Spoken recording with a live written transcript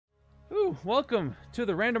Ooh, welcome to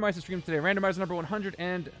the Randomizer stream today. Randomizer number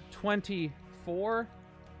 124.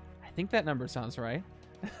 I think that number sounds right.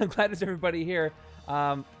 I'm glad there's everybody here.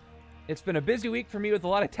 It's been a busy week for me with a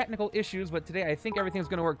lot of technical issues, but today I think everything's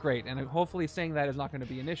going to work great, and hopefully saying that is not going to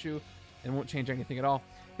be an issue and won't change anything at all.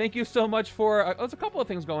 Thank you so much for... there's a couple of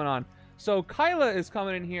things going on. So Kyla is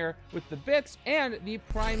coming in here with the bits and the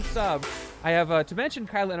Prime sub. I have to mention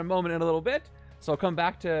Kyla in a moment in a little bit, so I'll come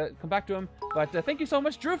back to him. But thank you so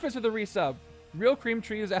much, Drufus, for the resub. Real cream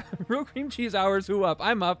cheese hours. Who up?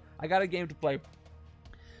 I'm up. I got a game to play.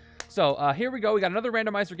 So here we go. We got another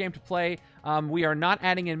randomizer game to play. We are not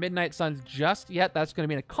adding in Midnight Suns just yet. That's going to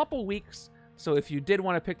be in a couple weeks. So if you did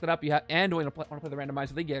want to pick that up, and want to play the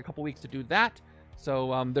randomizer, they get a couple weeks to do that.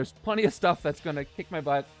 So there's plenty of stuff that's going to kick my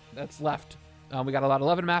butt that's left. We got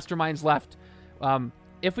 11 masterminds left.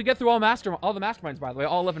 If we get through all the masterminds, by the way,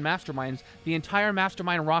 all 11 masterminds, the entire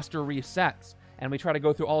mastermind roster resets, and we try to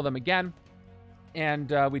go through all of them again,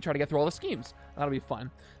 and we try to get through all the schemes. That'll be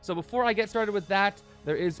fun. So before I get started with that,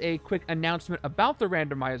 there is a quick announcement about the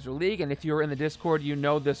Randomizer League, and if you're in the Discord, you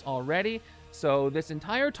know this already. So this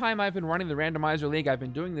entire time I've been running the Randomizer League, I've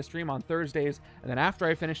been doing the stream on Thursdays, and then after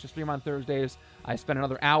I finish the stream on Thursdays, I spend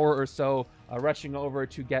another hour or so rushing over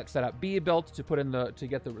to get setup B built, to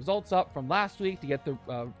get the results up from last week, to get the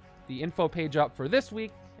info page up for this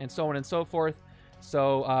week, and so on and so forth.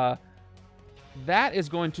 So that is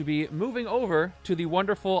going to be moving over to the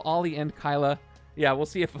wonderful Ollie and Kyla. Yeah, we'll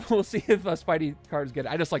see if Spidey cards get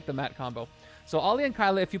it. I just like the Matt combo. So Ollie and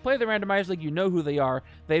Kyla, if you play the Randomizer League, you know who they are.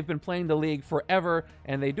 They've been playing the League forever,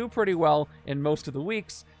 and they do pretty well in most of the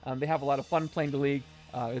weeks. They have a lot of fun playing the League.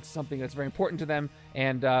 It's something that's very important to them,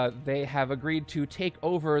 and they have agreed to take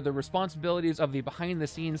over the responsibilities of the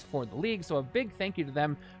behind-the-scenes for the League. So a big thank you to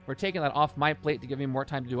them for taking that off my plate to give me more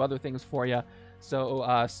time to do other things for you.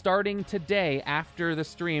 So starting today, after the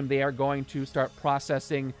stream, they are going to start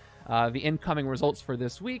processing the incoming results for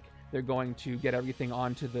this week. They're going to get everything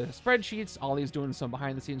onto the spreadsheets. Ollie's doing some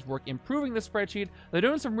behind-the-scenes work improving the spreadsheet. They're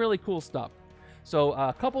doing some really cool stuff. So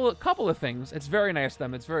a couple of things. It's very nice of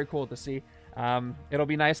them. It's very cool to see. It'll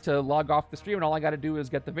be nice to log off the stream, and all I got to do is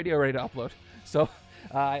get the video ready to upload. So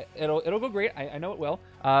it'll go great. I know it will.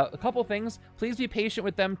 A couple things. Please be patient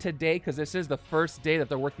with them today, because this is the first day that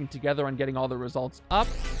they're working together on getting all the results up.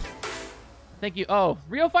 Thank you. Oh,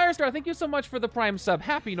 Rio Firestar, thank you so much for the Prime sub.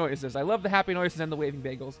 Happy noises. I love the happy noises and the waving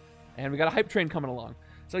bagels. And we got a hype train coming along.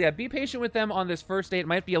 So yeah, be patient with them on this first day. It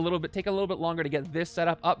might be take a little bit longer to get this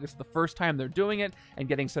setup up. This is the first time they're doing it and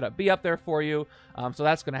getting setup B up there for you. So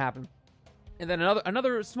that's going to happen. And then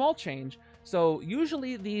another small change. So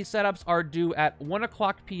usually the setups are due at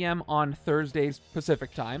 1:00 p.m. on Thursdays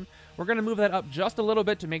Pacific time. We're going to move that up just a little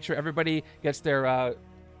bit to make sure everybody gets their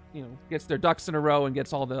gets their ducks in a row and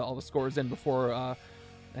gets all the scores in before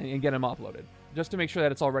and get them uploaded, just to make sure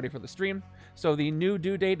that it's all ready for the stream. So the new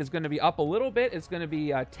due date is going to be up a little bit. It's going to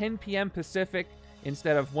be 10 p.m. Pacific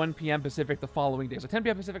instead of 1 p.m. Pacific the following day. So 10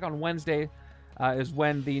 p.m. Pacific on Wednesday is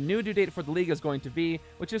when the new due date for the League is going to be,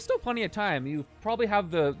 which is still plenty of time. You probably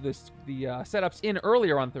have the setups in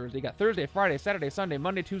earlier on Thursday. You got Thursday, Friday, Saturday, Sunday,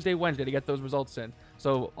 Monday, Tuesday, Wednesday to get those results in.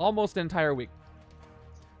 So almost an entire week.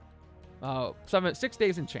 6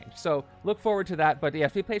 days and change. So look forward to that. But yeah,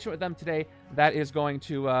 be patient with them today. That is going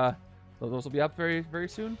to those will be up very, very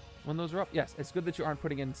soon when those are up. Yes, it's good that you aren't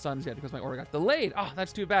putting in Suns yet because my order got delayed. Oh,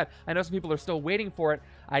 that's too bad. I know some people are still waiting for it.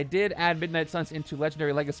 I did add Midnight Suns into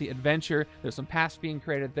Legendary Legacy Adventure. There's some paths being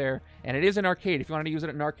created there, and it is an arcade. If you want to use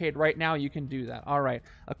it in an arcade right now, you can do that. All right,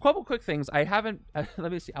 a couple quick things. I haven't.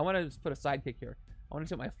 Let me see. I want to just put a sidekick here. I want to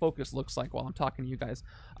see what my focus looks like while I'm talking to you guys.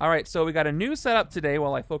 All right, so we got a new setup today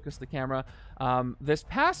while I focus the camera. This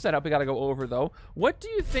past setup we got to go over, though. What do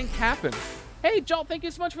you think happened? Hey, Jolt, thank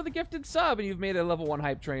you so much for the gifted sub, and you've made a level 1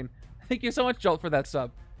 hype train. Thank you so much, Jolt, for that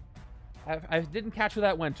sub. I didn't catch who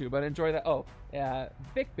that went to, but enjoy that. Oh, yeah,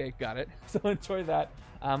 Vic Bake got it, so enjoy that.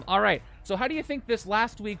 All right, so how do you think this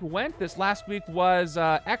last week went? This last week was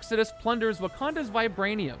Exodus plunders Wakanda's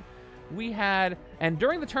Vibranium. We had, and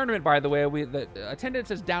during the tournament, by the way, the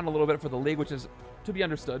attendance is down a little bit for the League, which is to be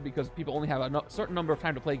understood because people only have a certain number of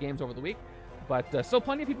time to play games over the week. But still,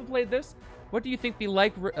 plenty of people played this. What do you think the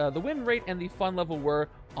win rate and the fun level were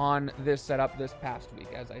on this setup this past week?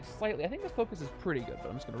 I think this focus is pretty good, but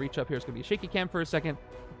I'm just going to reach up here. It's going to be a shaky cam for a second.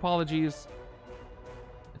 Apologies.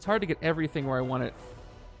 It's hard to get everything where I want it.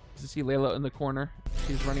 To see Layla in the corner.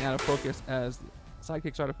 She's running out of focus as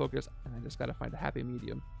sidekicks are out of focus, and I just got to find a happy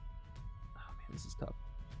medium. This is tough.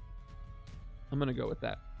 I'm going to go with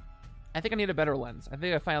that. I think I need a better lens. I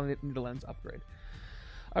think I finally need a lens upgrade.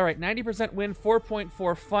 All right, 90% win,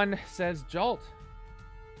 4.4 fun, says Jolt.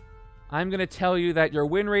 I'm going to tell you that your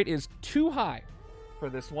win rate is too high for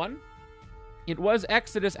this one. It was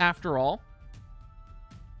Exodus after all,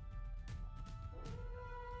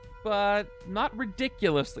 but not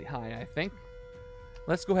ridiculously high, I think.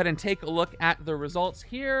 Let's go ahead and take a look at the results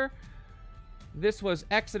here. This was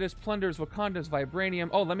Exodus plunders Wakanda's Vibranium.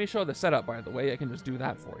 Oh, let me show the setup, by the way. I can just do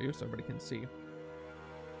that for you so everybody can see.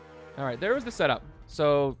 All right, there was the setup.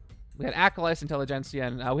 So we had Acolytes, Intelligentsia,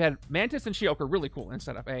 and we had Mantis and She-Hulk were really cool in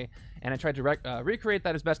setup A, and I tried to recreate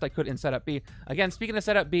that as best I could in setup B. Again, speaking of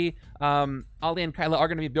setup B, Ali and Kyla are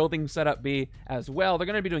going to be building setup B as well. They're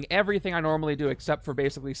going to be doing everything I normally do except for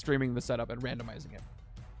basically streaming the setup and randomizing it.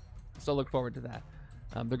 So look forward to that.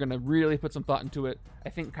 They're going to really put some thought into it. I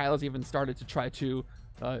think Kyla's even started to try to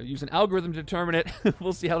use an algorithm to determine it.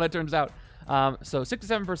 We'll see how that turns out. So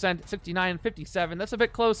 67%, 69, 57. That's a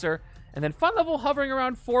bit closer. And then fun level hovering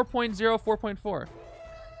around 4.0, 4.4.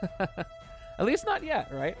 At least not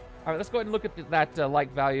yet, right? All right, let's go ahead and look at that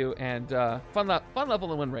like value and fun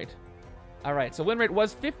level and win rate. All right, so win rate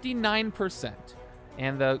was 59%.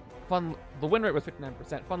 And the win rate was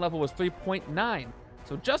 59%. Fun level was 3.9.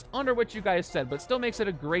 So just under what you guys said, but still makes it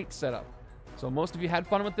a great setup. So most of you had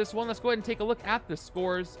fun with this one. Let's go ahead and take a look at the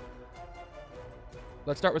scores.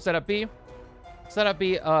 Let's start with setup B. Setup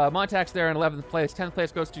B, Montax there in 11th place. 10th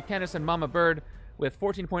place goes to Kenneth and Mama Bird with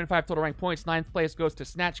 14.5 total rank points. 9th place goes to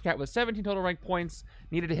Snatch Cat with 17 total rank points.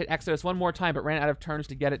 Needed to hit Exodus one more time, but ran out of turns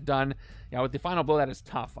to get it done. Yeah, with the final blow, that is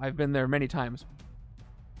tough. I've been there many times.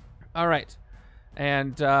 All right.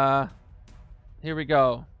 And here we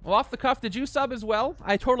go. Well, off the cuff, did you sub as well?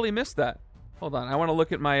 I totally missed that. Hold on. I want to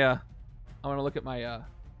look at my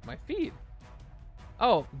my feed.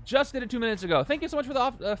 Oh, just did it 2 minutes ago. Thank you so much for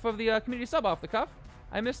the community sub off the cuff.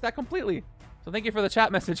 I missed that completely. So thank you for the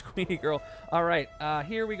chat message, Queenie Girl. All right,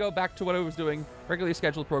 here we go back to what I was doing, regularly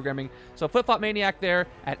scheduled programming. So Flip Flop Maniac there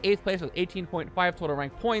at 8th place with 18.5 total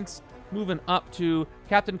rank points. Moving up to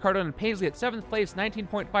Captain Cardone and Paisley at 7th place,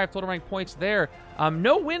 19.5 total rank points there.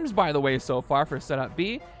 No wins, by the way, so far for setup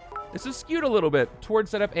B. This is skewed a little bit towards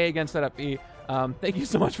setup A against setup B. Thank you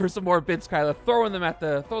so much for some more bits, Kyla. Throw them at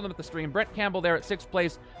the stream. Brett Campbell there at 6th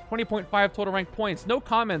place, 20.5 total rank points. No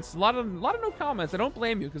comments. A lot of no comments. I don't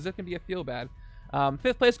blame you because it can be a feel bad.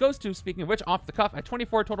 5th place goes to, speaking of which, Off the Cuff at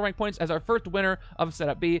 24 total rank points as our first winner of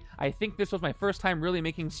setup B. I think this was my first time really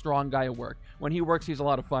making Strong Guy work. When he works, he's a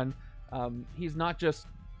lot of fun. He's not just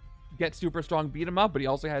get super strong, beat him up, but he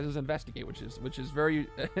also has his investigate, which is very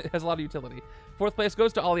has a lot of utility. 4th place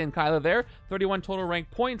goes to Ollie and Kyla there, 31 total rank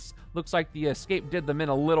points. Looks like the escape did them in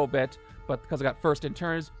a little bit, but because I got first in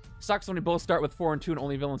turns. Sucks when we both start with 4 and 2 and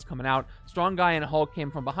only villains coming out. Strong Guy and Hulk came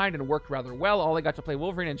from behind and worked rather well. Ollie got to play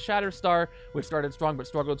Wolverine and Shatterstar, which started strong but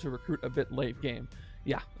struggled to recruit a bit late game.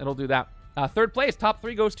 Yeah, it'll do that. 3rd place, top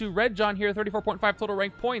 3 goes to Red John here, 34.5 total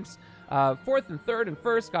rank points. 4th and 3rd and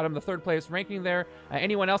 1st, got him the 3rd place ranking there.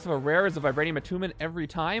 Anyone else have a rare as a Vibranium Attunement every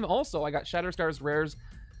time. Also, I got Shatterstar's rares,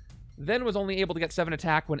 then was only able to get 7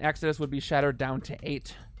 attack when Exodus would be shattered down to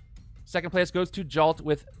 8. 2nd place goes to Jalt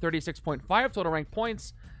with 36.5 total rank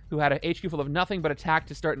points, who had a HQ full of nothing but attack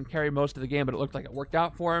to start and carry most of the game, but it looked like it worked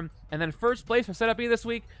out for him. And then 1st place for setup B this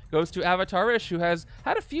week goes to Avatarish, who has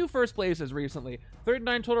had a few 1st places recently.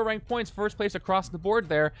 39 total rank points, 1st place across the board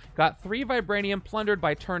there. Got 3 Vibranium plundered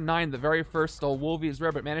by turn 9. The very first stole Wolvie's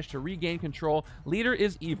rare, but managed to regain control. Leader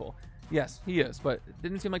is evil. Yes, he is, but it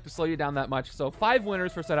didn't seem like to slow you down that much. So 5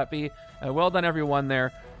 winners for setup B. Well done, everyone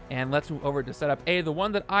there. And let's move over to setup A, the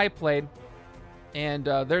one that I played. And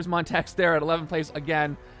there's Montex there at 11th place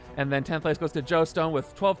again. And then 10th place goes to Joe Stone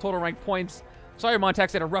with 12 total rank points. Sorry,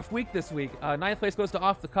 Montex had a rough week this week. 9th place goes to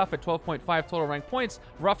Off the Cuff at 12.5 total rank points.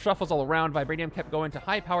 Rough shuffles all around. Vibranium kept going to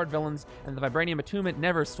high-powered villains, and the Vibranium Attunement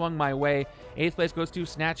never swung my way. 8th place goes to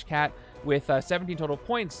Snatch Cat with 17 total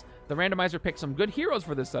points. The randomizer picked some good heroes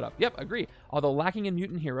for this setup. Yep, agree. Although lacking in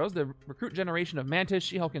mutant heroes, the recruit generation of Mantis,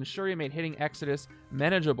 She-Hulk, and Shuri made hitting Exodus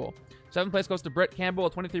manageable. 7th place goes to Brett Campbell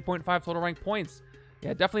with 23.5 total rank points.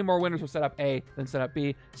 Yeah, definitely more winners with setup A than setup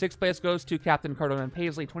B. 6th place goes to Captain Cardone and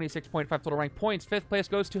Paisley, 26.5 total rank points. 5th place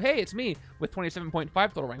goes to, hey, it's me, with 27.5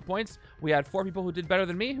 total rank points. We had 4 people who did better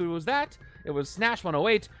than me. Who was that? It was Snash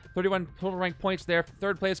 108, 31 total rank points there.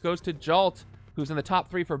 3rd place goes to Jalt, who's in the top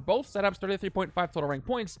 3 for both setups, 33.5 total rank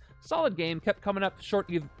points. Solid game, kept coming up short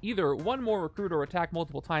either one more recruit or attack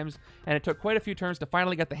multiple times, and it took quite a few turns to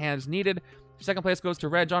finally get the hands needed. 2nd place goes to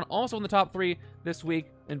Red John, also in the top 3 this week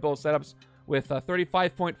in both setups, with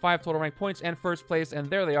 35.5 total rank points, and 1st place, and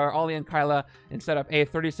there they are, Ollie and Kyla in setup A,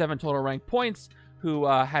 37 total rank points. who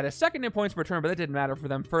had a second in points per turn, but that didn't matter for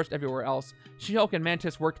them. First everywhere else. She-Hulk and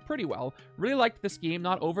Mantis worked pretty well. Really liked the scheme,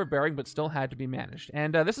 not overbearing, but still had to be managed.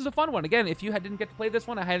 And this is a fun one. Again, if you didn't get to play this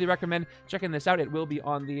one, I highly recommend checking this out. It will be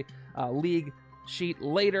on the league sheet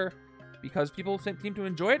later, because people seem to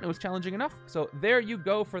enjoy it, and it was challenging enough. So there you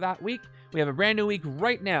go for that week. We have a brand new week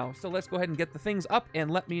right now. So let's go ahead and get the things up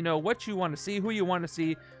and let me know what you want to see, who you want to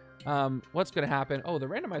see, what's going to happen. Oh, the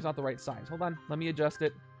randomizer is not the right size. Hold on. Let me adjust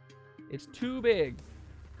it. It's too big.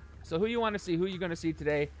 So who you want to see, who you're going to see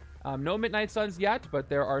today. No Midnight Suns yet, but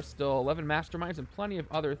there are still 11 Masterminds and plenty of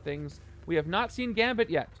other things. We have not seen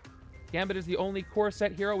Gambit yet. Gambit is the only core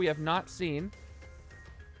set hero we have not seen.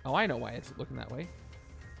 Oh, I know why it's looking that way.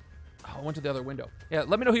 Oh, I went to the other window. Yeah,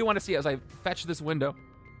 let me know who you want to see as I fetch this window.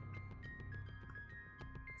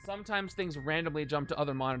 Sometimes things randomly jump to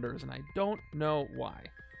other monitors, and I don't know why.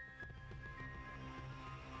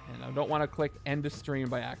 And I don't want to click end of stream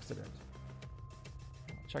by accident.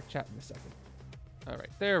 I'll check chat in a second. All right,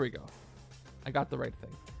 there we go. I got the right thing.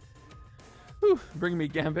 Whew, bring me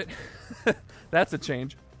Gambit. That's a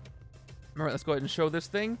change. All right, let's go ahead and show this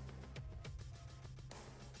thing.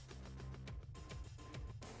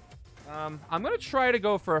 I'm going to try to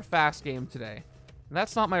go for a fast game today. And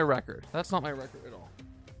that's not my record. That's not my record at all.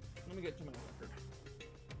 Let me get to my record.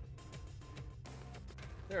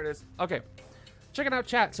 There it is. Okay. Checking out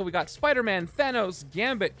chat. So we got Spider-Man, Thanos,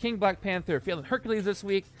 Gambit, King Black Panther, feeling Hercules this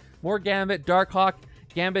week. More Gambit, Darkhawk.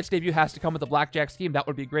 Gambit's debut has to come with the Blackjack scheme. That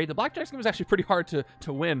would be great. The Blackjack scheme is actually pretty hard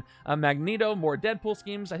to win. Magneto, more Deadpool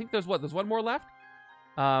schemes. I think there's one more left?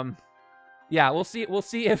 Yeah, we'll see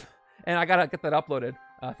if... And I gotta get that uploaded.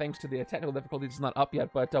 Thanks to the technical difficulties, it's not up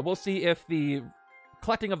yet. But we'll see if the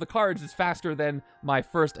collecting of the cards is faster than my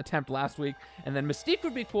first attempt last week. And then Mystique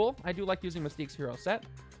would be cool. I do like using Mystique's hero set.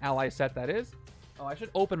 Ally set, that is. Oh, I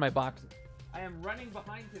should open my boxes. I am running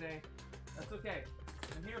behind today. That's okay.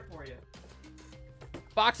 I'm here for you.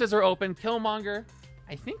 Boxes are open. Killmonger,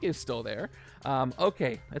 I think, is still there.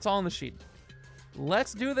 Okay, it's all on the sheet.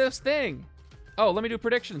 Let's do this thing. Oh, let me do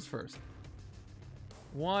predictions first.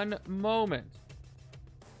 One moment.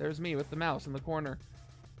 There's me with the mouse in the corner.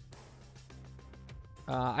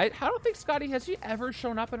 I don't think Scotty, has she ever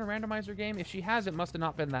shown up in a randomizer game? If she has, it must have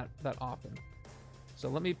not been that often. So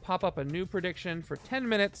let me pop up a new prediction for 10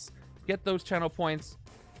 minutes. Get those channel points.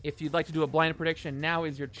 If you'd like to do a blind prediction, now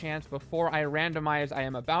is your chance. Before I randomize, I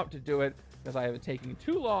am about to do it because I have been taking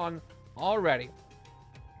too long already.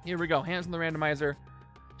 Here we go. Hands on the randomizer.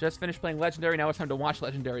 Just finished playing Legendary. Now it's time to watch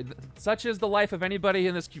Legendary. Such is the life of anybody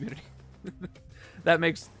in this community.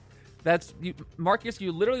 Marcus,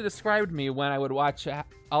 you literally described me when I would watch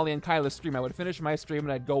Ollie and Kyla's stream. I would finish my stream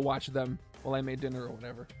and I'd go watch them while I made dinner or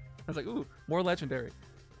whatever. I was like, ooh, more Legendary.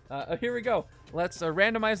 Here we go. Let's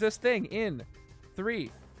randomize this thing in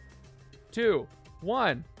 3, 2,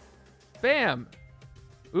 1. Bam.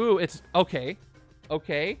 Ooh, it's okay.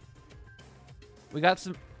 Okay. We got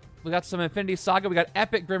some Infinity Saga. We got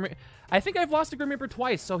Epic Grim Reaper. I think I've lost a Grim Reaper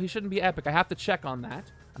twice, so he shouldn't be epic. I have to check on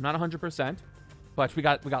that. I'm not 100%. But we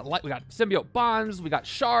got symbiote bonds, we got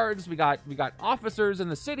shards, we got officers in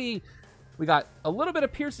the city. We got a little bit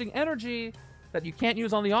of piercing energy that you can't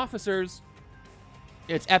use on the officers.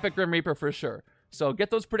 It's Epic Grim Reaper for sure. So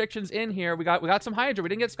get those predictions in here. We got some Hydra. We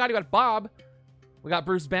didn't get Scotty, we got Bob. We got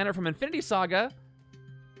Bruce Banner from Infinity Saga.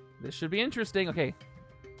 This should be interesting. Okay.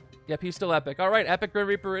 Yep, he's still epic. All right, Epic Grim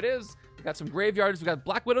Reaper it is. We got some Graveyards. We got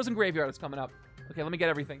Black Widows and Graveyards coming up. Okay, let me get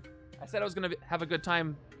everything. I said I was going to have a good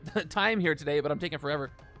time here today, but I'm taking forever.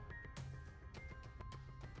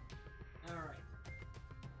 All right.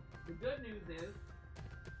 The good news is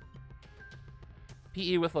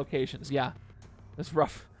PE with locations. Yeah, it's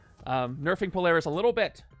rough. Nerfing Polaris a little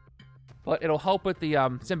bit, but it'll help with the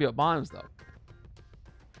symbiote bonds,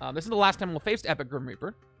 though. This is the last time we'll face Epic Grim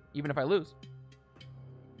Reaper, even if I lose.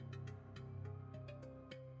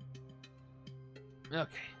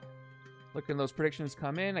 Okay. Looking those predictions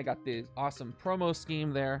come in. I got the awesome promo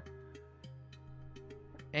scheme there.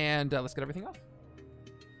 And let's get everything else.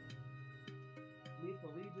 Lethal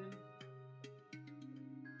Legion.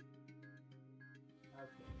 Okay.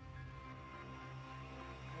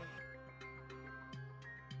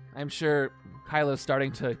 I'm sure Kyla's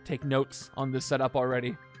starting to take notes on this setup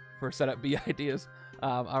already for setup B ideas.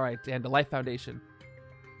 All right, and the Life Foundation.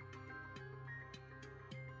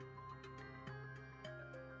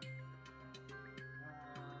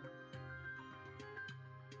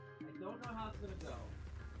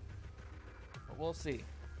 We'll see.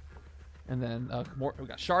 And then we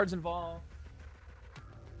got shards involved.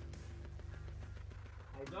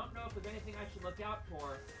 I don't know if there's anything I should look out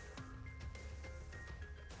for.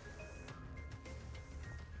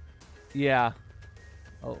 Yeah.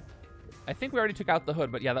 Oh, I think we already took out the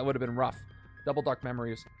hood, but yeah, that would have been rough. Double Dark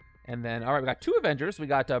Memories. And then, all right, we got 2 Avengers. We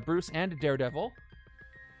got Bruce and Daredevil.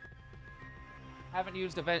 Haven't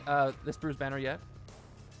used this Bruce banner yet.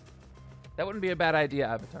 That wouldn't be a bad idea,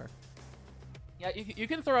 Avatar. Yeah, you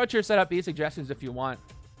can throw out your setup B suggestions if you want.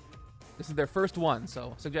 This is their first one,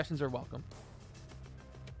 so suggestions are welcome.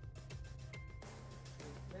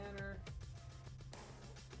 Banner.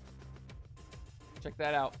 Check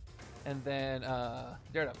that out. And then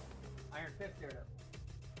Daredevil. Iron Fist Daredevil.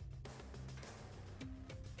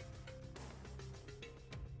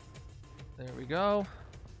 There we go.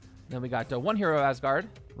 Then we got 1 hero Asgard,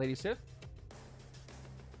 Lady Sif.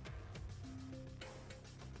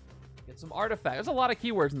 Get some artifacts. There's a lot of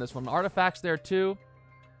keywords in this one. Artifacts there too.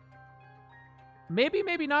 Maybe,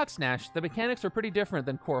 maybe not Snash. The mechanics are pretty different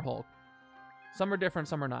than Core Hulk. Some are different,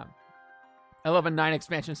 some are not. I love a 9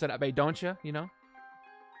 expansion setup, hey, don't you? You know?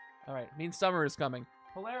 Alright, means summer is coming.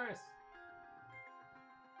 Polaris!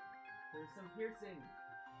 There's some piercing.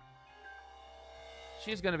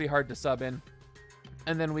 She's going to be hard to sub in.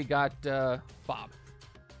 And then we got Bob.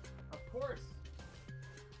 Of course.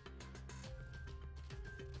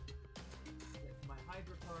 Get my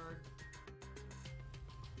Hydra card.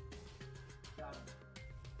 Got him.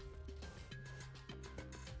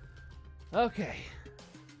 Okay.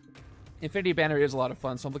 Infinity Banner is a lot of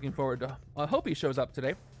fun, so I'm looking forward to... I hope he shows up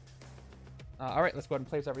today. All right, let's go ahead and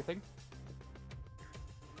place everything.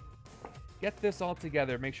 Get this all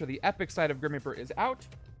together. Make sure the epic side of Grim Reaper is out.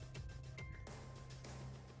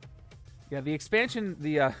 Yeah, the expansion,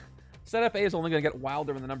 the setup A is only going to get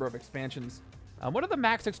wilder in the number of expansions. What are the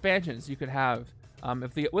max expansions you could have?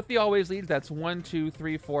 With the always leads, that's 1, 2,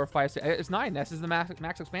 3, 4, 5, 6. It's 9. This is the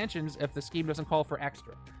max expansions if the scheme doesn't call for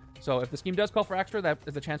extra. So if the scheme does call for extra, that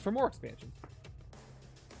is a chance for more expansions.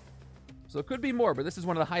 So it could be more, but this is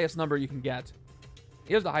one of the highest number you can get.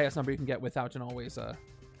 It is the highest number you can get without an always,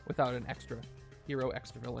 without an extra hero,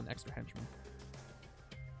 extra villain, extra henchman.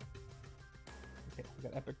 Okay, we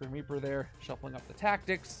got Epic Grim Reaper there, shuffling up the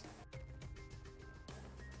tactics.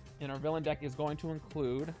 And our villain deck is going to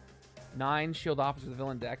include 9 shield officers of the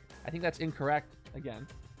villain deck. I think that's incorrect again.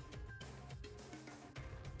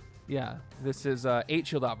 Yeah, this is 8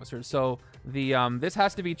 shield officers. So the this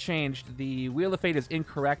has to be changed. The Wheel of Fate is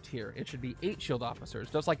incorrect here. It should be 8 shield officers,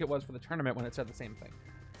 just like it was for the tournament when it said the same thing.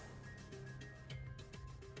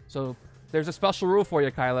 So there's a special rule for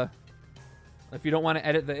you, Kyla. If you don't want to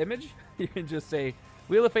edit the image, you can just say,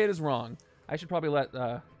 Wheel of Fate is wrong. I should probably let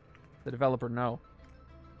the developer know.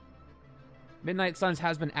 Midnight Suns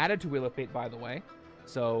has been added to Wheel of Fate, by the way.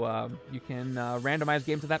 So you can randomize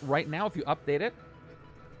games to that right now if you update it.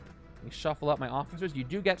 Let me shuffle up my officers. You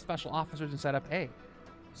do get special officers in setup A.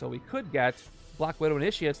 So we could get Black Widow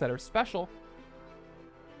initiates that are special.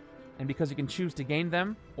 And because you can choose to gain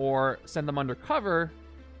them or send them undercover,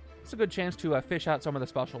 it's a good chance to fish out some of the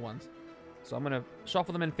special ones. So I'm going to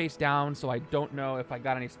shuffle them in face down so I don't know if I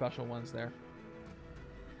got any special ones there.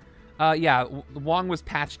 Yeah, Wong was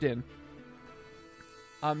patched in.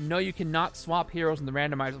 No, you cannot swap heroes in the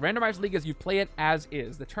randomizer. Randomizer League is you play it as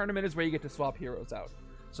is. The tournament is where you get to swap heroes out.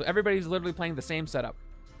 So everybody's literally playing the same setup.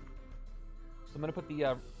 So I'm going to put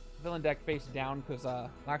the villain deck face down because,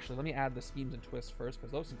 actually, let me add the schemes and twists first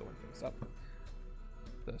because those can go in face up.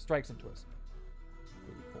 The strikes and twists.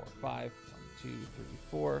 3, 4, 5. 1, 2, 3,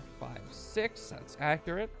 4, 5, 6. That's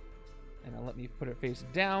accurate. And now let me put it face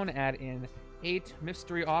down. Add in 8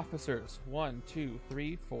 mystery officers. 1, 2,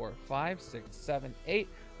 3, 4, 5, 6, 7, 8.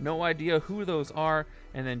 No idea who those are.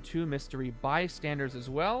 And then 2 mystery bystanders as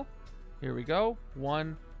well. Here we go.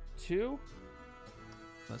 1, 2.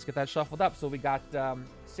 Let's get that shuffled up. So we got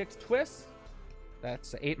 6 twists.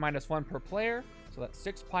 That's 8 minus 1 per player. So that's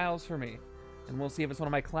 6 piles for me. And we'll see if it's one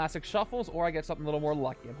of my classic shuffles or I get something a little more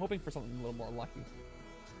lucky. I'm hoping for something a little more lucky.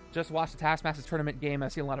 Just watched the Taskmaster's tournament game.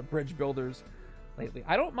 I've seen a lot of bridge builders lately.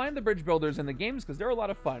 I don't mind the bridge builders in the games because they're a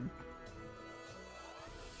lot of fun.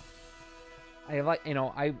 I like, you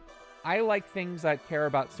know, I like things that care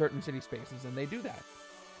about certain city spaces, and they do that.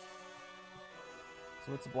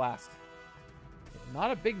 So it's a blast.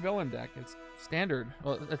 Not a big villain deck. It's standard.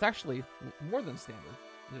 Well, it's actually more than standard.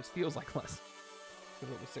 It just feels like less.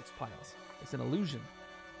 Because it was 6 piles. It's an illusion.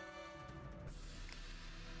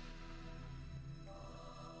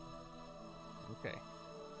 Okay.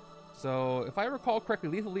 So, if I recall correctly,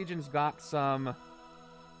 Lethal Legion's got some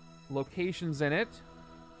locations in it.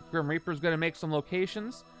 Grim Reaper's going to make some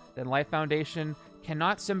locations. Then Life Foundation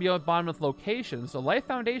cannot symbiote bond with locations. So Life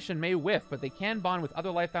Foundation may whiff, but they can bond with other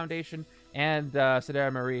Life Foundation and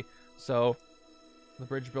Sidera Marie. So the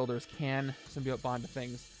bridge builders can symbiote bond to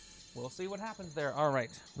things. We'll see what happens there. All right,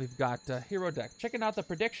 we've got hero deck. Checking out the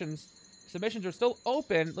predictions. Submissions are still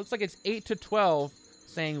open. Looks like it's 8 to 12,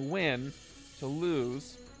 saying win to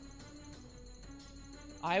lose.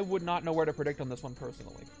 I would not know where to predict on this one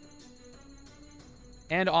personally.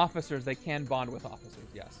 And officers, they can bond with officers,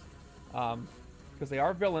 yes, because they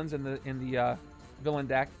are villains in the villain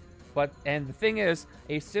deck. And the thing is,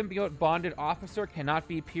 a symbiote bonded officer cannot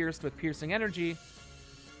be pierced with piercing energy.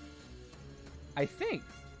 I think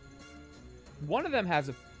one of them has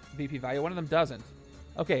a VP value, one of them doesn't.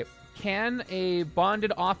 Okay, can a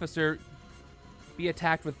bonded officer be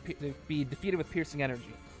attacked with, be defeated with piercing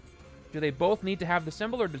energy? Do they both need to have the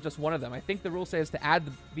symbol, or does just one of them? I think the rule says to add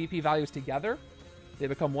the VP values together, they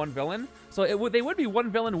become one villain. So they would be one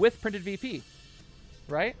villain with printed VP,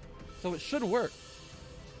 right? So it should work.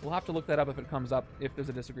 We'll have to look that up if it comes up, if there's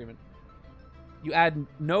a disagreement. You add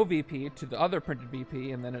no VP to the other printed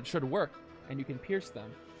VP, and then it should work, and you can pierce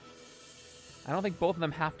them. I don't think both of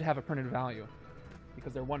them have to have a printed value,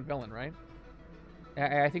 because they're one villain, right?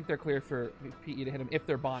 I think they're clear for PE to hit them if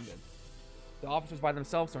they're bonded. The officers by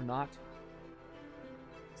themselves are not.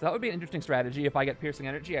 So that would be an interesting strategy. If I get piercing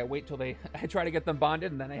energy, I wait till I try to get them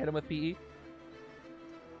bonded, and then I hit them with PE.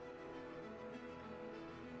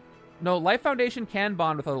 No, Life Foundation can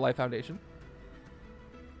bond with other Life Foundation.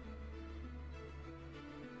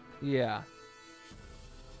 Yeah.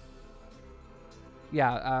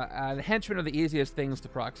 Yeah, the Henchmen are the easiest things to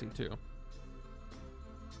proxy, too.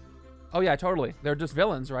 Oh, yeah, totally. They're just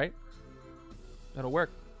villains, right? That'll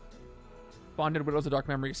work. Bonded Widows of Dark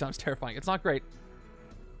Memory sounds terrifying. It's not great.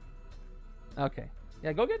 Okay.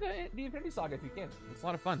 Yeah, go get the Infinity Saga if you can. It's a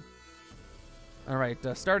lot of fun. All right,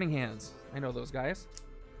 starting hands. I know those guys.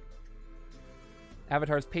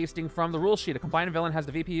 Avatar's pasting from the rule sheet. A combined villain has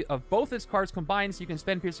the VP of both its cards combined, so you can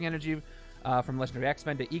spend piercing energy from Legendary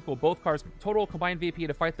X-Men to equal both cards' total combined VP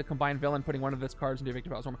to fight the combined villain, putting one of its cards into your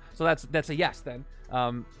victory pile. So that's a yes, then.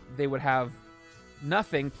 They would have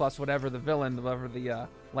nothing plus whatever the villain, whatever the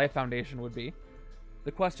Life Foundation would be.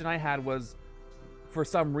 The question I had was, for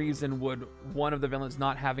some reason, would one of the villains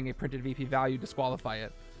not having a printed VP value disqualify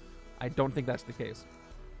it? I don't think that's the case.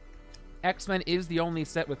 X-Men is the only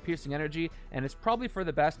set with piercing energy, and it's probably for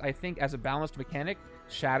the best. I think as a balanced mechanic,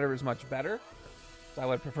 Shatter is much better. So I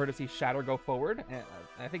would prefer to see Shatter go forward. And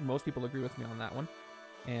I think most people agree with me on that one.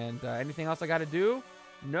 And anything else I got to do?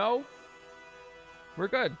 No. We're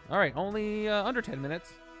good. All right, only under 10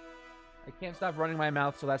 minutes. I can't stop running my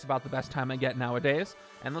mouth, so that's about the best time I get nowadays.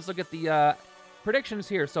 And let's look at the predictions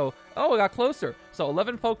here. So, oh, I got closer. So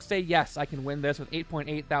 11 folks say yes, I can win this with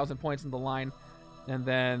 8.8 thousand points in the line. And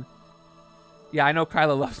then, yeah, I know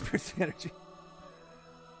Kyla loves piercing energy.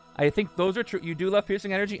 I think those are true. You do love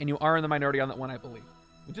piercing energy, and you are in the minority on that one, I believe,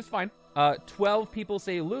 which is fine. 12 people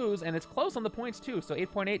say lose, and it's close on the points, too. So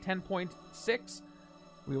 8.8, 10.6.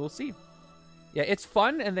 We will see. Yeah, it's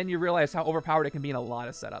fun, and then you realize how overpowered it can be in a lot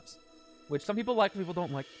of setups, which some people like, some people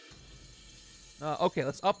don't like. Okay,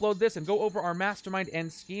 let's upload this and go over our Mastermind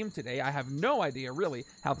and scheme today. I have no idea, really,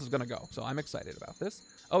 how this is going to go, so I'm excited about this.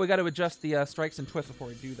 Oh, we got to adjust the strikes and twists before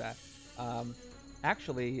we do that.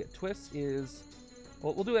 Actually, twist is...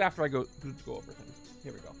 Well, we'll do it after I go over things.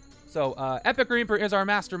 Here we go. So, Epic Reaper is our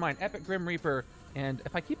Mastermind. Epic Grim Reaper. And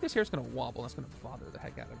if I keep this here, it's going to wobble. That's going to bother the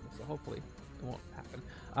heck out of me. So hopefully it won't happen.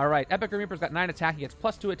 All right. Epic Grim Reaper's got 9 attack. He gets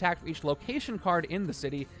 +2 attack for each location card in the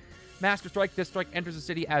city. Master Strike. This strike enters the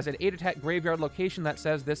city as an 8 attack graveyard location that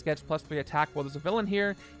says this gets +3 attack. Well, there's a villain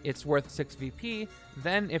here. It's worth 6 VP.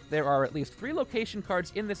 Then, if there are at least 3 location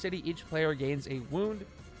cards in the city, each player gains a wound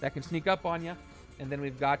that can sneak up on you. And then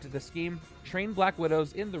we've got the scheme, train Black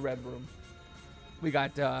Widows in the red room. We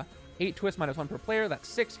got 8 twist -1 per player, that's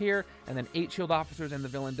 6 here, and then 8 shield officers in the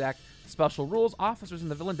villain deck. Special rules, officers in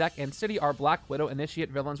the villain deck and city are Black Widow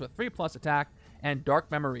initiate villains with 3+ attack and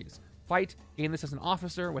Dark Memories. Fight, gain this as an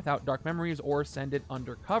officer without Dark Memories or send it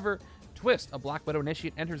undercover. Twist, a Black Widow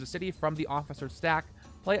initiate enters the city from the officer stack.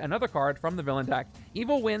 Play another card from the villain deck.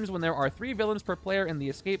 Evil wins when there are 3 villains per player in the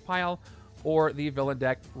escape pile, or the villain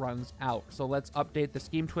deck runs out. So let's update the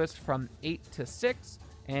scheme twist from 8 to 6,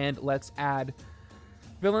 and let's add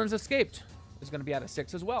villains escaped. It's going to be at a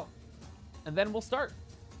 6 as well. And then we'll start.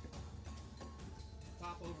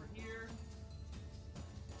 Top over here.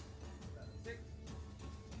 At a 6.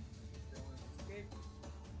 Villains escaped.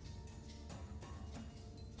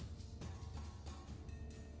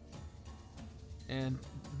 And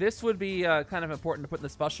this would be kind of important to put in the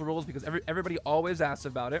special rules because everybody always asks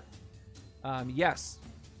about it. Yes,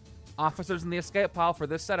 officers in the escape pile for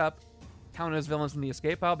this setup count as villains in the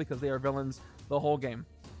escape pile because they are villains the whole game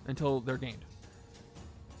until they're gained.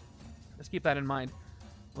 Let's keep that in mind.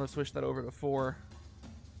 Let's switch that over to 4.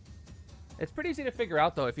 It's pretty easy to figure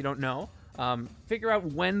out, though, if you don't know. Figure out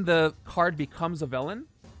when the card becomes a villain,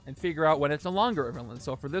 and figure out when it's no longer a villain.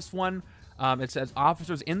 So for this one, it says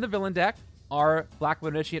officers in the villain deck are Black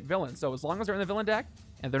Widow Initiate villains. So as long as they're in the villain deck,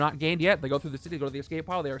 and they're not gained yet, they go through the city, go to the escape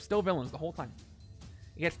pile, they are still villains the whole time.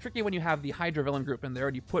 It gets tricky when you have the Hydra villain group in there,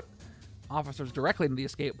 and you put officers directly into the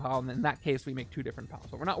escape pile, and in that case, we make 2 different piles.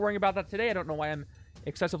 But we're not worrying about that today. I don't know why I'm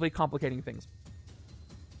excessively complicating things.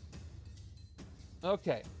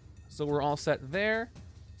 Okay, so we're all set there.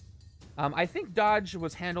 I think dodge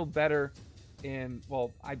was handled better in,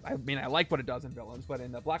 well, I mean, I like what it does in villains, but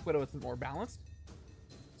in the Black Widow, it's more balanced.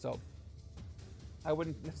 So I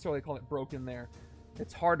wouldn't necessarily call it broken there.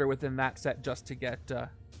 It's harder within that set just to get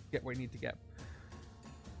what you need to get.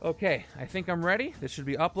 Okay, I think I'm ready. This should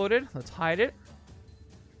be uploaded. Let's hide it.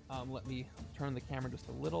 Let me turn the camera just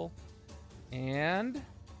a little. And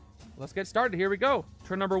let's get started. Here we go.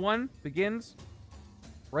 Turn number 1 begins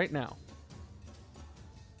right now.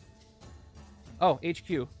 Oh,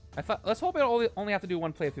 HQ. Let's hope I only have to do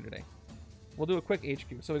 1 playthrough today. We'll do a quick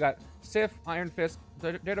HQ. So we got Sif, Iron Fist,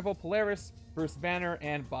 Daredevil, Polaris, Bruce Banner,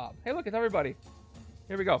 and Bob. Hey, look, it's everybody.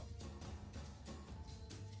 Here we go.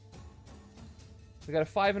 We got a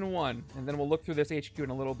 5 and 1, and then we'll look through this HQ in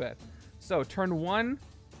a little bit. So turn 1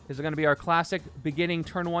 is going to be our classic beginning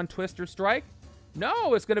turn 1 Twister Strike.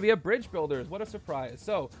 No, it's going to be a Bridge Builders. What a surprise.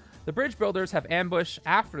 So the Bridge Builders have ambush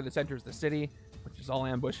after this enters the city, which is all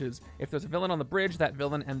ambushes. If there's a villain on the bridge, that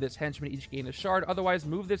villain and this henchman each gain a shard. Otherwise,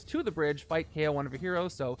 move this to the bridge, fight, KO one of your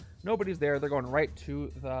heroes. So nobody's there. They're going right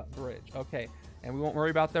to the bridge. Okay, and we won't worry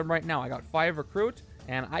about them right now. I got 5 recruit,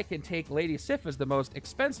 and I can take Lady Sif as the most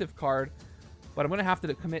expensive card, but I'm going to have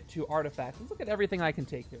to commit to artifacts. Let's look at everything I can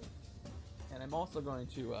take here. And I'm also going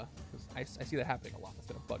to, I see that happening a lot. It's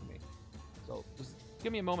going to bug me. So just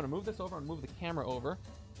give me a moment to move this over and move the camera over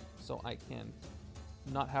so I can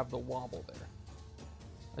not have the wobble there.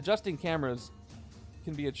 Adjusting cameras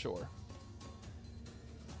can be a chore.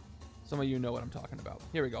 Some of you know what I'm talking about.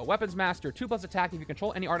 Here we go. Weapons Master, 2+ attack. If you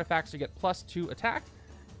control any artifacts, you get +2 attack.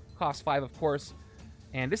 Cost 5, of course.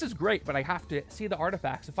 And this is great, but I have to see the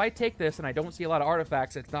artifacts. If I take this and I don't see a lot of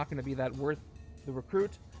artifacts, it's not going to be that worth the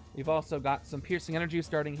recruit. We've also got some piercing energy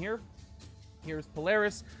starting here. Here's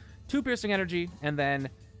Polaris, 2 piercing energy, and then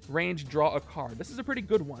range, draw a card. This is a pretty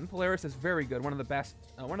good one. Polaris is very good. One of the best.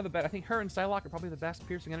 I think her and Psylocke are probably the best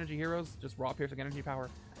piercing energy heroes. Just raw piercing energy power.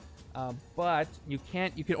 But you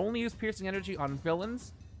can only use piercing energy on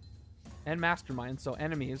villains and Mastermind, so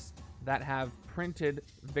enemies that have printed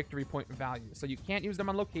victory point value. So you can't use them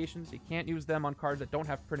on locations. You can't use them on cards that don't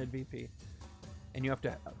have printed VP, and you have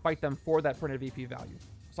to fight them for that printed VP value.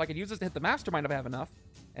 So I could use this to hit the Mastermind if I have enough,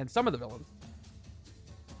 and some of the villains.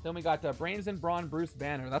 Then we got Brains and Brawn, Bruce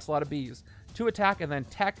Banner. That's a lot of Bs. 2 attack, and then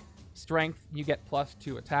tech, strength, you get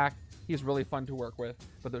 +2 attack. He's really fun to work with.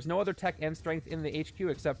 But there's no other tech and strength in the HQ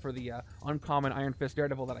except for the uncommon Iron Fist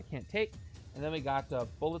Daredevil that I can't take. And then we got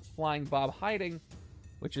Bullets Flying, Bob Hiding,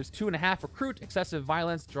 which is 2.5 recruit, excessive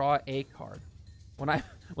violence, draw a card. When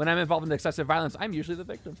I'm involved in excessive violence, I'm usually the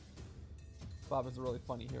victim. Bob is a really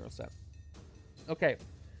funny hero set. Okay,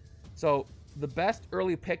 so the best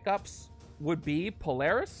early pickups would be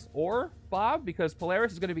Polaris or Bob, because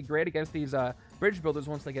Polaris is going to be great against these bridge builders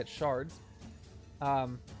once they get shards.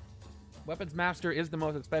 Weapons Master is the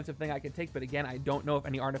most expensive thing I can take, but again, I don't know if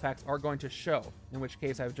any artifacts are going to show, in which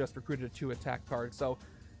case I've just recruited a 2 attack card. So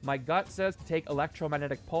my gut says to take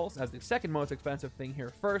Electromagnetic Pulse as the second most expensive thing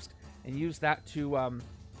here first, and use that to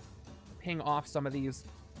ping off some of these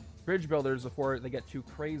bridge builders before they get too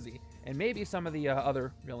crazy, and maybe some of the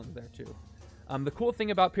other villains there too. The cool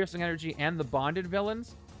thing about Piercing Energy and the bonded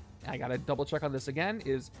villains, I gotta double check on this again,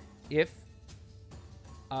 is if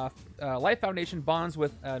Life Foundation bonds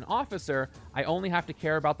with an officer, I only have to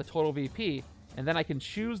care about the total VP, and then I can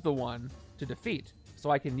choose the one to defeat. So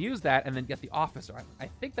I can use that and then get the officer. I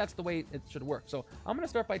think that's the way it should work. So I'm going to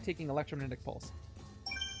start by taking Electromagnetic Pulse.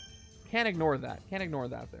 Can't ignore that. Can't ignore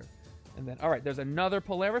that there. And then, all right, there's another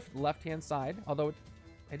Polaris left-hand side, although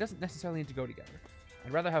it doesn't necessarily need to go together.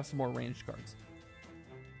 I'd rather have some more ranged cards.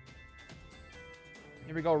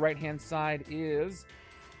 Here we go. Right-hand side is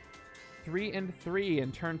 3 and 3,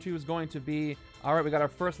 and turn 2 is going to be, all right, we got our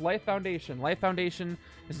first Life Foundation. Life Foundation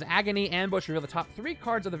is an Agony Ambush. Reveal the top 3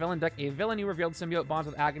 cards of the villain deck. A villain you revealed symbiote bonds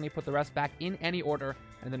with Agony. Put the rest back in any order,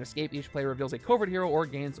 and then escape. Each player reveals a covert hero or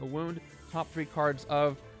gains a wound. Top 3 cards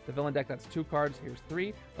of the villain deck. That's 2 cards. Here's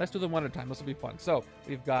 3. Let's do them one at a time. This will be fun. So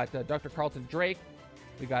we've got Dr. Carlton Drake.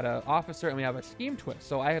 We got an Officer, and we have a Scheme Twist.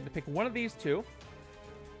 So I have to pick one of these 2.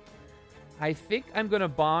 I think I'm going to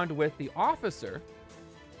bond with the Officer,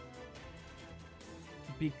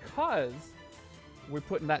 because we're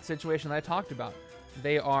put in that situation that I talked about.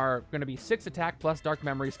 They are going to be 6 attack plus Dark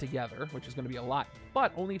Memories together, which is going to be a lot,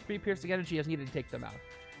 but only 3 piercing energy is needed to take them out.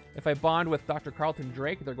 If I bond with Dr. Carlton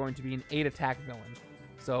Drake, they're going to be an 8 attack villain.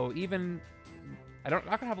 So even, I'm not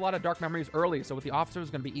going to have a lot of Dark Memories early, so with the officers,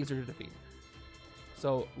 it's going to be easier to defeat.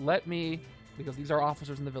 So let me, because these are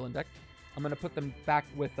officers in the villain deck, I'm going to put them back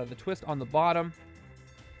with the twist on the bottom.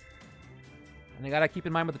 And I got to keep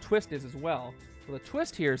in mind what the twist is as well. So the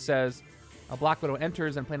twist here says a Black Widow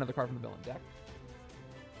enters and play another card from the villain deck.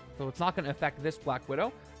 So it's not going to affect this Black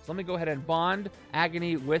Widow. So let me go ahead and bond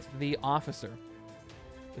Agony with the officer.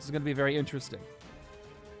 This is going to be very interesting.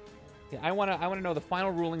 Okay, I want to know the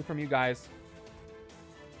final ruling from you guys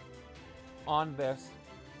on this.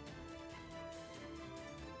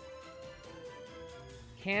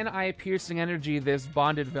 Can I piercing energy this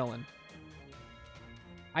bonded villain?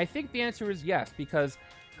 I think the answer is yes, because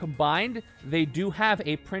combined, they do have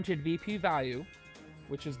a printed VP value,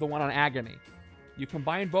 which is the one on Agony. You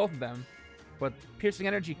combine both of them, but piercing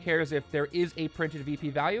energy cares if there is a printed VP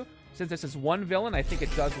value. Since this is one villain, I think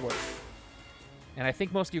it does work. And I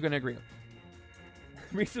think most of you are going to agree.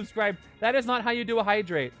 Resubscribe. That is not how you do a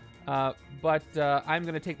hydrate. But I'm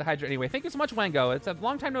going to take the hydrate anyway. Thank you so much, Wango. It's a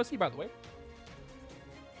long time no see, by the way.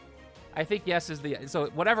 I think yes is the... So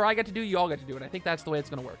whatever I get to do, you all get to do it. I think that's the way it's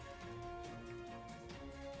going to work.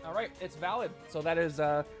 All right, it's valid. So that is...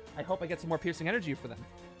 I hope I get some more piercing energy for them.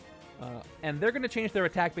 And they're going to change their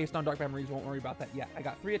attack based on Dark Memories. Won't worry about that yet. I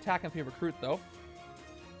got 3 attack and 3 recruit, though.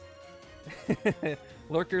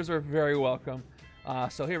 Lurkers are very welcome.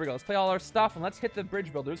 So here we go. Let's play all our stuff, and let's hit the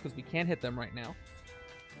bridge builders, because we can't hit them right now.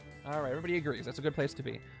 All right, everybody agrees. That's a good place to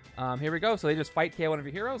be. Here we go. So they just fight KO one of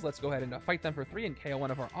your heroes. Let's go ahead and fight them for 3 and KO one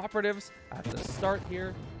of our operatives at the start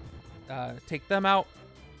here. Take them out.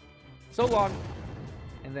 So long.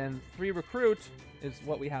 And then 3 recruit is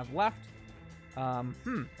what we have left.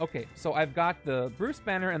 Okay, so I've got the Bruce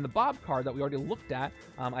Banner and the Bob card that we already looked at.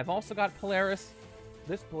 I've also got Polaris.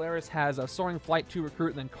 This Polaris has a Soaring Flight to recruit,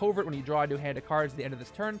 and then Covert when you draw a new hand of cards at the end of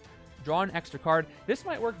this turn. Draw an extra card. This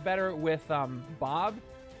might work better with Bob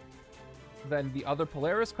than the other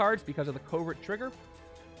Polaris cards because of the Covert trigger.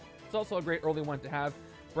 It's also a great early one to have.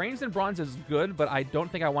 Brains and Bronze is good, but I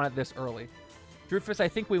don't think I want it this early. Drufus, I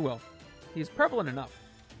think we will. He's prevalent enough.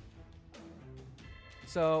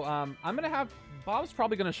 So I'm going to have... Bob's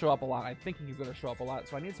probably going to show up a lot. I'm thinking he's going to show up a lot,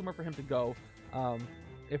 so I need somewhere for him to go.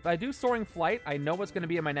 If I do Soaring Flight, I know what's going to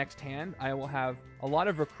be in my next hand. I will have a lot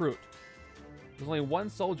of recruit. There's only 1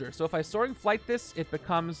 soldier. So if I Soaring Flight this, it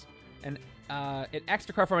becomes an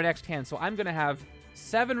extra card for my next hand. So I'm going to have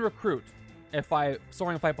 7 recruit if I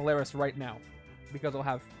Soaring Flight Polaris right now. Because I'll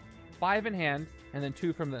have 5 in hand and then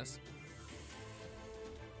 2 from this.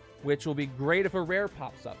 Which will be great if a rare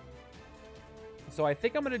pops up. So I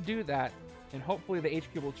think I'm going to do that. And hopefully the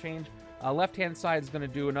HQ will change. Left-hand side is going to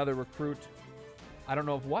do another recruit. I don't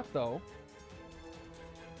know of what, though.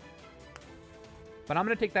 But I'm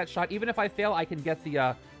going to take that shot. Even if I fail, I can get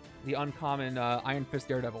the uncommon Iron Fist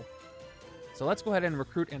Daredevil. So let's go ahead and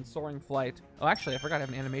recruit and Soaring Flight. Oh, actually, I forgot I have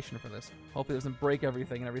an animation for this. Hopefully it doesn't break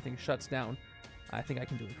everything and everything shuts down. I think I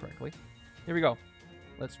can do it correctly. Here we go.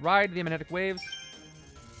 Let's ride the Magnetic Waves.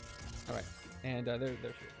 All right. And there she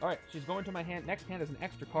is. All right, she's going to my hand. Next hand is an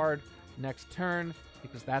extra card. Next turn,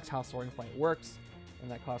 because that's how Soaring Flight works.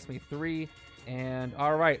 And that cost me 3. And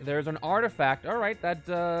all right, there's an artifact. All right, that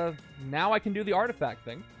now I can do the artifact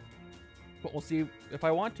thing. But we'll see if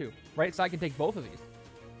I want to. Right, so I can take both of these.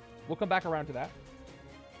 We'll come back around to that.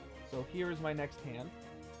 So here's my next hand.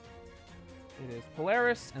 It is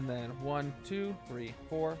Polaris, and then 1, 2, 3,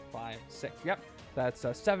 4, 5, 6. Yep, that's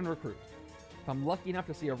 7 recruit. If I'm lucky enough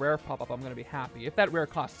to see a rare pop up, I'm going to be happy. If that rare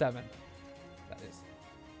costs 7, that is.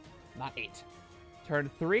 Not 8. Turn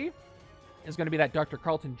 3 is going to be that Dr.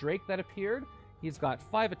 Carlton Drake that appeared. He's got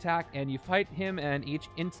 5 attack, and you fight him and each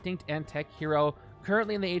Instinct and Tech hero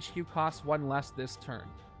currently in the HQ costs 1 less this turn.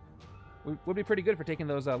 Would be pretty good for taking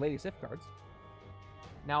those Lady Sif cards.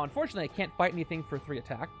 Now, unfortunately, I can't fight anything for 3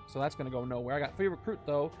 attack, so that's going to go nowhere. I got 3 recruit,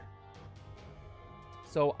 though.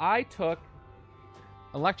 So I took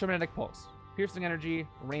Electromagnetic Pulse, Piercing Energy,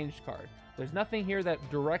 ranged card. There's nothing here that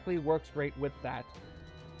directly works great with that.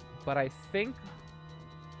 But I think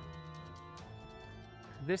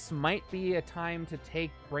this might be a time to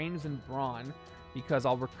take Brains and Brawn, because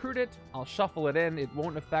I'll recruit it, I'll shuffle it in, it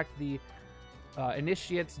won't affect the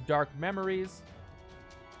Initiate's Dark Memories,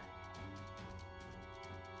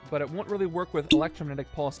 but it won't really work with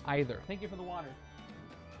Electromagnetic Pulse either. Thank you for the water.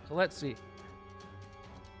 So let's see.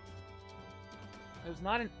 There's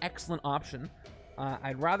not an excellent option.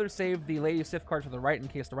 I'd rather save the Lady Sif card to the right in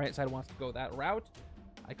case the right side wants to go that route.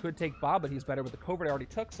 I could take Bob, but he's better with the covert I already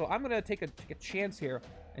took, so I'm going to take a chance here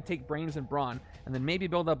and take Brains and Brawn, and then maybe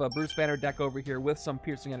build up a Bruce Banner deck over here with some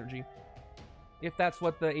piercing energy, if that's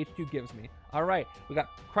what the HQ gives me. All right, we got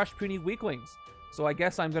Crush Puny Weaklings, so I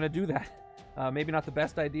guess I'm going to do that. Maybe not the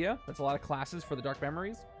best idea. That's a lot of classes for the Dark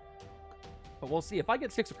Memories, but we'll see. If I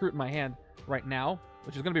get 6 recruit in my hand right now,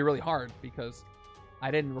 which is going to be really hard because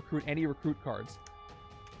I didn't recruit any recruit cards,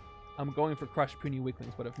 I'm going for Crush Puny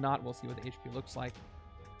Weaklings, but if not, we'll see what the HQ looks like.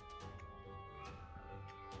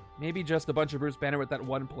 Maybe just a bunch of Bruce Banner with that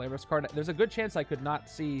one Polaris card. There's a good chance I could not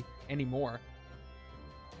see any more.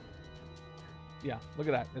 Yeah, look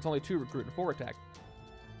at that. It's only 2 recruit and 4 attack,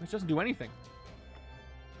 which doesn't do anything.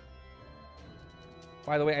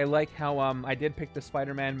 By the way, I like how I did pick the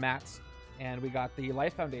Spider-Man mats, and we got the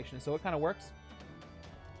Life Foundation, so it kind of works.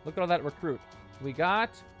 Look at all that recruit. We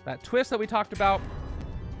got that twist that we talked about.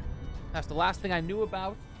 That's the last thing I knew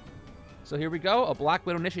about. So here we go. A Black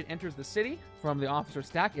Widow Initiate enters the city from the officer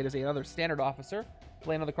stack. It is another standard officer.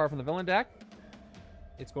 Play another card from the villain deck.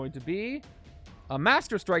 It's going to be a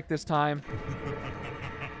Master Strike this time.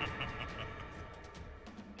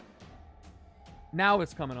 Now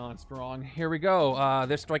it's coming on strong. Here we go.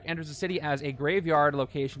 This strike enters the city as a graveyard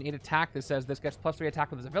location. 8 attack. This says this gets +3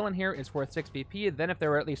 attack when there's a villain here. It's worth 6 VP. Then if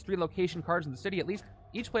there are at least 3 location cards in the city, at least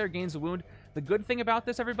each player gains a wound. The good thing about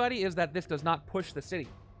this, everybody, is that this does not push the city.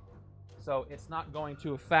 So it's not going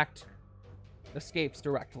to affect escapes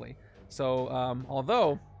directly. So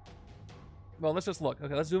although, well, let's just look.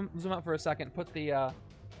 Okay, let's zoom out for a second. Put the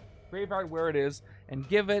graveyard where it is and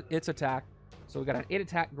give it its attack. So we got an 8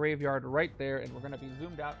 attack graveyard right there, and we're going to be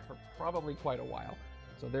zoomed out for probably quite a while.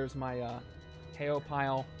 So there's my KO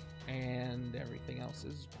pile, and everything else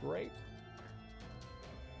is great.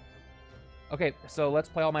 Okay, so let's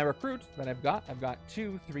play all my recruits that I've got. I've got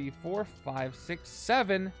 2, 3, 4, 5, 6,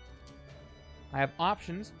 7. I have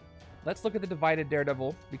options. Let's look at the Divided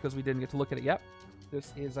Daredevil, because we didn't get to look at it yet.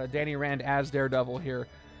 This is Danny Rand as Daredevil here.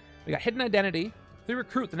 We got Hidden Identity. 3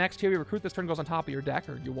 recruit. The next tier you recruit this turn goes on top of your deck,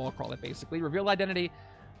 or you wall crawl it basically. Revealed Identity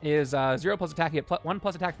is 0 plus attack. You get 1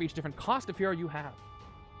 plus attack for each different cost of hero you have.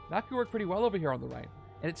 That could work pretty well over here on the right.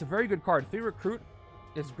 And it's a very good card. 3 recruit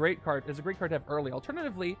is a great card. It's a great card to have early.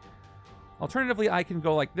 Alternatively, I can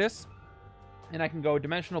go like this, and I can go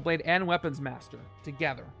Dimensional Blade and Weapons Master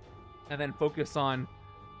together, and then focus on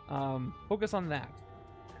that.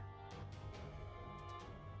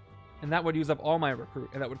 And that would use up all my recruit,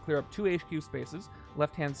 and that would clear up 2 HQ spaces.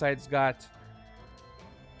 Left-hand side's got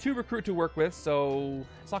 2 recruit to work with, so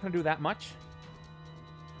it's not going to do that much.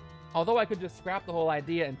 Although I could just scrap the whole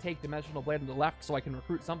idea and take Dimensional Blade to the left so I can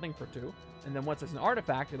recruit something for 2. And then once it's an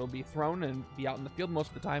artifact, it'll be thrown and be out in the field most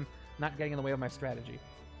of the time, not getting in the way of my strategy.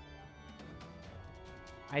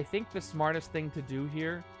 I think the smartest thing to do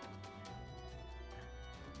here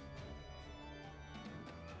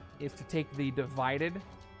is to take the Divided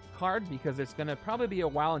card, because it's going to probably be a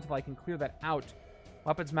while until I can clear that out.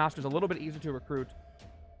 Weapons Master is a little bit easier to recruit.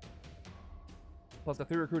 Plus, the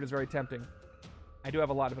 3 recruit is very tempting. I do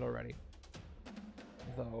have a lot of it already.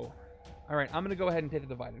 So, alright, I'm going to go ahead and take the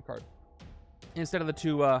Divided card instead of the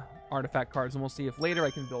 2 artifact cards, and we'll see if later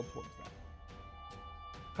I can build towards that.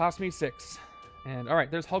 Cost me 6. And,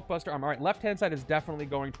 alright, there's Hulkbuster arm. Alright, left-hand side is definitely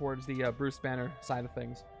going towards the Bruce Banner side of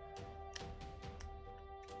things.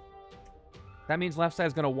 That means left side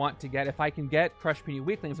is going to want to get, if I can get Crush Puny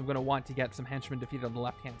Weaklings, I'm going to want to get some Henchmen defeated on the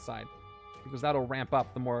left-hand side, because that'll ramp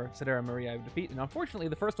up the more Sidera Maria I defeat. And unfortunately,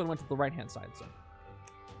 the first one went to the right-hand side, so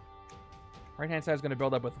right-hand side is going to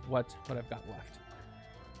build up with what I've got left.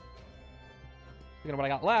 Speaking of what I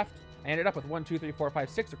got left, I ended up with 1, 2, 3, 4, 5,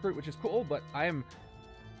 6 recruit, which is cool, but I am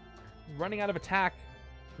running out of attack.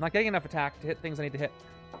 I'm not getting enough attack to hit things I need to hit.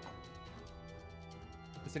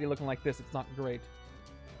 The city looking like this, it's not great.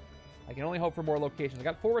 I can only hope for more locations. I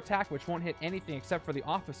got 4 attack, which won't hit anything except for the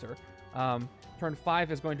officer. Turn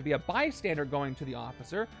 5 is going to be a bystander going to the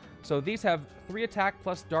officer. So these have 3 attack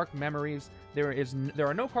plus Dark Memories. There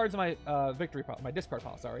are no cards in my victory pile, my discard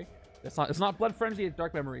pile. Sorry, it's not Blood Frenzy. It's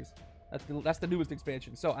Dark Memories. That's the newest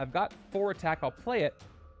expansion. So I've got 4 attack. I'll play it,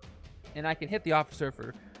 and I can hit the officer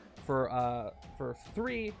for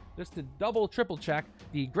 3 just to double triple check.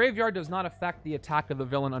 The graveyard does not affect the attack of the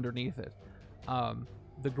villain underneath it.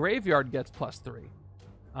 The graveyard gets +3.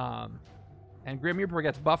 And Grim Reaper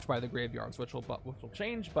gets buffed by the graveyards, which will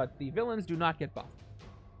change, but the villains do not get buffed.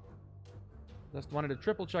 Just wanted to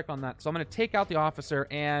triple check on that. So I'm going to take out the officer,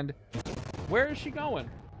 and where is she going?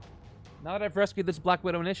 Now that I've rescued this Black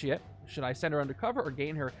Widow Initiate, should I send her undercover or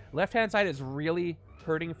gain her? Left-hand side is really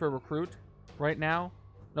hurting for recruit right now.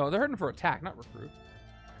 No, they're hurting for attack, not recruit.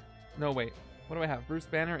 No, wait. What do I have? Bruce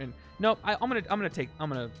Banner and nope. I'm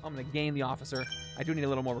gonna gain the officer. I do need a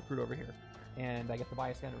little more recruit over here, and I get the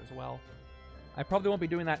bystander as well. I probably won't be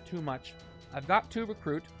doing that too much. I've got 2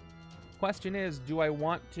 recruit. Question is, do I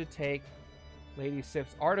want to take Lady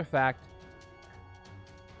Sif's artifact?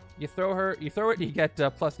 You throw it, you get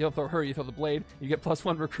plus. You don't throw her, you throw the blade. You get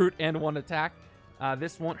 +1 recruit and 1 attack.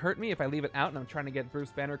 This won't hurt me if I leave it out and I'm trying to get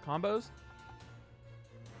Bruce Banner combos.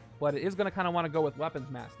 But it is going to kind of want to go with Weapons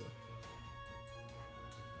Master.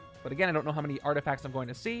 But again, I don't know how many artifacts I'm going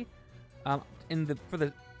to see. For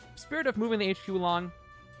the spirit of moving the HQ along,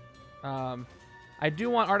 I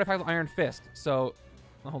do want artifacts with Iron Fist. So,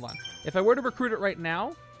 hold on. If I were to recruit it right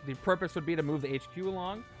now, the purpose would be to move the HQ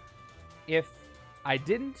along. If I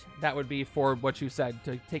didn't, that would be for what you said,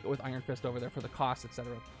 to take it with Iron Fist over there for the cost,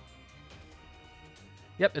 etc.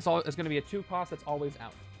 Yep, it's going to be a 2 cost that's always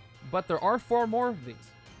out. But there are 4 more of these,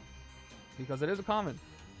 because it is a common.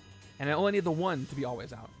 And I only need the 1 to be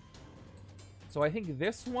always out. So I think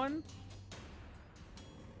this one,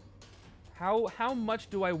 how much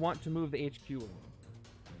do I want to move the HQ along?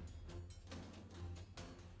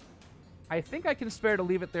 I think I can spare to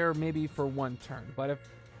leave it there maybe for 1 turn, but if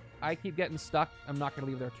I keep getting stuck, I'm not going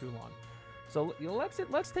to leave it there too long. So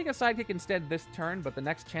let's take a sidekick instead this turn, but the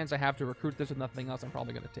next chance I have to recruit this with nothing else, I'm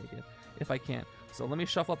probably going to take it if I can. So let me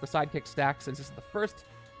shuffle up the sidekick stack since this is the first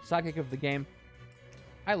sidekick of the game.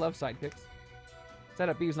 I love sidekicks.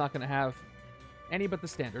 Setup B is not going to have any but the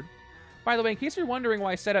standard. By the way, in case you're wondering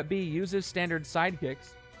why Setup B uses standard sidekicks,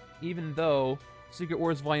 even though Secret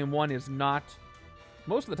Wars Volume 1 is not,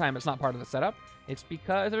 most of the time it's not part of the setup, it's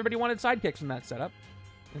because everybody wanted sidekicks in that setup,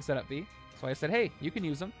 in Setup B. So I said, hey, you can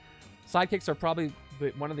use them. Sidekicks are probably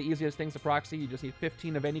one of the easiest things to proxy. You just need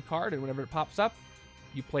 15 of any card, and whenever it pops up,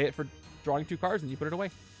 you play it for drawing 2 cards, and you put it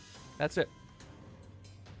away. That's it.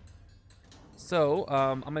 So,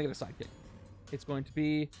 I'm going to get a sidekick. It's going to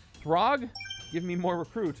be Throg. Give me more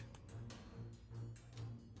recruit.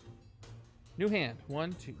 New hand.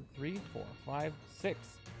 1, 2, 3, 4, 5, 6.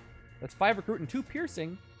 That's 5 recruit and 2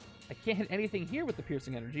 piercing. I can't hit anything here with the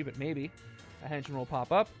piercing energy, but maybe a henchman will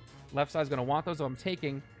pop up. Left side's going to want those, so I'm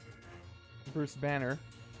taking Bruce Banner.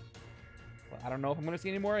 Well, I don't know if I'm going to see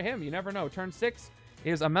any more of him. You never know. Turn 6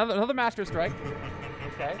 is another Master Strike.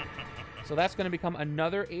 Okay. So that's going to become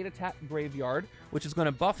another 8 attack graveyard, which is going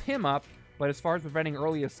to buff him up. But as far as preventing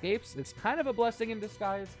early escapes, it's kind of a blessing in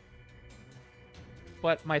disguise.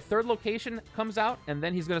 But my 3rd location comes out, and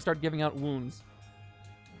then he's going to start giving out wounds.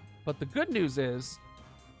 But the good news is,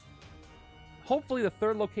 hopefully the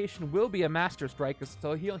 3rd location will be a Master Strike,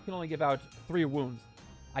 so he can only give out 3 wounds.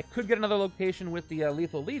 I could get another location with the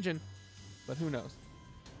Lethal Legion, but who knows.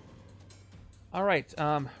 All right,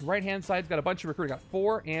 right-hand side's got a bunch of recruit. I got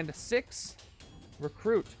 4 and 6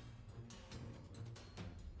 recruit.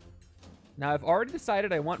 Now, I've already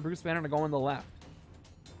decided I want Bruce Banner to go on the left.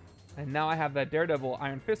 And now I have that Daredevil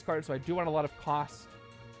Iron Fist card, so I do want a lot of costs.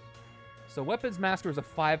 So Weapons Master is a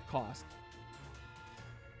 5 cost.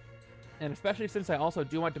 And especially since I also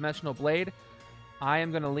do want Dimensional Blade, I am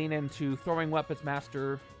going to lean into throwing Weapons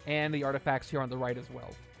Master and the artifacts here on the right as well.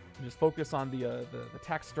 And just focus on the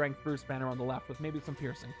attack strength Bruce Banner on the left with maybe some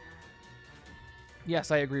piercing. Yes,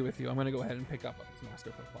 I agree with you. I'm going to go ahead and pick up Weapons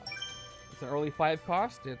Master for 5. It's an early 5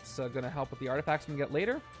 cost. It's going to help with the artifacts we can get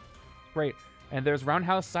later. Great. And there's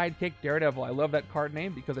Roundhouse Sidekick Daredevil. I love that card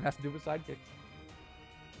name because it has to do with sidekicks.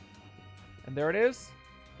 And there it is.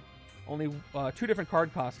 Only 2 different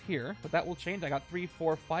card costs here, but that will change. I got 3,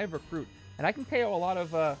 4, 5 recruit. And I can KO a lot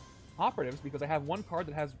of operatives because I have 1 card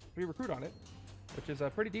that has 3 recruit on it, which is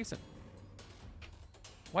pretty decent.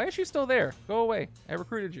 Why is she still there? Go away. I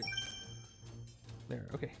recruited you. There.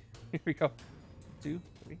 Okay. Here we go. 2,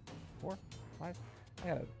 3, 4, 5. I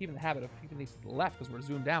gotta keep in the habit of keeping these to the left because we're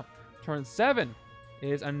zoomed out. Turn 7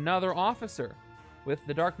 is another officer with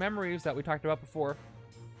the Dark Memories that we talked about before.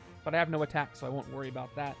 But I have no attack, so I won't worry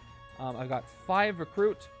about that. I've got 5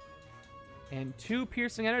 recruit and 2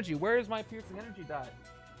 piercing energy. Where is my piercing energy die?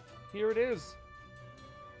 Here it is.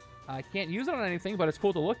 I can't use it on anything, but it's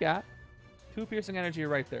cool to look at. 2 piercing energy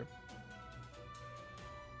right there.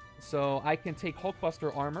 So I can take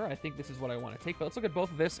Hulkbuster armor. I think this is what I want to take. But let's look at both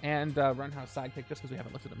of this and Roundhouse Sidekick just because we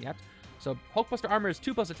haven't looked at them yet. So Hulkbuster armor is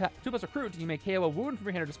 2 plus attack, 2 plus recruit. You may KO a wound from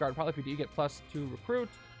your hand or discard. Probably if you do, you get +2 recruit,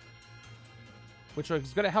 which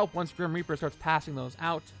is going to help once Grim Reaper starts passing those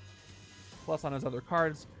out. Plus on his other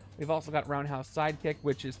cards. We've also got Roundhouse Sidekick,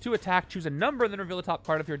 which is 2 attack. Choose a number and then reveal the top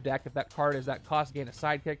card of your deck. If that card is that cost, gain a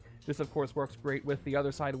sidekick. This, of course, works great with the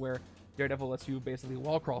other side where Daredevil lets you basically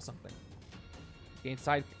wall crawl something. Gain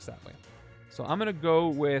sidekicks that way. So I'm going to go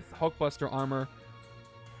with Hulkbuster armor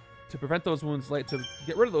to prevent those wounds to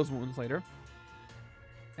get rid of those wounds later.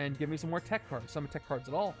 and give me some more tech cards. Some tech cards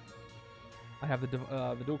at all. I have the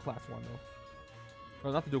dual class one though.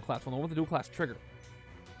 Or not the dual class one, the one with the dual class trigger.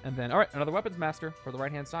 And then, all right, another weapons master for the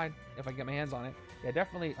right-hand side, if I can get my hands on it. Yeah,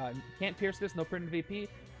 definitely can't pierce this, no printed VP.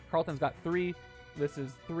 Carlton's got 3. This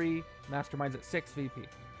is 3. Mastermind's at 6 VP.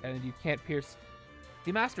 And you can't pierce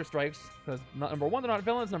the Master Strikes, because number 1, they're not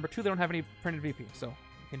villains. Number 2, they don't have any printed VP, so you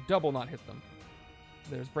can double not hit them.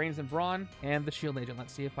 There's Brains and Brawn and the Shield Agent.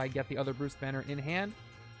 Let's see if I get the other Bruce Banner in hand.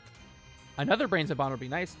 Another Brains and Brawn would be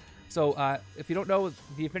nice. So if you don't know,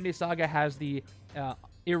 the Infinity Saga has the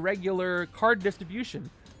irregular card distribution.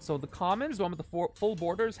 So the commons, the one with the full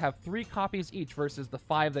borders, have 3 copies each versus the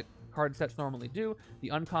 5 that card sets normally do. The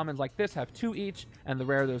uncommons like this have 2 each, and the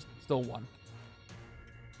rare, there's still 1.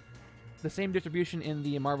 The same distribution in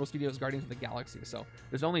the Marvel Studios Guardians of the Galaxy. So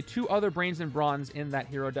there's only 2 other Brains and Bronze in that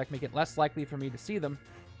hero deck, make it less likely for me to see them.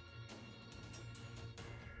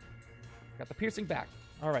 Got the piercing back.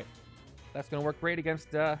 All right. That's going to work great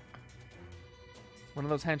against one of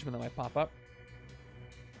those henchmen that might pop up.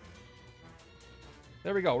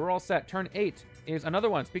 There we go. We're all set. Turn 8 is another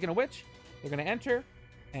one. Speaking of which, they're going to enter,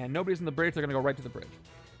 and nobody's in the bridge. They're going to go right to the bridge.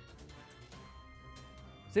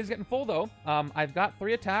 City's getting full, though. I've got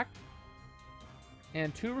 3 attack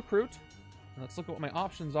and 2 recruit. And let's look at what my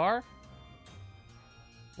options are.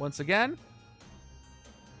 Once again,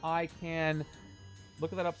 I can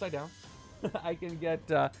look at that upside down. I can get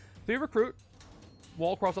 3 recruit,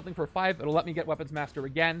 wall crawl something for 5. It'll let me get weapons master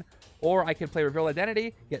again. Or I can play reveal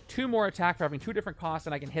identity, get 2 more attack for having 2 different costs,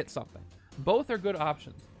 and I can hit something. Both are good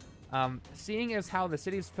options. Seeing as how the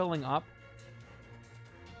city's filling up,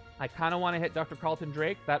 I kind of want to hit Dr. Carlton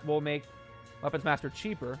Drake. That will make weapons master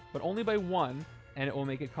cheaper, but only by 1, and it will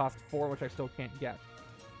make it cost 4, which I still can't get.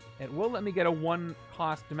 It will let me get a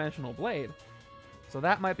 1-cost dimensional blade, so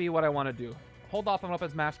that might be what I want to do. Hold off on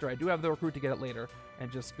weapons master. I do have the recruit to get it later,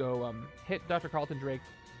 and just go hit Dr. Carlton Drake.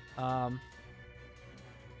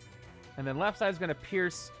 And then left side is going to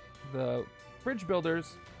pierce the bridge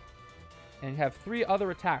builders and have 3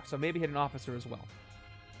 other attacks, so maybe hit an officer as well.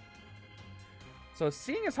 So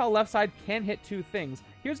seeing as how left side can hit 2 things,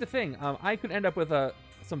 here's the thing. I could end up with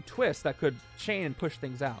some twists that could chain and push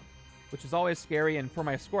things out, which is always scary, and for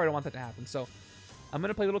my score, I don't want that to happen. So I'm going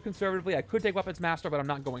to play a little conservatively. I could take weapons master, but I'm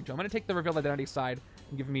not going to. I'm going to take the reveal identity side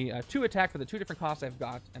and give me 2 attack for the 2 different costs I've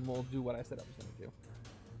got, and we'll do what I said I was going to do.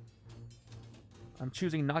 I'm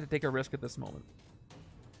choosing not to take a risk at this moment.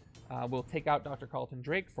 We'll take out Dr. Carlton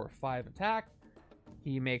Drake for 5 attack.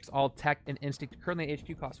 He makes all tech and instinct currently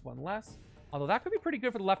HQ cost 1 less. Although that could be pretty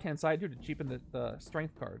good for the left-hand side, too, to cheapen the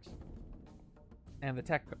strength cards. And the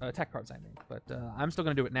tech cards, I mean. But I'm still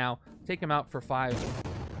going to do it now. Take him out for 5.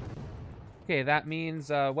 Okay, that means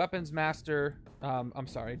weapons master... I'm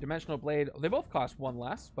sorry, dimensional blade. They both cost 1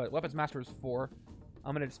 less, but weapons master is 4.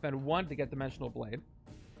 I'm going to spend 1 to get dimensional blade.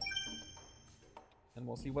 And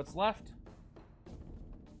we'll see what's left.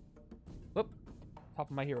 Whoop. Top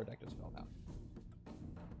of my hero deck just fell down.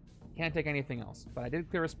 Can't take anything else. But I did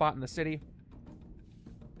clear a spot in the city.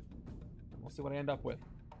 We'll see what I end up with.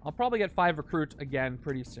 I'll probably get 5 recruit again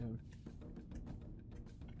pretty soon.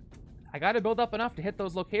 I got to build up enough to hit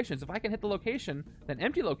those locations. If I can hit the location, then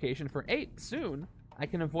empty location for 8 soon, I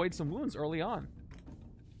can avoid some wounds early on.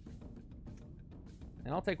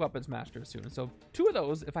 And I'll take weapons master soon. So 2 of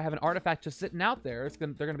those, if I have an artifact just sitting out there, they're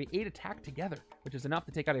going to be 8 attack together, which is enough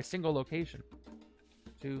to take out a single location.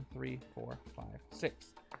 2, 3, 4, 5, 6.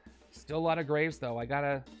 Still a lot of graves though. I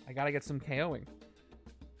gotta get some KOing.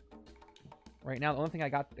 Right now, the only thing I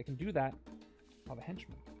got that can do that are the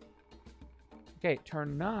henchmen. Okay,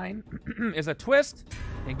 turn 9 is a twist.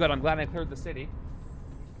 And good, I'm glad I cleared the city,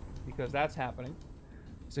 because that's happening.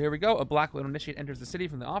 So here we go. A Black Widow Initiate enters the city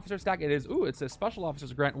from the officer stack. It is, it says Special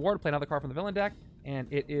Officers grant ward. Play another card from the villain deck. And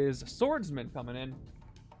it is Swordsman coming in.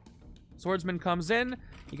 Swordsman comes in.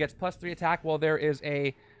 He gets +3 attack. Well, there is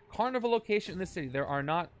a carnival location in the city.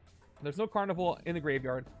 There's no carnival in the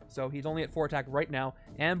graveyard. So he's only at 4 attack right now.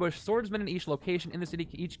 Ambush Swordsman in each location in the city.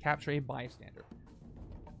 Each capture a bystander.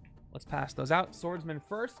 Let's pass those out. Swordsman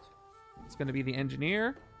first. It's going to be the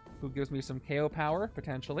Engineer, who gives me some KO power,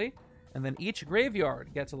 potentially. And then each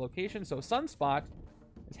graveyard gets a location. So Sunspot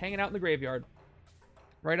is hanging out in the graveyard.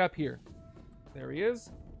 Right up here. There he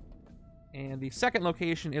is. And the second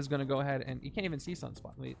location is going to go ahead and... You can't even see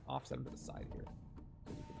Sunspot. Let me offset him to the side here,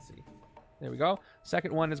 so you can see. There we go.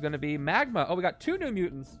 Second one is going to be Magma. Oh, we got 2 new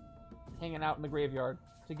mutants hanging out in the graveyard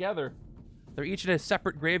together. They're each in a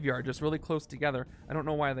separate graveyard, just really close together. I don't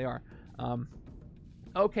know why they are.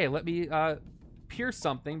 Okay, let me pierce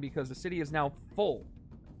something, because the city is now full.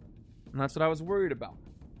 And that's what I was worried about.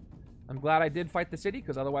 I'm glad I did fight the city,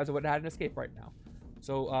 because otherwise I would have had an escape right now.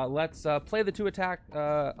 So let's play the 2-attack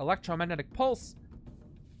electromagnetic pulse.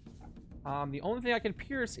 The only thing I can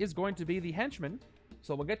pierce is going to be the Henchmen,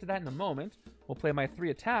 so we'll get to that in a moment. We'll play my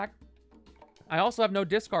 3-attack. I also have no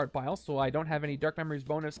discard pile, so I don't have any Dark Memories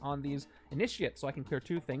bonus on these Initiates, so I can clear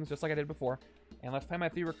 2 things, just like I did before. And let's play my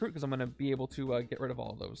 3 Recruit, because I'm going to be able to get rid of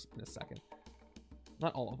all of those in a second.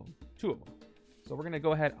 Not all of them. 2 of them. So we're going to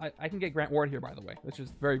go ahead. I can get Grant Ward here, by the way, which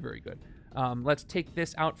is very, very good. Let's take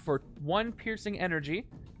this out for 1 piercing energy.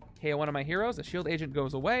 KO one of my heroes. A shield agent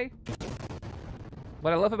goes away.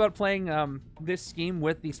 What I love about playing this scheme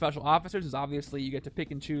with the special officers is obviously you get to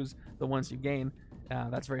pick and choose the ones you gain.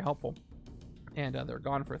 That's very helpful. And they're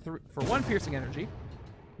gone for 1 piercing energy.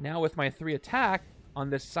 Now with my 3-attack on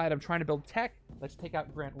this side, I'm trying to build tech. Let's take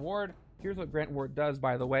out Grant Ward. Here's what Grant Ward does,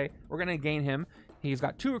 by the way. We're going to gain him. He's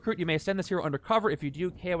got 2 recruit. You may send this hero undercover. If you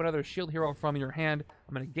do, KO another shield hero from your hand.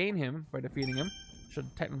 I'm going to gain him by defeating him.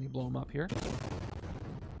 Should technically blow him up here.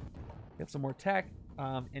 Get some more tech.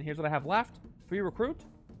 And here's what I have left. 3 recruit.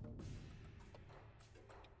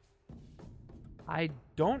 I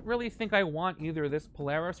don't really think I want either this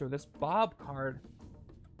Polaris or this Bob card.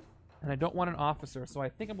 And I don't want an officer. So I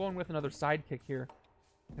think I'm going with another sidekick here.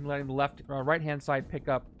 And letting the right-hand side pick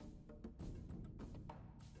up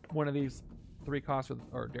one of these 3 costs,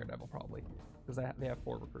 or Daredevil probably, because they have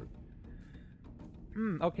 4 recruit.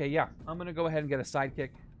 Okay, yeah. I'm going to go ahead and get a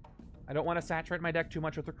sidekick. I don't want to saturate my deck too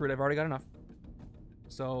much with recruit. I've already got enough.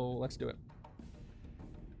 So let's do it.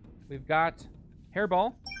 We've got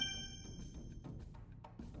Hairball.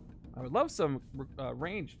 I would love some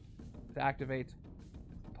range to activate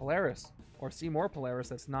Polaris, or see more Polaris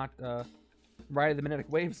that's not Ride of the Magnetic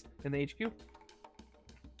Waves in the HQ.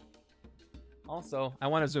 Also, I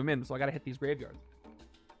want to zoom in, so I got to hit these graveyards.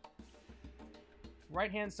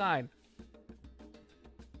 Right-hand side.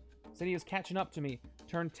 City is catching up to me.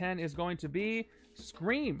 Turn 10 is going to be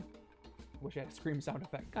Scream. Wish I had a Scream sound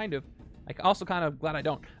effect. Kind of. Also kind of glad I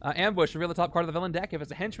don't. Ambush. Reveal the top card of the villain deck. If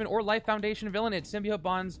it's a Henchman or Life Foundation villain, it symbiote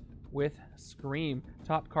bonds with Scream.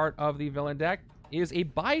 Top card of the villain deck is a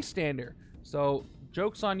Bystander. So,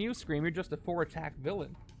 joke's on you, Scream. You're just a 4-attack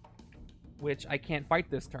villain, which I can't fight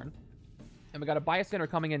this turn. And we got a Bystander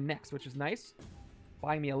coming in next, which is nice.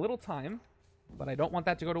 Buying me a little time, but I don't want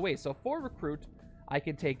that to go to waste. So for recruit, I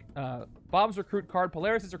can take Bob's recruit card,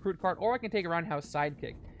 Polaris' recruit card, or I can take a Roundhouse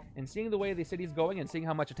sidekick. And seeing the way the city's going and seeing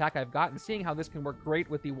how much attack I've got and seeing how this can work great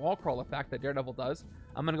with the wall crawl effect that Daredevil does,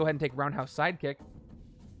 I'm going to go ahead and take Roundhouse sidekick.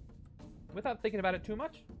 Without thinking about it too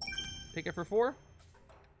much. Take it for 4.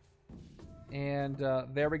 And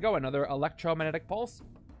there we go. Another electromagnetic pulse.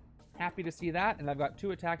 Happy to see that, and I've got 2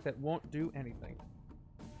 attack that won't do anything.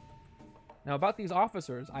 Now about these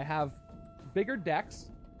officers, I have bigger decks,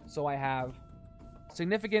 so I have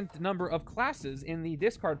significant number of classes in the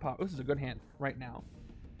discard pile. This is a good hand right now.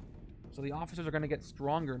 So the officers are going to get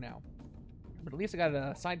stronger now. But at least I got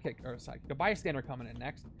a sidekick, or a Bystander coming in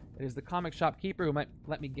next. It is the comic shop keeper who might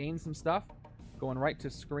let me gain some stuff. Going right to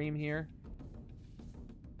Scream here.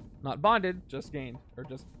 Not bonded, just gained, or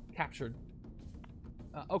just captured.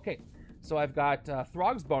 Okay, so I've got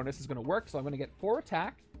Throg's bonus is going to work, so I'm going to get 4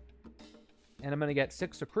 attack, and I'm going to get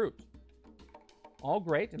 6 recruit. All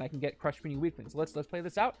great, and I can get Crush Meaning Weaklings. So let's play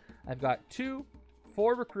this out. I've got 2,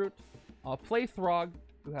 4 recruit. I'll play Throg,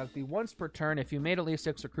 who has the once per turn. If you made at least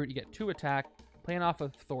 6 recruit, you get 2 attack, playing off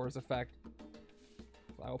of Thor's effect.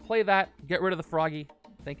 So I will play that, get rid of the Froggy.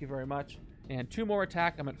 Thank you very much. And 2 more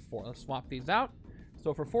attack. I'm at 4. Let's swap these out.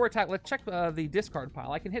 So for 4 attack, let's check the discard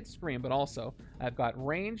pile. I can hit Scream, but also I've got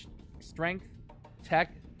ranged, strength,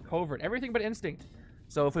 tech, covert, everything but instinct.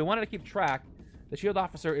 So if we wanted to keep track, the shield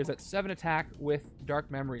officer is at 7 attack with Dark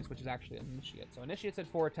Memories, which is actually an initiate. So initiate's at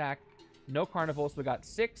 4 attack, no carnival, so we got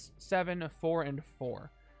 6, 7, 4, and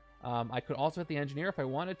 4. I could also hit the engineer if I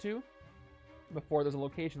wanted to before there's a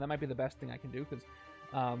location. That might be the best thing I can do, because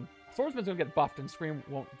Swordsman's going to get buffed and Scream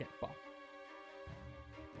won't get buffed.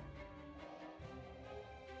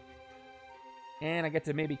 And I get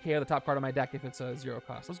to maybe KO the top card of my deck if it's a 0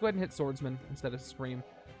 cost. Let's go ahead and hit Swordsman instead of Scream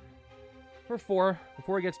for 4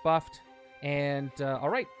 before he gets buffed. And,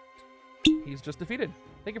 alright. He's just defeated.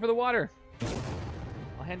 Thank you for the water.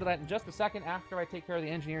 I'll handle that in just a second after I take care of the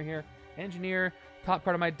engineer here. Engineer, top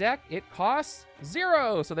card of my deck. It costs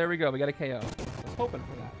 0. So there we go. We got a KO. I was hoping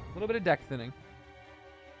for that. A little bit of deck thinning.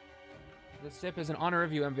 This sip is in honor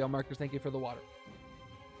of you, MVL Markers. Thank you for the water.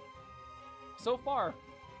 So far,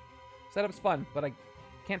 setup's fun, but I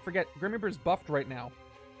can't forget, Grim Reaper's buffed right now.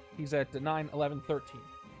 He's at 9, 11, 13.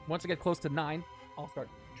 Once I get close to 9, I'll start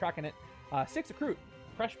tracking it. 6 recruit.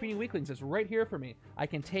 Crush Meaning Weaklings is right here for me. I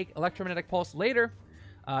can take Electromagnetic Pulse later.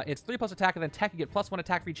 It's 3+ attack, and then tech, you get +1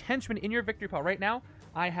 attack for each henchman in your victory pile. Right now,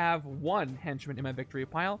 I have 1 henchman in my victory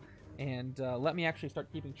pile, and let me actually start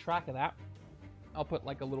keeping track of that. I'll put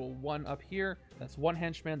like a little 1 up here. That's 1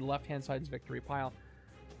 henchman, the left-hand side's victory pile.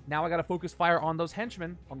 Now I got to focus fire on those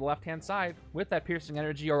henchmen on the left-hand side with that piercing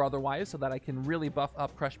energy or otherwise, so that I can really buff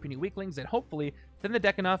up Crush Puny Weaklings and hopefully thin the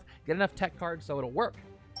deck enough, get enough tech cards so it'll work.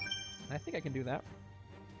 And I think I can do that.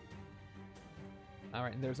 All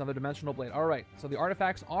right, and there's another Dimensional Blade. All right, so the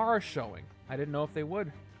artifacts are showing. I didn't know if they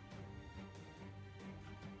would.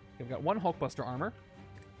 We've got 1 Hulkbuster armor.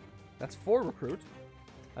 That's 4 recruit.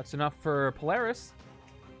 That's enough for Polaris.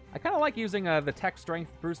 I kind of like using the tech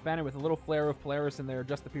strength Bruce Banner with a little flair of Polaris in there,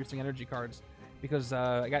 just the piercing energy cards. Because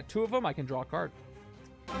I got 2 of them, I can draw a card.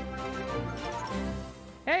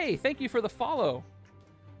 Hey, thank you for the follow.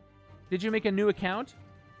 Did you make a new account?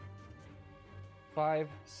 5,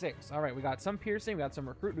 6. All right, we got some piercing, we got some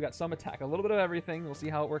recruit, we got some attack. A little bit of everything. We'll see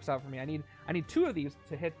how it works out for me. I need 2 of these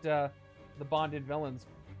to hit the bonded villains.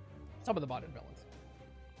 Some of the bonded villains.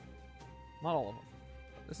 Not all of them.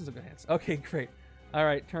 This is a good hit. Okay, great. All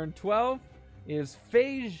right, turn 12 is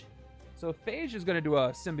Phage. So Phage is going to do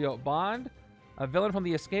a symbiote bond, a villain from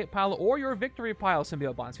the escape pile, or your victory pile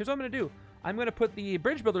symbiote bonds. Here's what I'm going to do. I'm going to put the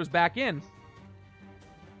bridge builders back in.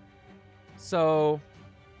 So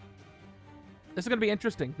this is going to be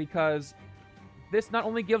interesting because this not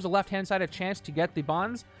only gives the left-hand side a chance to get the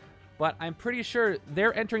bonds, but I'm pretty sure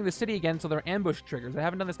they're entering the city again, so they're ambush triggers. I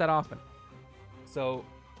haven't done this that often. So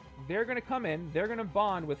they're going to come in, they're going to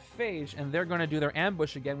bond with Phage, and they're going to do their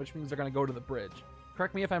ambush again, which means they're going to go to the bridge.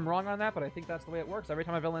 Correct me if I'm wrong on that, but I think that's the way it works. Every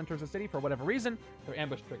time a villain enters the city, for whatever reason, they're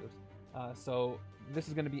ambush triggers. So this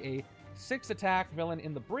is going to be a 6 attack villain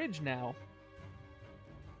in the bridge now.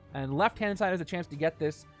 And left-hand side has a chance to get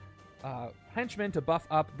this henchman to buff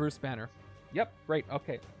up Bruce Banner. Yep, great,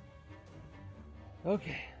 okay.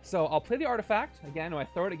 Okay, so I'll play the artifact. Again, when I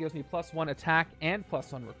throw it, it gives me +1 attack and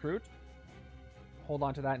 +1 recruit. Hold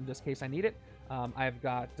on to that in just case I need it. I've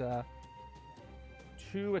got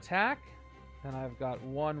 2 attack, and I've got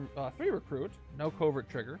 3 recruit, no covert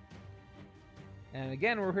trigger. And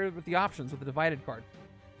again, we're here with the options with the divided card.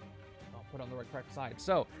 I'll put it on the correct side.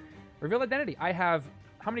 So, reveal identity. I have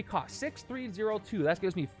how many costs? 6, 3, 0, 2. That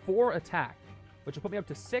gives me 4 attack, which will put me up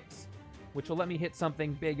to 6, which will let me hit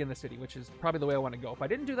something big in the city, which is probably the way I want to go. If I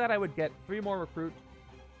didn't do that, I would get 3 more recruit.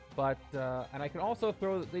 But, and I can also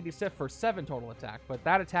throw Lady Sif for 7 total attack, but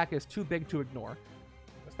that attack is too big to ignore,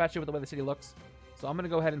 especially with the way the city looks. So I'm going to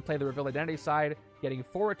go ahead and play the Reveal Identity side, getting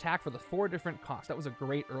 4 attack for the 4 different costs. That was a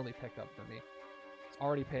great early pickup for me. It's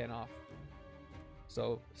already paying off.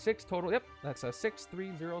 So 6 total. Yep, that's a 6,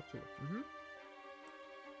 3, 0, 2.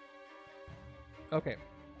 Okay.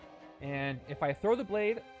 And if I throw the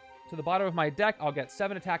blade to the bottom of my deck, I'll get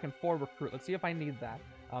 7 attack and 4 recruit. Let's see if I need that.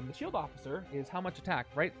 The shield officer is how much attack,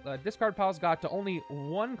 right? Discard pile's got to only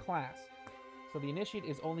 1 class. So the initiate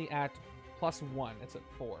is only at +1. It's at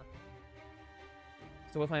 4.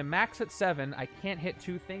 So with my max at 7, I can't hit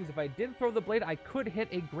 2 things. If I did throw the blade, I could hit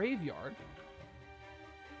a graveyard.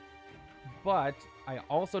 But I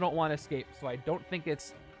also don't want to escape, so I don't think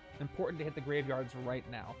it's important to hit the graveyards right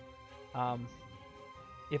now.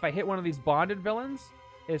 If I hit one of these bonded villains,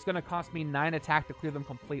 it's going to cost me 9 attack to clear them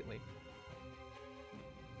completely.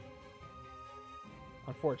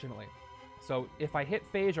 Unfortunately. So if I hit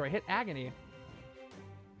Phage or I hit Agony,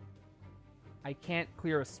 I can't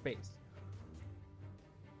clear a space.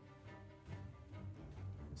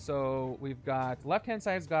 So we've got, left-hand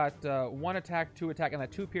side's got 1 attack, 2 attack, and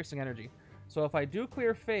that 2 piercing energy. So if I do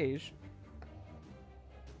clear Phage,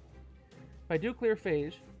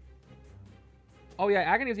 oh yeah,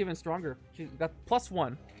 Agony is even stronger. She's got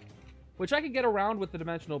 +1, which I could get around with the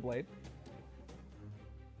Dimensional Blade.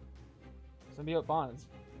 Symbiote bonds.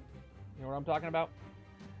 You know what I'm talking about?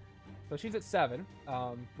 So she's at 7,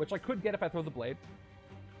 which I could get if I throw the blade.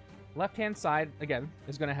 Left-hand side, again,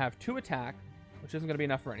 is going to have 2 attack, which isn't going to be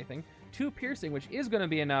enough for anything. 2 piercing, which is going to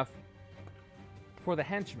be enough for the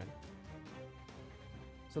henchman.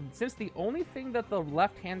 So since the only thing that the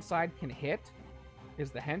left-hand side can hit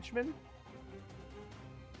is the henchman,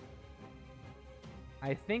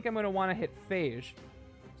 I think I'm going to want to hit Phage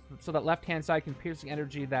so that left-hand side can piercing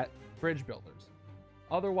energy that bridge builders.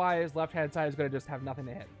 Otherwise, left-hand side is going to just have nothing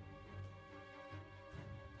to hit.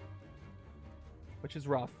 Which is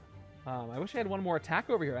rough. I wish I had 1 more attack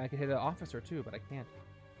over here. I could hit an officer too, but I can't.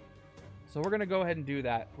 So we're going to go ahead and do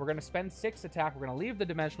that. We're going to spend 6 attack. We're going to leave the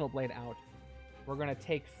Dimensional Blade out. We're going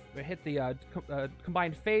to hit the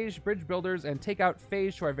combined Phage, bridge builders, and take out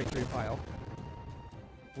Phage to our victory pile.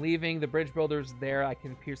 Leaving the bridge builders there, I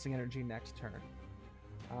can piercing energy next turn.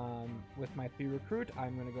 With my 3 recruit,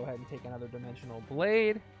 I'm going to go ahead and take another Dimensional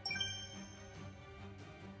Blade.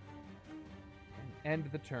 And end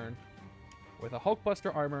the turn with a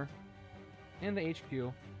Hulkbuster Armor in the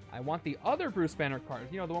HQ. I want the other Bruce Banner card.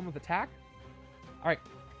 You know, the one with attack? Alright.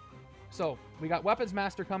 So, we got Weapons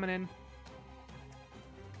Master coming in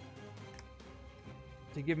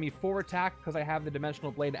to give me 4 attack because I have the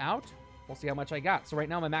Dimensional Blade out. We'll see how much I got. So right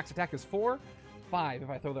now my max attack is 4, 5 if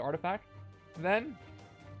I throw the artifact. Then,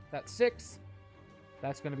 that's 6.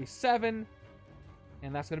 That's going to be 7.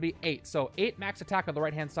 And that's going to be 8. So 8 max attack on the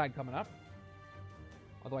right-hand side coming up.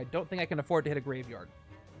 Although I don't think I can afford to hit a graveyard.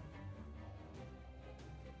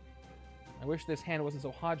 I wish this hand wasn't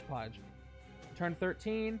so hodgepodge. Turn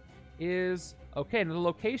 13 is... Okay, another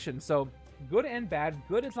location. So, good and bad.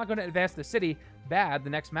 Good, it's not going to advance the city. Bad, the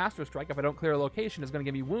next Master Strike, if I don't clear a location, is going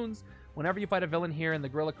to give me wounds. Whenever you fight a villain here in the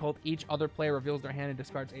Gorilla Cult, each other player reveals their hand and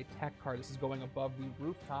discards a tech card. This is going above the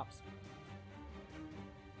rooftops.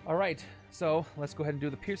 Alright, so let's go ahead and do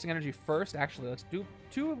the Piercing Energy first. Actually, let's do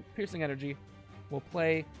 2 Piercing Energy. We'll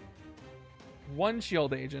play 1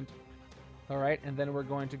 Shield Agent. Alright, and then we're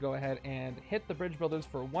going to go ahead and hit the Bridge Builders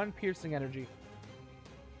for 1 Piercing Energy.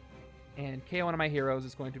 And KO one of my heroes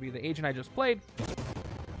is going to be the agent I just played.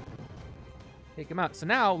 Take him out. So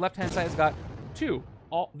now, left-hand side has got 2.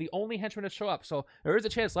 The only henchmen to show up. So there is a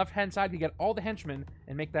chance left-hand side can get all the henchmen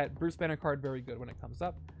and make that Bruce Banner card very good when it comes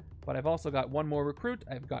up. But I've also got 1 more recruit.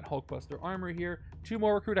 I've got Hulkbuster Armor here. 2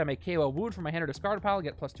 more recruit. I may KO a wound from my hand or discard pile,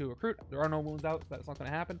 get +2 recruit. There are no wounds out, so that's not going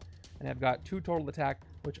to happen. And I've got 2 total attack,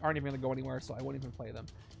 which aren't even going to go anywhere, so I won't even play them.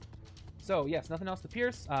 So, yes, nothing else to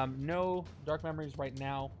pierce. No Dark Memories right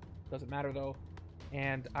now. Doesn't matter, though.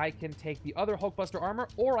 And I can take the other Hulkbuster Armor,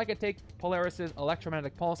 or I could take Polaris's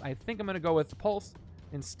Electromagnetic Pulse. I think I'm going to go with the Pulse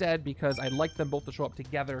instead, because I like them both to show up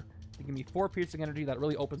together to give me 4 Piercing Energy. That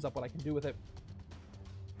really opens up what I can do with it.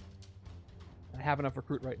 I have enough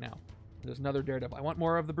recruit right now. There's another Daredevil. I want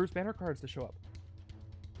more of the Bruce Banner cards to show up.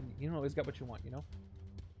 You don't always get what you want, you know?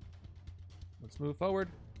 Let's move forward.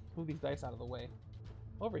 Move these dice out of the way.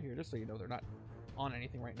 Over here, just so you know they're not on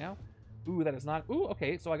anything right now. Ooh, that is not... Ooh,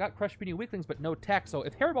 okay, so I got Crush Puny Weaklings, but no tech. So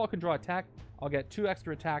if Hairball can draw attack, I'll get 2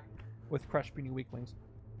 extra attack with Crush Puny Weaklings.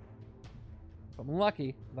 If I'm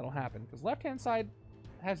lucky, that'll happen. Because left-hand side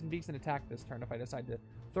has some decent attack this turn if I decide to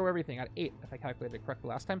throw everything at 8, if I calculated it correctly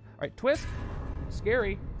last time. All right, twist.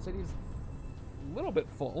 Scary. City's a little bit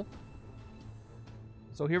full.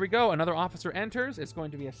 So here we go. Another officer enters. It's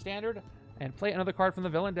going to be a standard. And play another card from the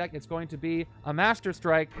villain deck. It's going to be a Master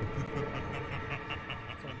Strike.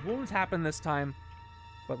 So wounds happen this time.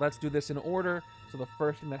 But let's do this in order. So the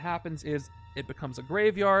first thing that happens is it becomes a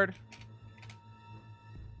graveyard.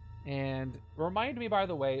 And remind me, by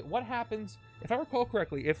the way, what happens, if I recall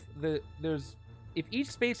correctly, if each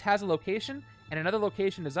space has a location and another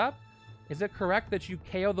location is up, is it correct that you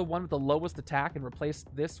KO the one with the lowest attack and replace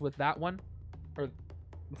this with that one? Or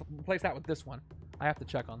replace that with this one? I have to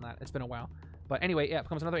check on that. It's been a while. But anyway, yeah, it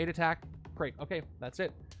becomes another 8 attack. Great. Okay, that's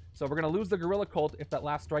it. So we're going to lose the Gorilla Cult if that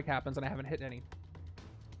last strike happens and I haven't hit any.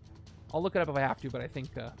 I'll look it up if I have to, but I think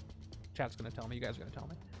chat's going to tell me. You guys are going to tell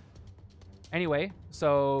me. Anyway,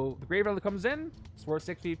 so the graveyard comes in, it's worth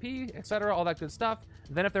 6 VP, etc., all that good stuff.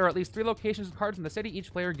 Then if there are at least 3 locations of cards in the city,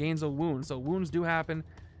 each player gains a wound. So wounds do happen,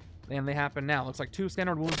 and they happen now. Looks like 2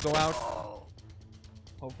 standard wounds go out.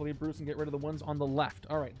 Hopefully Bruce can get rid of the ones on the left.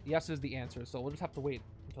 All right, yes is the answer, so we'll just have to wait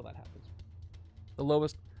until that happens. The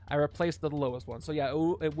lowest, I replaced the lowest one. So yeah,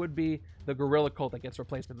 it would be the Gorilla Cult that gets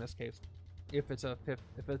replaced in this case. If it's the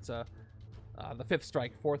 5th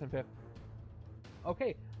strike, 4th and 5th.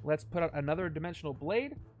 Okay, let's put out another Dimensional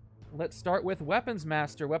Blade. Let's start with Weapons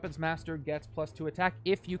Master. Weapons Master gets +2 attack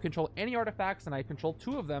if you control any artifacts, and I control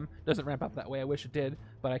 2 of them. Doesn't ramp up that way, I wish it did,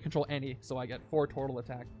 but I control any, so I get 4 total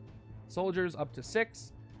attack. Soldiers up to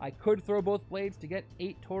 6. I could throw both blades to get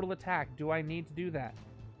 8 total attack. Do I need to do that?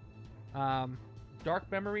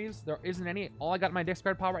 Dark Memories, there isn't any. All I got in my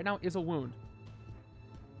discard pile right now is a wound.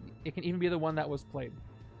 It can even be the one that was played.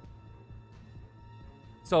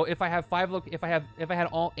 So if I have 5 if I had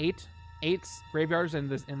all 8 graveyards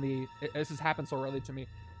this has happened so early to me.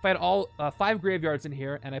 If I had all 5 graveyards in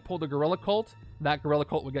here and I pulled a Gorilla Cult, that Gorilla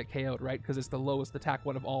Cult would get KO'd, right? Because it's the lowest attack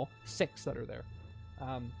one of all 6 that are there.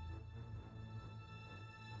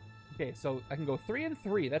 Okay, so I can go 3 and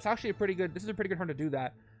 3. That's actually a pretty good. This is a pretty good turn to do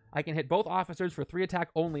that. I can hit both officers for 3 attack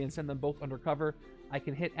only and send them both under cover. I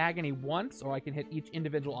can hit Agony once, or I can hit each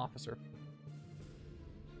individual officer.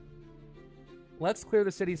 Let's clear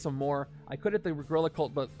the city some more. I could hit the Gorilla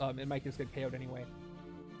Cult, but it might just get KO'd anyway.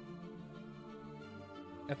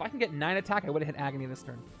 If I can get 9 attack, I would have hit Agony this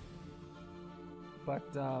turn. But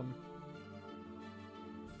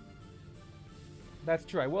That's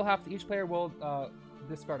true. I will have to. Each player will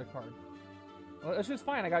discard a card. Well, it's just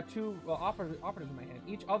fine. I got two operatives in my hand.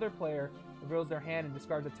 Each other player reveals their hand and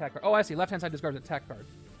discards a tech card. Oh, I see. Left-hand side discards a tech card.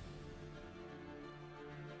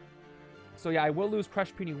 So yeah, I will lose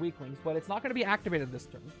Crush Puny Weaklings, but it's not going to be activated this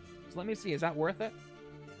turn. So let me see. Is that worth it?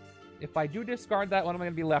 If I do discard that, what am I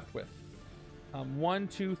going to be left with? 1,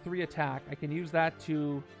 2, 3 attack. I can use that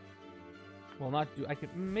to... Well, not do... I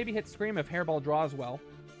could maybe hit Scream if Hairball draws well.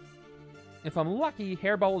 If I'm lucky,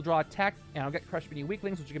 Hairball will draw attack, and I'll get Crush Puny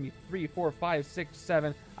Weaklings, which will give me 3, 4, 5, 6,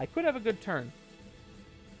 7. I could have a good turn.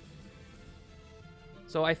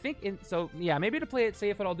 So I think... yeah, maybe to play it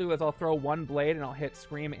safe, what I'll do is I'll throw one blade, and I'll hit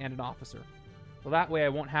Scream and an Officer. So that way I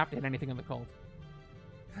won't have to hit anything in the cult.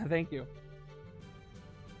 Thank you.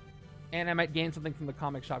 And I might gain something from the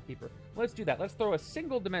Comic Shopkeeper. Let's do that. Let's throw a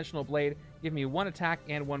single-dimensional blade, give me 1 attack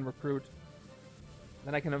and 1 recruit.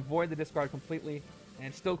 Then I can avoid the discard completely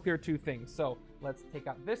and still clear 2 things. So let's take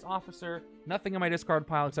out this officer. Nothing in my discard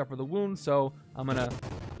pile except for the wound, so I'm going to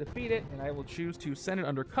defeat it, and I will choose to send it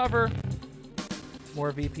under cover.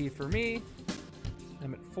 More VP for me.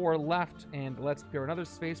 I'm at 4 left, and let's clear another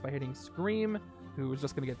space by hitting Scream, who is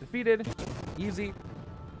just going to get defeated. Easy.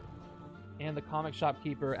 And the Comic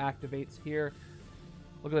Shopkeeper activates here.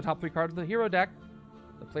 Look at the top 3 cards of the hero deck.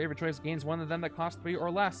 The player of your choice gains 1 of them that cost 3 or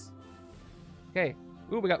less. Okay.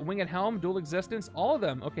 Ooh, we got Winged Helm, Dual Existence, all of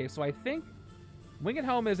them. Okay, so I think Winged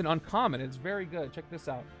Helm is an uncommon. It's very good. Check this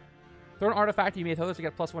out. Throw an artifact. You may throw this to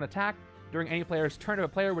get +1 attack. During any player's turn, if a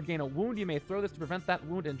player would gain a wound, you may throw this to prevent that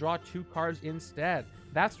wound and draw 2 cards instead.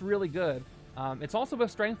 That's really good. It's also a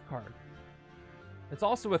strength card. It's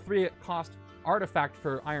also a 3-cost artifact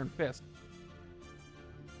for Iron Fist.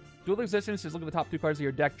 Dual Existence is look at the top 2 cards of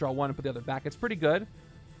your deck, draw 1 and put the other back. It's pretty good,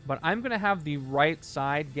 but I'm going to have the right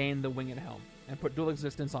side gain the Winged Helm and put Dual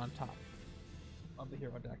Existence on top of the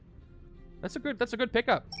hero deck. That's a good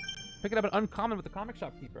pickup. Picking up an uncommon with the Comic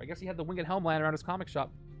Shopkeeper. I guess he had the Winged Helm lying around his comic shop.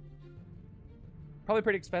 Probably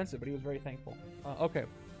pretty expensive, but he was very thankful. Okay.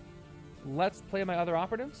 Let's play my other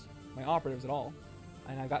operatives. My operatives at all.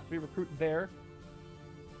 And I got 3 recruit there.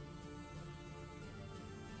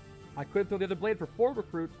 I could throw the other blade for 4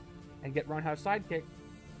 recruit and get Roundhouse Sidekick.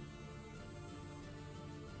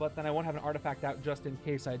 But then I won't have an artifact out just in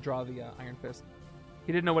case I draw the Iron Fist.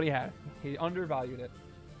 He didn't know what he had. He undervalued it.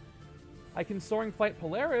 I can Soaring Flight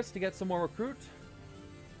Polaris to get some more recruit.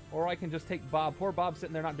 Or I can just take Bob. Poor Bob's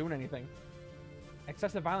sitting there not doing anything.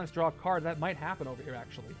 Excessive Violence, draw a card. That might happen over here,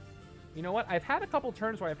 actually. You know what? I've had a couple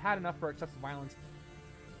turns where I've had enough for Excessive Violence.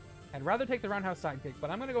 I'd rather take the Roundhouse Sidekick, but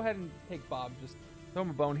I'm going to go ahead and take Bob. Just throw him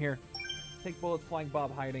a bone here. Take bullets, flying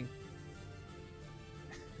Bob hiding.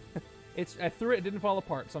 I threw it, it didn't fall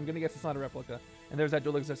apart, so I'm going to guess it's not a replica. And there's that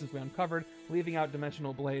Dual Existence we uncovered, leaving out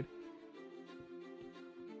Dimensional Blade.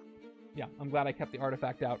 Yeah, I'm glad I kept the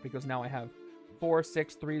artifact out, because now I have 4,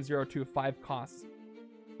 6, 3, 0, 2, 5 costs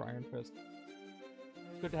for Iron Fist.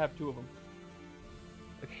 It's good to have 2 of them.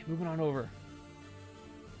 Okay, moving on over.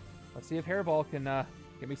 Let's see if Hairball can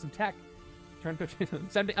get me some tech. Turn 15.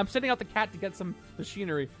 I'm sending out the cat to get some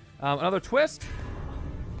machinery. Another twist.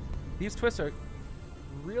 These twists are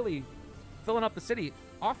really filling up the city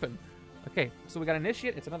often. Okay, so we got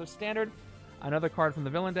Initiate. It's another standard. Another card from the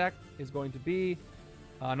villain deck is going to be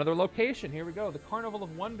another location. Here we go. The Carnival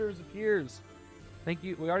of Wonders appears. Thank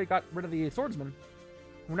you. We already got rid of the swordsman.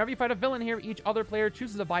 Whenever you fight a villain here, each other player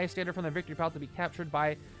chooses a bystander from their victory pile to be captured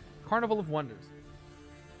by Carnival of Wonders.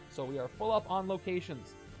 So we are full up on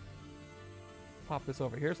locations. Pop this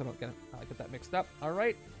over here so I don't get that mixed up. All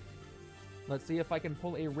right. Let's see if I can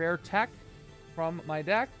pull a rare tech from my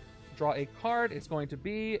deck. Draw a card. It's going to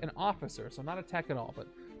be an officer, so not a tech at all, but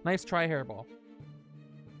nice try, Hairball.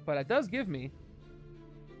 But it does give me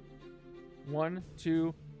 1,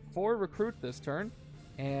 2, 4 recruit this turn,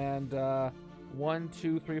 and 1,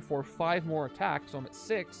 2, 3, 4, 5 more attack, so I'm at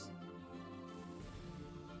 6.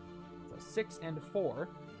 So 6 and 4.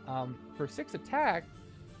 For 6 attack,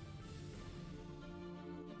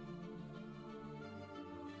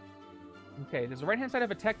 okay, does the right-hand side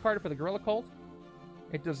have a tech card for the Gorilla Cult?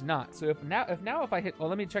 It does not. So if I hit... Well,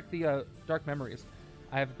 let me check the Dark Memories.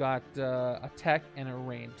 I've got a tech and a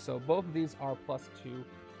range. So both of these are +2.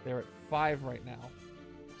 They're at 5 right now.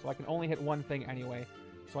 So I can only hit one thing anyway.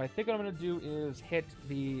 So I think what I'm going to do is hit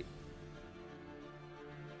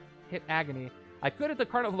Agony. I could hit the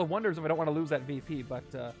Carnival of Wonders if I don't want to lose that VP, but...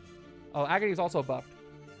 oh, Agony is also buffed.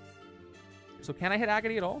 So can I hit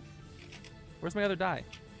Agony at all? Where's my other die?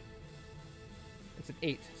 It's an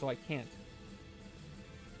 8, so I can't.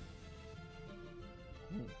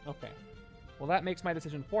 Okay. Well, that makes my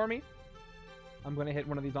decision for me. I'm going to hit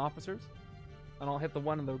one of these officers. And I'll hit the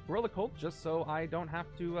one in the Gorilla Cult just so I don't have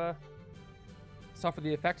to suffer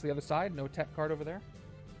the effects of the other side. No tech card over there.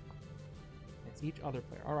 It's each other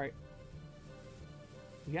player. All right.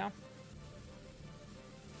 Yeah.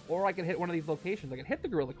 Or I can hit one of these locations. I can hit the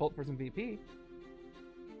Gorilla Cult for some VP.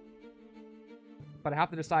 But I have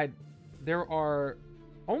to decide. There are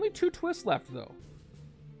only 2 twists left, though.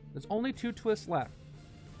 There's only 2 twists left.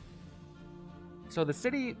 So the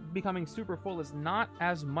city becoming super full is not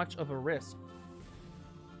as much of a risk.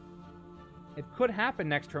 It could happen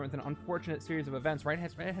next turn with an unfortunate series of events.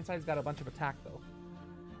 Right-hand side's got a bunch of attack, though.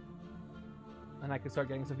 And I could start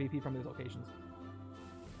getting some VP from these locations.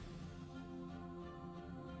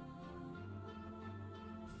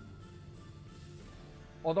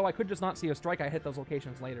 Although I could just not see a strike, I hit those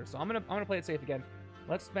locations later. So I'm gonna play it safe again.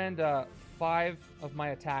 Let's spend 5 of my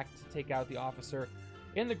attack to take out the officer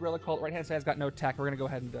in the Gorilla Cult. Right hand side's got no tech. We're gonna go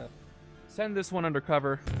ahead and send this one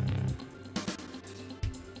undercover.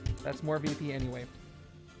 That's more VP anyway.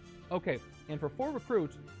 Okay, and for 4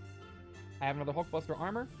 recruit, I have another Hulkbuster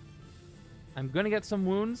armor. I'm gonna get some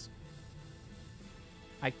wounds.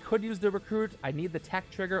 I could use the recruit. I need the tech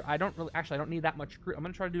trigger. I don't need that much recruit. I'm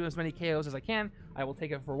going to try to do as many KOs as I can. I will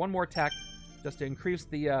take it for 1 more tech just to increase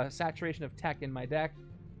the saturation of tech in my deck.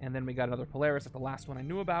 And then we got another Polaris. That's the last one I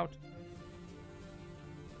knew about.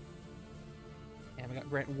 And we got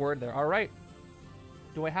Grant Ward there. All right.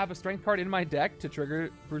 Do I have a strength card in my deck to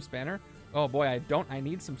trigger Bruce Banner? Oh boy, I don't. I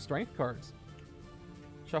need some strength cards.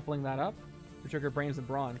 Shuffling that up to trigger Brains and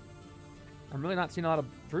Brawn. I'm really not seeing a lot of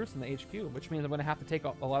Bruce in the HQ, which means I'm going to have to take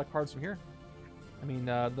a lot of cards from here. I mean,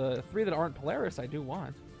 the 3 that aren't Polaris, I do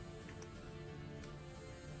want.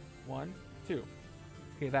 1, 2.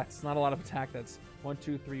 Okay, that's not a lot of attack. That's 1,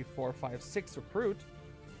 2, 3, 4, 5, 6 recruit.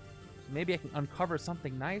 So maybe I can uncover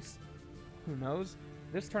something nice. Who knows?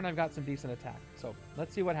 This turn I've got some decent attack. So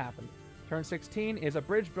let's see what happens. Turn 16 is a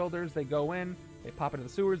bridge builders. They go in, they pop into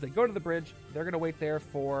the sewers, they go to the bridge. They're going to wait there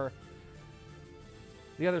for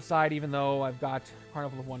the other side, even though I've got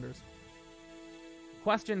Carnival of Wonders.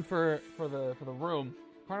 Question for the room.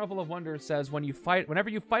 Carnival of Wonders says whenever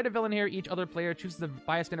you fight a villain here, each other player chooses a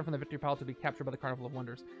bystander from the victory pile to be captured by the Carnival of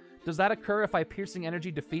Wonders. Does that occur if I Piercing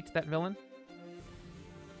Energy defeat that villain?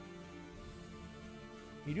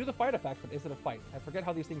 You do the fight effect, but is it a fight? I forget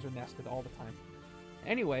how these things are nested all the time.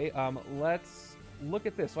 Anyway, let's look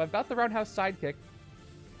at this. So I've got the Roundhouse Sidekick.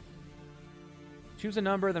 Choose a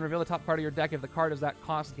number, then reveal the top card of your deck. If the card is that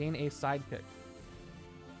cost, gain a sidekick.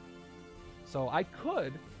 So I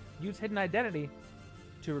could use Hidden Identity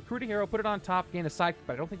to recruit a hero, put it on top, gain a sidekick,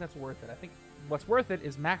 but I don't think that's worth it. I think what's worth it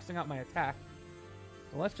is maxing out my attack.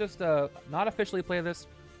 So let's just not officially play this.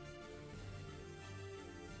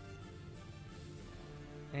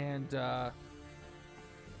 And,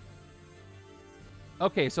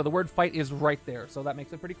 okay, so the word fight is right there, so that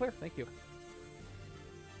makes it pretty clear. Thank you.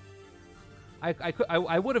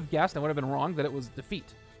 I would have guessed, I would have been wrong, that it was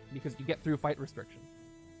defeat, because you get through fight restriction.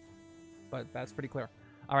 But that's pretty clear.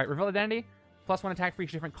 All right, reveal identity, +1 attack for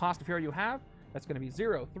each different cost of hero you have. That's going to be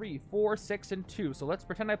 0, 3, 4, 6, and 2. So let's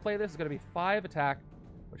pretend I play this. It's going to be 5 attack,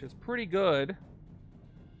 which is pretty good.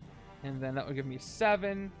 And then that would give me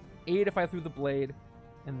 7, 8 if I threw the blade.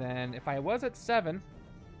 And then if I was at 7,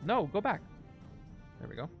 no, go back. There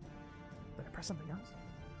we go. Did I press something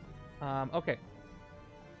else? Okay.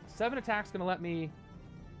 7 attacks going to let me...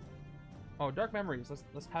 Oh, Dark Memories.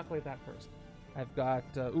 Let's calculate that first. I've got,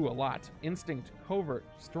 ooh, a lot. Instinct, Covert,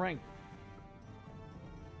 Strength.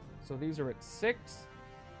 So these are at 6,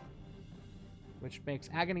 which makes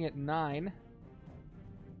Agony at 9.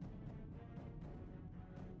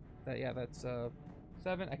 That's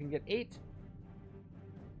 7. I can get 8.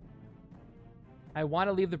 I want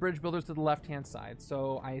to leave the bridge builders to the left-hand side,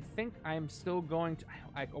 so I think I'm still going to...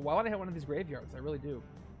 why would I hit one of these graveyards? I really do.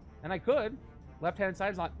 And I could. Left-hand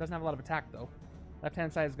side doesn't have a lot of attack, though.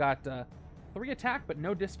 Left-hand side's got 3 attack, but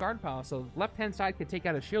no discard power, so left-hand side could take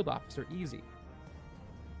out a shield officer easy.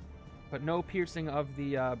 But no piercing of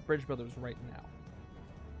the bridge builders right now.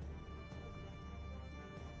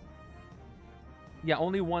 Yeah,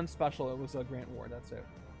 only 1 special. It was a Grant Ward. That's it.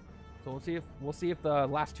 So we'll see if the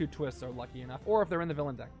last 2 twists are lucky enough, or if they're in the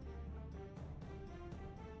villain deck.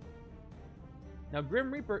 Now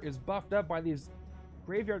Grim Reaper is buffed up by these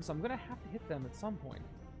graveyards, so I'm gonna have to hit them at some point.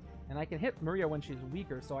 And I can hit Maria when she's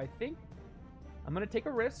weaker, so I think I'm gonna take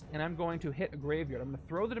a risk, and I'm going to hit a graveyard. I'm gonna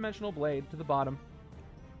throw the Dimensional Blade to the bottom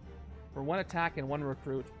for 1 attack and 1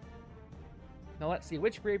 recruit. Now let's see,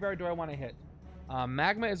 which graveyard do I want to hit?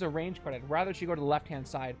 Magma is a range card. I'd rather she go to the left-hand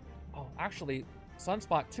side. Oh, actually,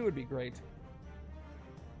 Sunspot 2 would be great.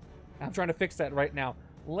 I'm trying to fix that right now.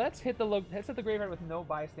 Let's hit the graveyard with no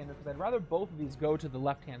bystander, because I'd rather both of these go to the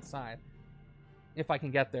left-hand side if I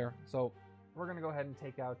can get there. So we're going to go ahead and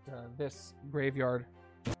take out this graveyard.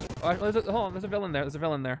 Oh, hold on, there's a villain there. There's a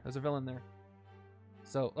villain there. There's a villain there.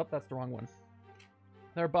 So, oh, that's the wrong one.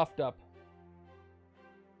 They're buffed up.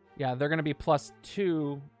 Yeah, they're going to be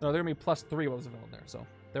 +2. No, they're going to be +3. What was the villain there? So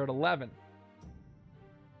they're at 11.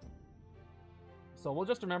 So we'll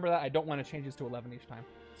just remember that. I don't want to change this to 11 each time.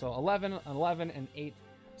 So 11, 11, and 8.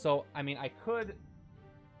 So, I mean, I could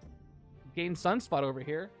gain Sunspot over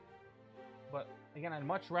here. But, again, I'd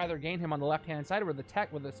much rather gain him on the left-hand side where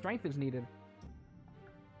the strength is needed.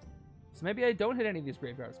 So maybe I don't hit any of these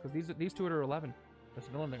graveyards, because these two are 11. There's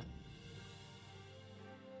a villain there.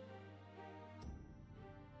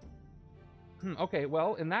 Okay,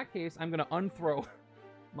 well, in that case, I'm going to unthrow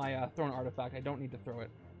my thrown artifact. I don't need to throw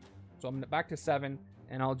it. So I'm back to 7,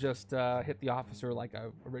 and I'll just hit the officer like I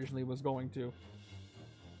originally was going to.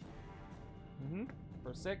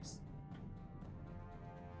 For 6.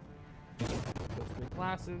 Those 3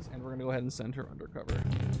 classes, and we're going to go ahead and send her undercover.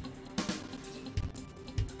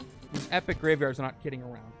 These epic graveyards are not kidding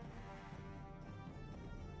around.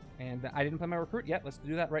 And I didn't play my recruit yet. Let's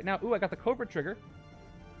do that right now. Ooh, I got the covert trigger.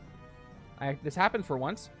 This happened for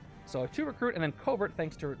once. So 2 recruit and then covert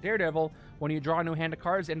thanks to Daredevil. When you draw a new hand of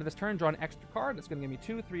cards, end of this turn, draw an extra card. It's going to give me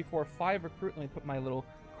 2, 3, 4, 5 recruit. Let me put my little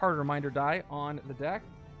card reminder die on the deck.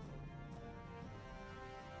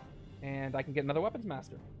 And I can get another Weapons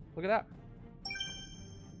Master. Look at that.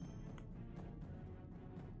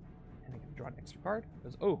 And I can draw an extra card.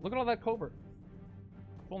 Oh, look at all that covert.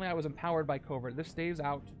 If only I was empowered by covert. This stays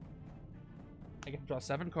out. I get to draw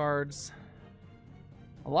 7 cards.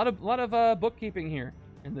 A lot of bookkeeping here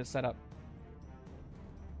in this setup.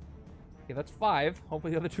 Okay, that's 5.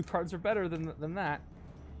 Hopefully the other 2 cards are better than that.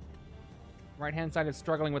 Right-hand side is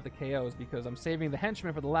struggling with the KOs because I'm saving the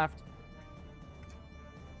Henchmen for the left.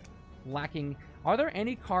 Lacking... Are there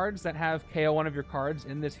any cards that have KO one of your cards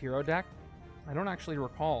in this hero deck? I don't actually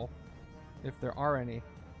recall if there are any.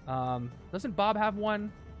 Doesn't Bob have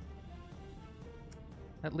one?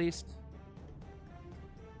 At least...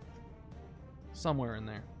 somewhere in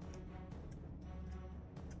there.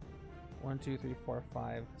 1, 2, 3, 4,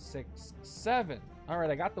 5, 6, 7. All right,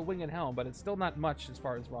 I got the Winged Helm, but it's still not much as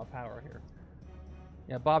far as raw power here.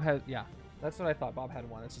 Yeah, Bob has... Yeah, that's what I thought. Bob had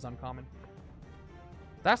one. This is uncommon.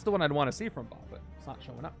 That's the one I'd want to see from Bob, but it's not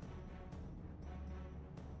showing up.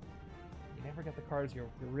 You never get the cards you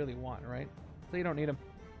really want, right? So you don't need them.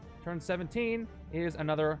 Turn 17 is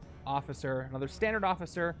another officer, another standard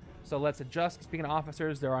officer. So let's adjust. Speaking of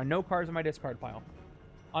officers, there are no cards in my discard pile.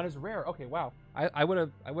 On his rare, okay, wow. I would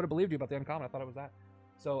have believed you about the uncommon. I thought it was that.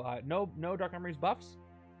 So no Dark Memories buffs,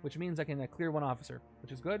 which means I can clear 1 officer,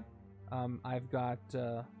 which is good. I've got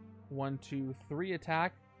 1, 2, 3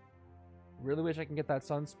 attack. Really wish I can get that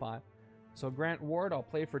Sunspot. So Grant Ward, I'll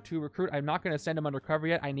play for 2 recruit. I'm not going to send him undercover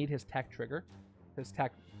yet. I need his tech trigger, his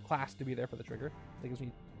tech class to be there for the trigger. That gives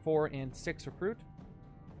me 4 and 6 recruit.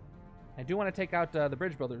 I do want to take out the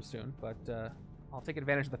bridge builders soon, but I'll take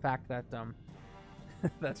advantage of the fact that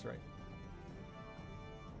that's right.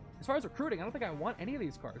 As far as recruiting, I don't think I want any of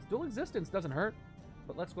these cards. Dual Existence doesn't hurt,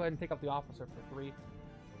 but let's go ahead and take out the officer for 3.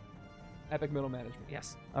 Epic Middle Management,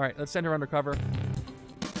 yes. All right, let's send her undercover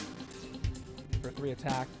for 3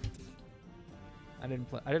 attack. I didn't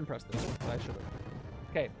press this one, but I should have.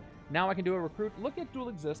 Okay, now I can do a recruit. Look at Dual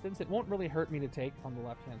Existence. It won't really hurt me to take on the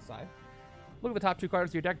left-hand side. Look at the top 2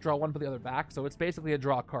 cards of your deck. Draw 1, put the other back. So it's basically a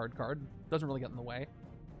draw card. Doesn't really get in the way.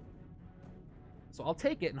 So I'll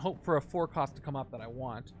take it and hope for a 4 cost to come up that I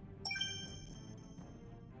want.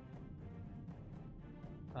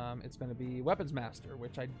 It's going to be Weapons Master,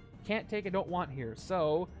 which I can't take and don't want here.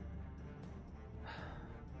 So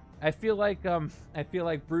I feel like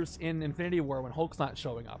Bruce in Infinity War when Hulk's not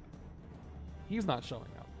showing up. He's not showing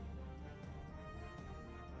up.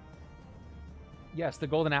 Yes, the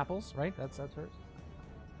golden apples, right? That's hers.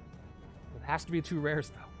 It has to be 2 rares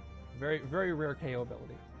though. Very, very rare KO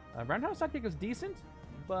ability. Roundhouse sidekick is decent,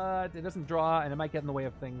 but it doesn't draw and it might get in the way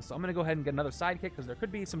of things. So I'm going to go ahead and get another sidekick because there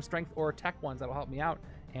could be some strength or tech ones that will help me out.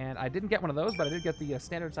 And I didn't get one of those, but I did get the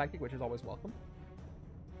standard sidekick, which is always welcome.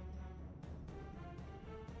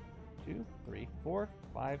 2, 3, 4,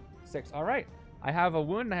 5, 6. All right. I have a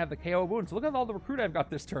wound and I have the KO wound. So look at all the recruit I've got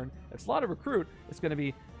this turn. It's a lot of recruit. It's going to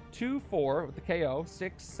be 2, 4 with the KO,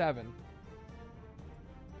 6, 7.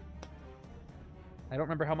 I don't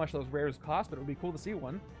remember how much those rares cost, but it would be cool to see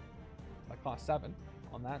one. That cost 7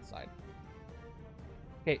 on that side.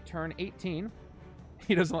 Okay, turn 18.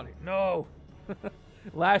 He doesn't want it. No!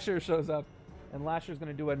 Lasher shows up. And Lasher's going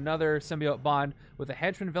to do another symbiote bond with a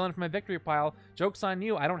henchman villain from my victory pile. Joke's on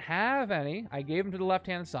you. I don't have any. I gave them to the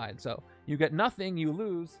left-hand side. So you get nothing, you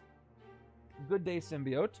lose. Good day,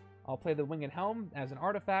 symbiote. I'll play the Winged Helm as an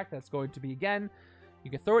artifact. That's going to be, again, you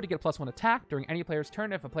can throw it to get a +1 attack. During any player's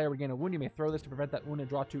turn, if a player would gain a wound, you may throw this to prevent that wound and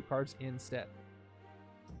draw 2 cards instead.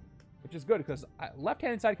 Which is good, because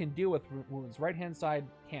left-hand side can deal with wounds. Right-hand side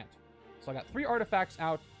can't. So I got 3 artifacts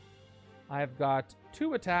out. I've got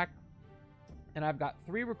 2 attack. And I've got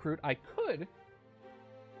 3 recruit. I could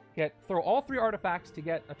throw all 3 artifacts to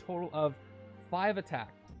get a total of 5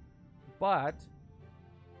 attack. But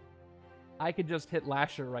I could just hit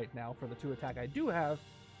Lasher right now for the 2 attack I do have.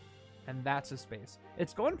 And that's a space.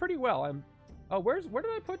 It's going pretty well. Oh, where did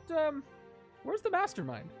I put, where's the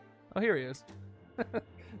Mastermind? Oh, here he is.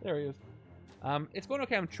 There he is. It's going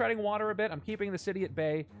okay. I'm treading water a bit. I'm keeping the city at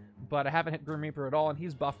bay. But I haven't hit Grim Reaper at all. And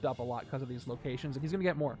he's buffed up a lot because of these locations. And he's going to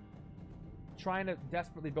get more. Trying to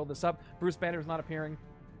desperately build this up. Bruce Banner's not appearing.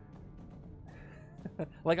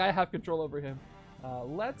 Like I have control over him.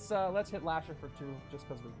 Let's hit Lasher for 2 just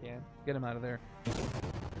because we can. Get him out of there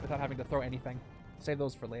without having to throw anything. Save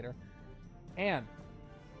those for later. And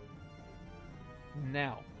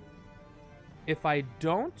now, if I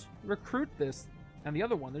don't recruit this and the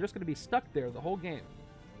other one, they're just going to be stuck there the whole game.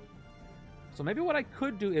 So maybe what I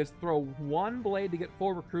could do is throw 1 blade to get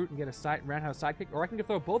full recruit and get a roundhouse sidekick, or I can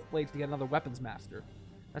throw both blades to get another weapons master.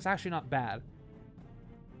 That's actually not bad.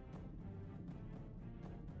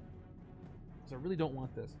 Because I really don't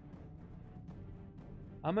want this.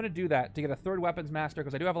 I'm going to do that to get a 3rd weapons master,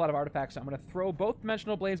 because I do have a lot of artifacts. So I'm going to throw both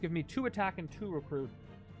dimensional blades, give me 2 attack and 2 recruit.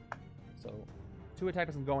 So 2 attack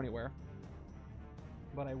doesn't go anywhere.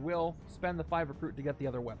 But I will spend the 5 recruit to get the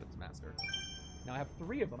other weapons master. Now I have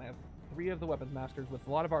 3 of them. I have 3 of the weapons masters with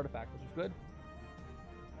a lot of artifacts, which is good.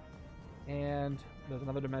 And there's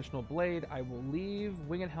another dimensional blade. I will leave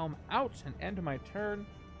Winged Helm out and end my turn.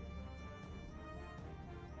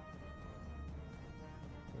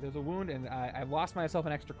 There's a wound, and I've lost myself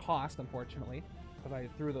an extra cost, unfortunately, because I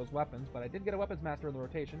threw those weapons. But I did get a weapons master in the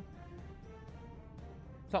rotation.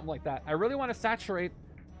 Something like that. I really want to saturate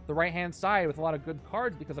the right-hand side with a lot of good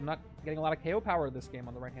cards, because I'm not getting a lot of KO power this game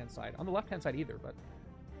on the right-hand side. On the left-hand side either, but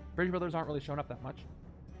Bridge Builders aren't really showing up that much.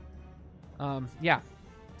 Yeah.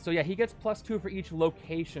 So yeah, he gets +2 for each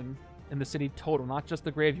location in the city total, not just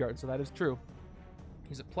the graveyard, so that is true.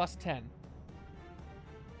 He's at +10.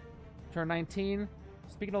 Turn 19.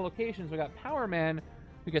 Speaking of locations, we got Power Man,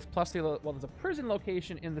 who gets +3. Well, there's a prison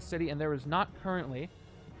location in the city, and there is not currently.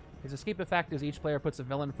 His escape effect is each player puts a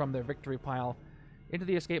villain from their victory pile into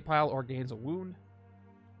the escape pile or gains a wound.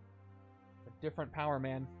 A different Power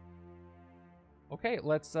Man. Okay,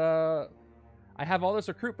 let's, I have all this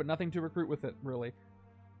recruit, but nothing to recruit with it, really.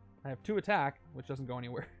 I have 2 attack, which doesn't go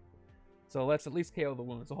anywhere. So let's at least KO the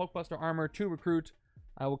wound. So Hulkbuster Armor, 2 recruit.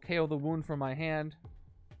 I will KO the wound from my hand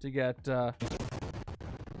to get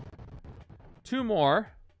 2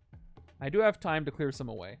 more. I do have time to clear some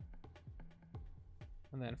away.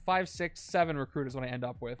 And then 5, 6, 7 recruit is what I end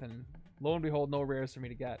up with, and lo and behold, no rares for me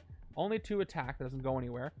to get. Only 2 attack, that doesn't go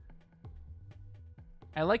anywhere.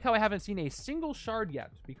 I like how I haven't seen a single shard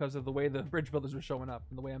yet because of the way the bridge builders are showing up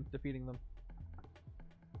and the way I'm defeating them.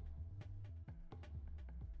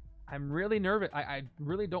 I'm really nervous. I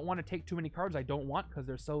really don't want to take too many cards I don't want because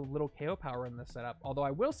there's so little KO power in this setup. Although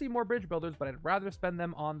I will see more bridge builders, but I'd rather spend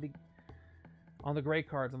them on the gray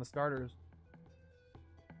cards, on the starters.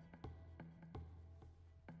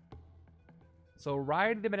 So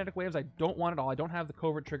Ride the Magnetic Waves, I don't want at all. I don't have the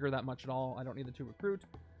covert trigger that much at all. I don't need the 2 recruit.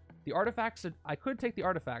 The artifacts, I could take the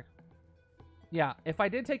artifact. Yeah, if I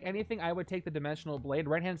did take anything, I would take the Dimensional Blade.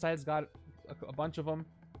 Right-hand side's got a bunch of them.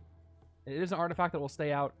 It is an artifact that will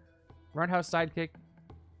stay out. Roundhouse Sidekick.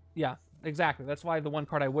 Yeah, exactly. That's why the 1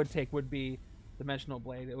 card I would take would be Dimensional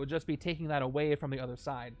Blade. It would just be taking that away from the other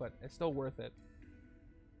side, but it's still worth it.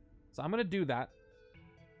 So I'm going to do that.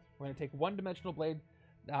 We're going to take 1 Dimensional Blade.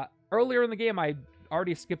 Earlier in the game, I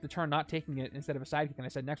already skipped the turn not taking it instead of a Sidekick, and I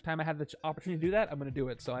said next time I have the opportunity to do that, I'm going to do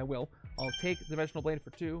it, so I will. I'll take Dimensional Blade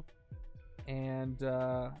for 2. And,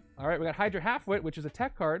 alright, we got Hydra Halfwit, which is a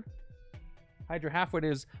tech card. Hydra Halfwit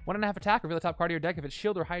is 1.5 attack, reveal the top card of your deck. If it's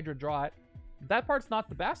Shield or Hydra, draw it. That part's not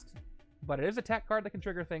the best, but it is a tech card that can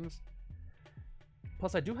trigger things.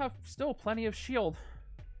 Plus, I do have still plenty of Shield.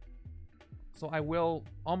 So I will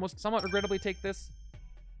almost somewhat regrettably take this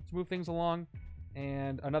to move things along.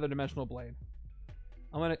 And another Dimensional Blade.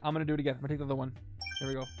 I'm gonna do it again. I'm gonna take the other one. There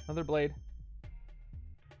we go. Another blade.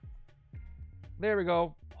 There we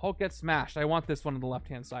go. Hulk gets smashed. I want this one on the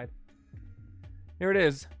left-hand side. Here it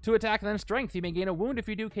is. 2 attack and then strength. You may gain a wound if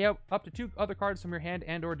you do KO up to 2 other cards from your hand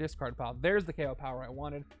and or discard pile. There's the KO power I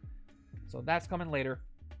wanted. So that's coming later.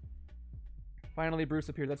 Finally, Bruce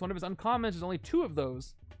appeared. That's one of his uncommons. There's only 2 of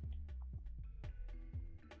those.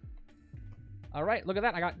 All right, look at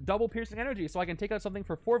that. I got double piercing energy, so I can take out something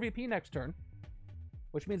for 4 VP next turn,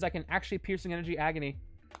 which means I can actually piercing energy agony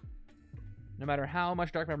no matter how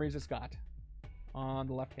much dark memories it's got on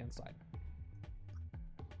the left-hand side.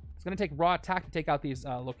 It's going to take raw attack to take out these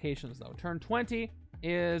locations, though. Turn 20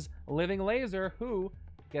 is Living Laser, who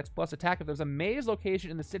gets plus attack if there's a maze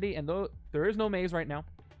location in the city, and though there is no maze right now.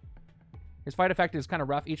 His fight effect is kind of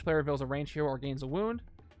rough. Each player reveals a ranged hero or gains a wound.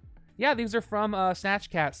 Yeah, these are from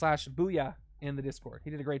Snatchcat/Booyah in the Discord.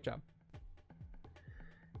 He did a great job.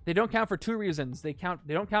 They don't count for 2 reasons. They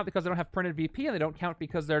don't count because they don't have printed VP, and they don't count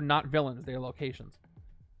because they're not villains. They're locations.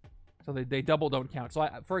 So they double don't count. So,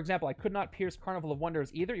 for example, I could not pierce Carnival of Wonders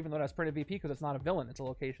either, even though it has printed VP, because it's not a villain. It's a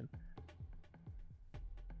location.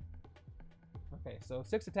 Okay, so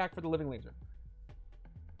 6 attack for the Living Laser.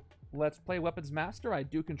 Let's play Weapons Master. I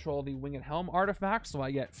do control the Winged Helm artifact, so I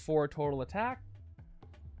get 4 total attack.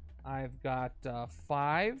 I've got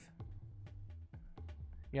 5.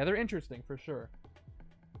 Yeah, they're interesting for sure.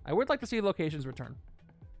 I would like to see locations return.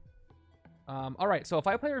 All right, so if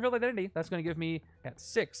I play Revealed Identity, that's going to give me at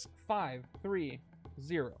 6, 5, 3,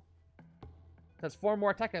 0. That's 4 more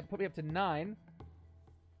attack. That put me up to 9.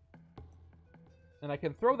 And I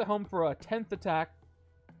can throw the helm for a 10th attack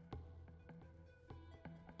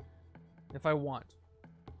if I want.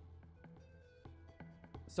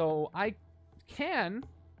 So I can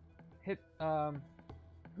hit...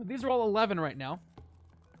 these are all 11 right now.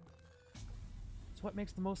 So what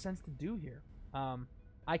makes the most sense to do here?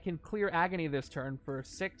 I can clear Agony this turn for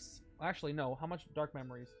 6... Actually, no. How much Dark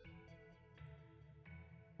Memories?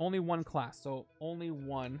 Only 1 class, so only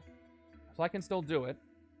 1. So I can still do it.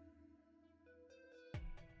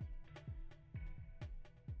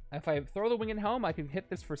 If I throw the Winged Helm, I can hit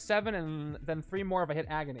this for 7, and then 3 more if I hit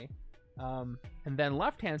Agony. And then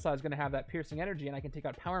left-hand side is going to have that Piercing Energy, and I can take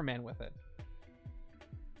out Power Man with it.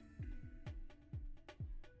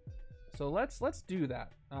 So let's do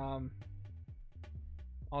that.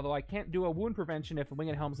 Although I can't do a wound prevention if the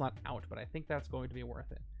Winged Helm's not out, but I think that's going to be worth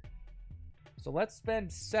it. So let's spend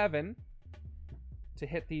 7 to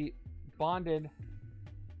hit the Bonded,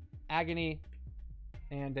 Agony,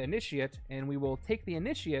 and Initiate, and we will take the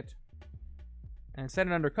Initiate and set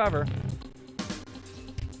it under cover.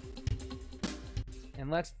 And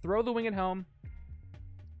let's throw the Winged Helm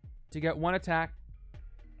to get 1 attack.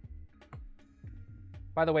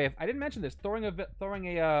 By the way, if I didn't mention this, throwing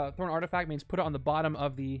an artifact means put it on the bottom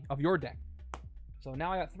of your deck. So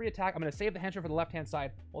now I got 3 attack. I'm going to save the Henchman for the left-hand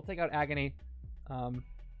side. We'll take out Agony.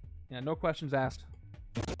 Yeah, no questions asked.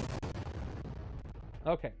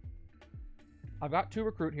 Okay. I've got 2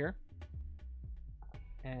 recruit here.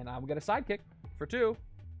 And I'll get a sidekick for 2.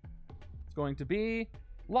 It's going to be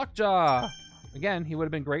Lockjaw. Again, he would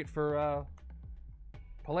have been great for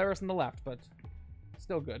Polaris on the left, but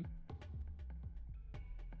still good.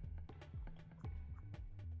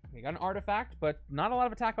 We got an artifact, but not a lot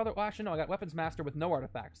of attack. Well, actually, no, I got Weapons Master with no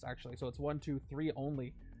artifacts, actually. So it's 1, 2, 3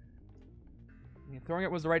 only. I mean, throwing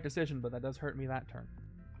it was the right decision, but that does hurt me that turn.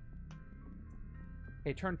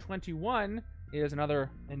 Okay, turn 21 is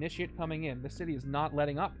another Initiate coming in. This city is not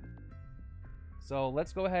letting up. So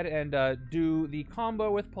let's go ahead and do the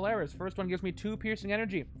combo with Polaris. First one gives me 2 Piercing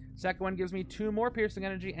Energy. Second one gives me 2 more Piercing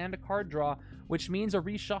Energy and a card draw, which means a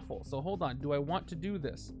reshuffle. So hold on. Do I want to do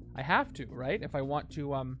this? I have to, right? If I want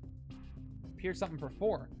to pierce something for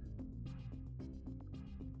 4.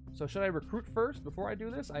 So should I recruit first before I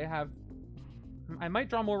do this? I might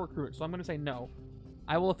draw more recruit, so I'm going to say no.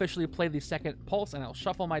 I will officially play the second pulse, and I'll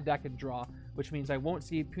shuffle my deck and draw, which means I won't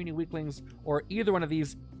see Puny Weaklings or either one of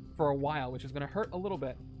these for a while, which is going to hurt a little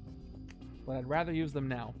bit. But I'd rather use them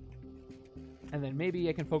now. And then maybe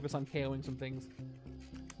I can focus on KOing some things.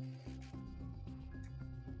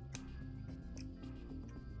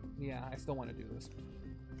 Yeah, I still want to do this.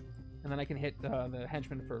 And then I can hit the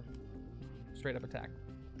Henchman for straight up attack.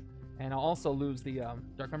 And I'll also lose the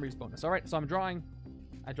Dark Memories bonus. Alright, so I'm drawing.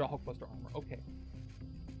 I draw Hulkbuster Armor. Okay.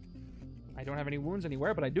 I don't have any wounds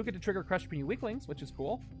anywhere, but I do get to trigger Crush Puny Weaklings, which is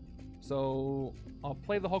cool. So I'll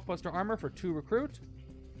play the Hulkbuster Armor for 2 recruit.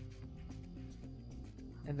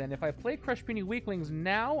 And then if I play Crush Puny Weaklings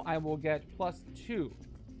now, I will get +2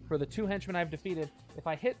 for the 2 henchmen I've defeated. If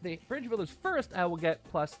I hit the Bridge Village first, I will get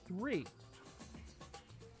 +3.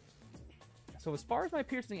 So as far as my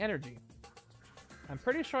Piercing Energy, I'm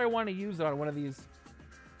pretty sure I want to use it on one of these,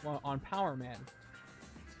 well, on Power Man.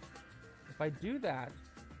 If I do that,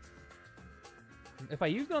 If I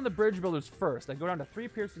used it on the bridge builders first, I'd go down to 3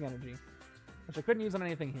 piercing energy, which I couldn't use on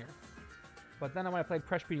anything here. But then when I played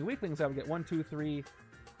Crush PD Weaklings, I would get 1, 2, 3,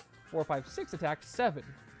 4, 5, 6 attacks, 7.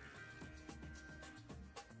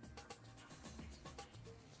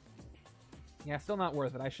 Yeah, still not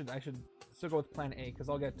worth it. I should still go with plan A, because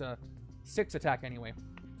I'll get 6 attack anyway.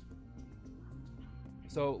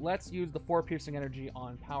 So let's use the 4 piercing energy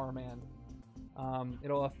on Power Man.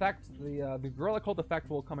 It'll affect the Gorilla Cult effect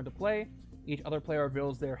will come into play. Each other player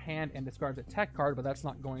reveals their hand and discards a tech card, but that's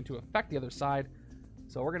not going to affect the other side.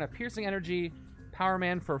 So we're going to piercing energy, Power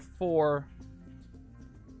Man for 4.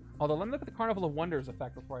 Although let me look at the Carnival of Wonders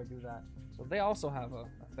effect before I do that. So they also have a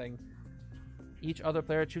thing. Each other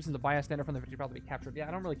player chooses a bystander from the victory pile to be captured. Yeah,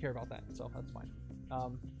 I don't really care about that, so that's fine.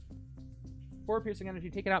 4 piercing energy,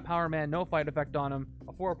 taking out Power Man, no fight effect on him.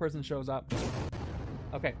 A 4 person shows up.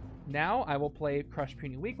 Okay, now I will play Crush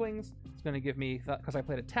Puny Weaklings. It's going to give me, because I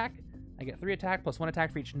played attack, I get 3 attack plus 1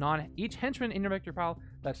 attack for each henchman in your victory pile.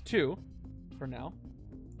 That's 2 for now.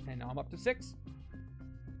 And now I'm up to 6.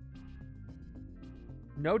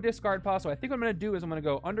 No discard pile, so I think what I'm going to do is I'm going to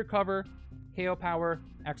go Undercover, KO Power,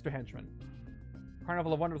 Extra Henchman.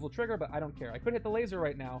 Carnival of Wonders will trigger, but I don't care. I could hit the laser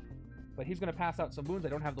right now, but he's going to pass out some wounds. I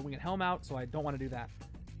don't have the Winged Helm out, so I don't want to do that.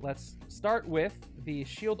 Let's start with the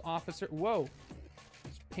Shield Officer. Whoa!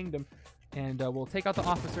 Just pinged him. And we'll take out the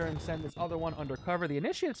Officer and send this other one undercover. The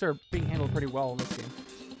Initiates are being handled pretty well in this game.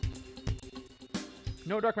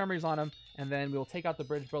 No Dark Memories on him. And then we'll take out the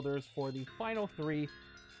Bridge Builders for the final 3.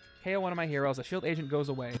 KO one of my heroes. A Shield Agent goes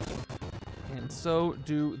away. And so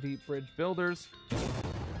do the Bridge Builders.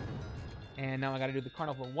 And now I got to do the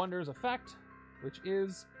Carnival of Wonders effect, which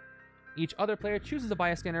is each other player chooses a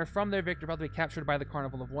bystander from their victory pile to be captured by the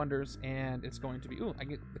Carnival of Wonders, and it's going to be... Ooh, I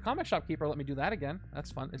get the Comic Shopkeeper. Let me do that again.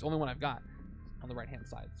 That's fun. It's the only one I've got on the right-hand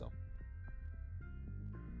side, so...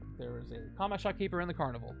 There is a Comic Shopkeeper in the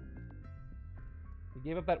Carnival. He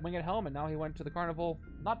gave up that Winged Helm, and now he went to the Carnival,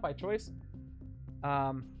 not by choice.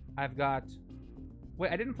 I've got...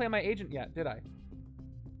 Wait, I didn't play my Agent yet, did I?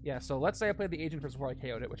 Yeah, so let's say I played the Agent first before I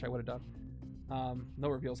KO'd it, which I would have done. No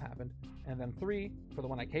reveals happened. And then 3 for the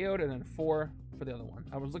one I KO'd, and then 4 for the other one.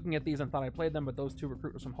 I was looking at these and thought I played them, but those 2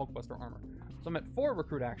 recruit was from Hulkbuster armor. So I'm at 4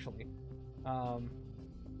 recruit, actually.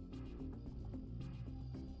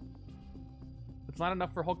 It's not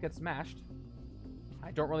enough for Hulk Gets Smashed.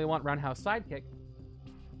 I don't really want Roundhouse Sidekick.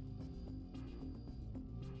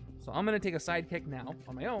 So I'm going to take a Sidekick now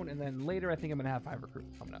on my own, and then later I think I'm going to have 5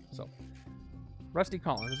 recruits coming up. So Rusty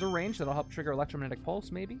Collar. There's a range that'll help trigger Electromagnetic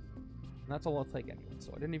Pulse, maybe. And that's all I'll take anyway,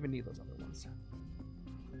 so I didn't even need those other ones.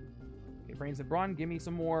 Okay, Brains and Brawn, give me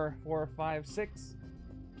some more 4, 5, 6.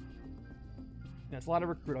 Yeah, it's a lot of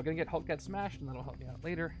recruit. I'm gonna get Hulk Get Smashed, and that'll help me out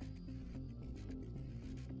later.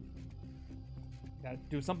 Gotta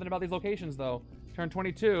do something about these locations, though. Turn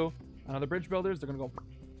 22, another Bridge Builders. They're gonna go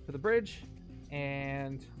to the bridge,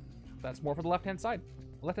 and that's more for the left-hand side.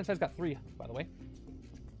 The left-hand side's got 3, by the way.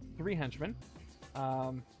 3 henchmen.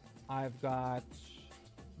 I've got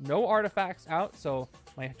no artifacts out, so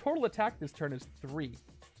my total attack this turn is 3,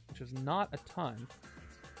 which is not a ton.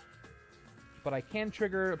 But I can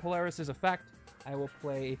trigger Polaris' effect. I will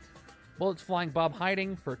play Bullets Flying Bob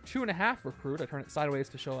Hiding for 2.5 recruit. I turn it sideways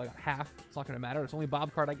to show I got half. It's not going to matter. It's only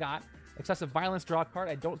Bob card I got. Excessive Violence, draw a card.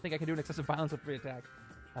 I don't think I can do an Excessive Violence with 3 attack.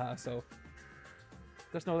 So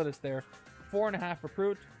just know that it's there. 4.5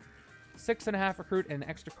 recruit, 6.5 recruit, and an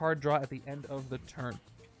extra card draw at the end of the turn.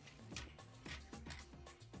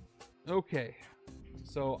 Okay,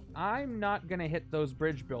 so I'm not going to hit those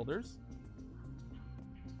Bridge Builders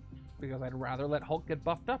because I'd rather let Hulk get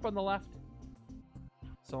buffed up on the left.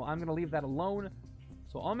 So I'm going to leave that alone.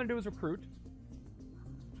 So all I'm going to do is recruit.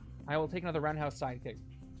 I will take another Roundhouse Sidekick.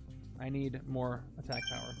 I need more attack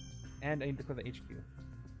power. And I need to clear the HQ.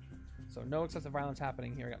 So no excessive violence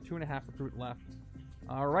happening here. I got 2.5 recruit left.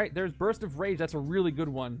 Alright, there's Burst of Rage. That's a really good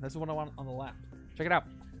one. That's the one I want on the left. Check it out.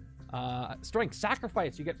 Strength,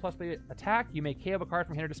 Sacrifice. You get plus the attack. You may KO a card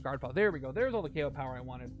from hand or discard pile. There we go. There's all the KO power I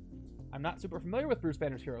wanted. I'm not super familiar with Bruce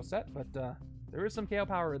Banner's hero set, but there is some KO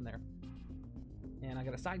power in there. And I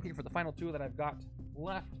got a sidekick for the final 2 that I've got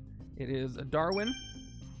left. It is a Darwin.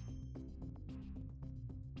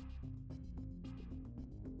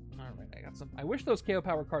 Alright, I got some. I wish those KO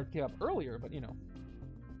power cards came up earlier, but you know.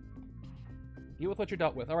 Deal with what you're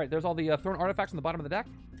dealt with. Alright, there's all the thrown artifacts on the bottom of the deck.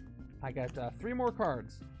 I got 3 more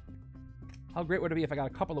cards. How great would it be if I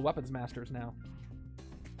got a couple of Weapons Masters now?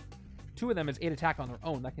 2 of them is 8 attack on their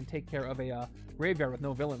own. That can take care of a graveyard with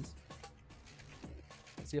no villains.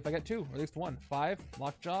 Let's see if I get 2, or at least 1. 5,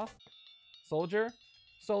 Lockjaw, Soldier,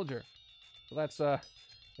 Soldier. So that's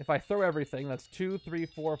If I throw everything, that's 2, 3,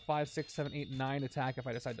 4, 5, 6, 7, 8, 9 attack if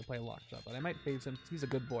I decide to play Lockjaw. But I might phase him because he's a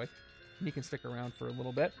good boy. And he can stick around for a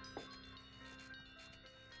little bit.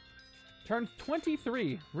 Turn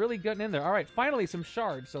 23. Really getting in there. All right, finally some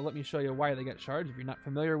shards. So let me show you why they get shards if you're not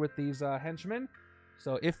familiar with these henchmen.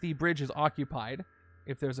 So if the bridge is occupied,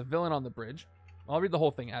 if there's a villain on the bridge, I'll read the whole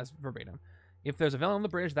thing as verbatim. If there's a villain on the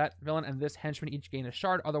bridge, that villain and this henchman each gain a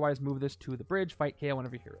shard. Otherwise, move this to the bridge. Fight KO one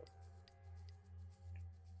of your heroes.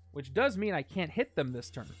 Which does mean I can't hit them this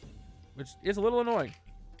turn, which is a little annoying.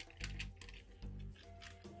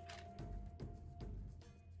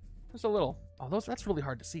 Just a little. Oh, that's really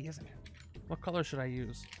hard to see, isn't it? What color should I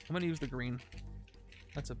use? I'm going to use the green.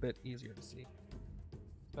 That's a bit easier to see,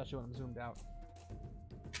 especially when I'm zoomed out.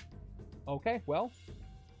 Okay, well,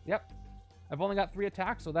 yep. I've only got 3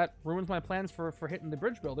 attacks, so that ruins my plans for hitting the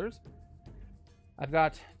bridge builders. I've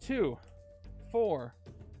got 2, 4,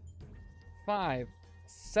 5,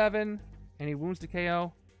 7. Any wounds to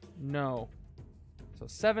KO? No. So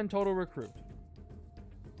 7 total recruit,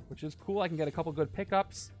 which is cool. I can get a couple good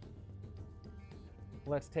pickups.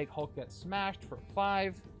 Let's take Hulk Get Smashed for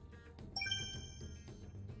 5.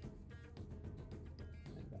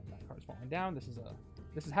 And that card's falling down. This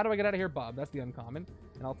is How Do I Get Out of Here, Bob? That's the uncommon.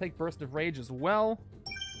 And I'll take Burst of Rage as well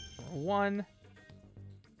for 1.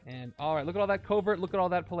 And all right, look at all that covert. Look at all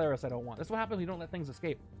that Polaris I don't want. That's what happens when you don't let things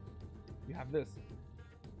escape. You have this.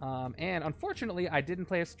 And unfortunately, I didn't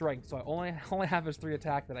play a strength, so I only have his 3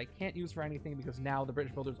 attack that I can't use for anything because now the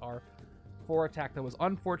British builders are 4 attack. That was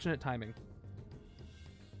unfortunate timing.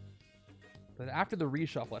 But after the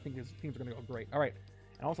reshuffle, I think his teams are going to go great. All right,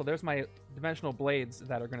 and also there's my dimensional blades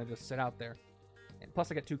that are going to just sit out there. And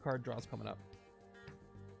plus, I get 2 card draws coming up.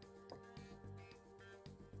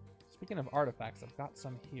 Speaking of artifacts, I've got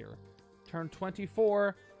some here. Turn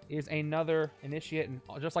 24 is another initiate, and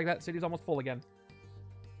just like that, city's almost full again.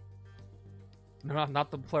 No,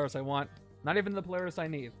 not the Polaris I want. Not even the Polaris I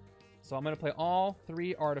need. So I'm going to play all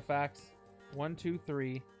 3 artifacts. 1, 2,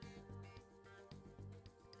 3.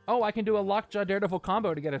 Oh, I can do a Lockjaw Daredevil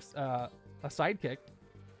combo to get a sidekick,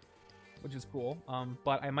 which is cool.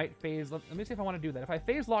 But I might phase... Let me see if I want to do that. If I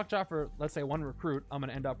phase Lockjaw for, let's say, 1 recruit, I'm going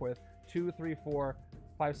to end up with 2, 3, 4,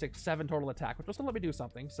 5, 6, 7 total attack, which will still let me do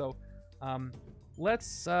something. So let's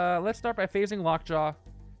start by phasing Lockjaw.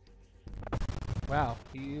 Wow,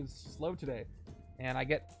 he's slow today. And I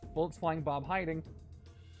get Bullets Flying Bob Hiding,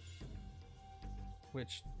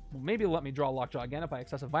 which will maybe let me draw Lockjaw again if I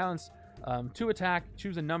excessive violence. 2 attack,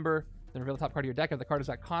 choose a number, then reveal the top card of your deck. If the card is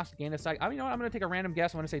at cost, gain a side. You know what? I'm going to take a random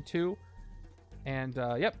guess. I'm going to say 2. And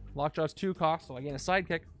yep, Lockjaw's 2 cost, so I gain a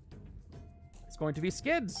sidekick. It's going to be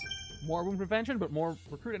Skids. More wound prevention, but more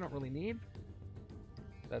recruit I don't really need.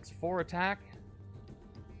 That's 4 attack.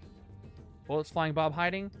 Bullets Flying Bob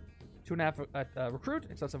Hiding. 2.5 recruit,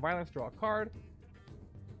 excessive violence, draw a card.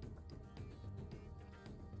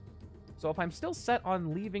 So if I'm still set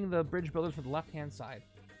on leaving the bridge builders for the left-hand side,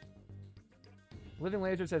 Living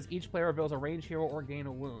Laser says each player reveals a ranged hero or gain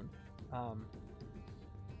a wound.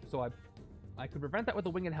 So I could prevent that with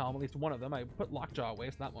the Winged Helm, at least one of them. I put Lockjaw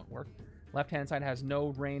away, so that won't work. Left-hand side has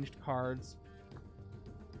no ranged cards.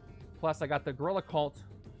 Plus, I got the Gorilla Cult,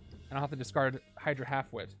 and I'll have to discard Hydra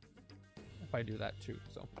Halfwit if I do that too.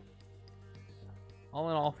 So, all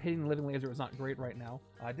in all, hitting Living Laser is not great right now.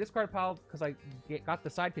 Discard pile, because I got the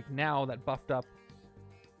sidekick now that buffed up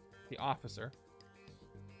the officer.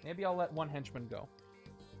 Maybe I'll let 1 henchman go.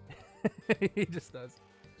 He just does.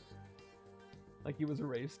 Like he was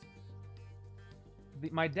erased.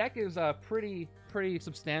 My deck is pretty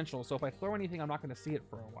substantial, so if I throw anything, I'm not going to see it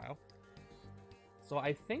for a while. So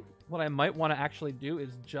I think what I might want to actually do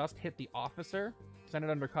is just hit the officer, send it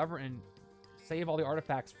undercover, and save all the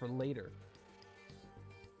artifacts for later.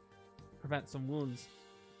 Prevent some wounds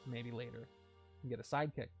maybe later and get a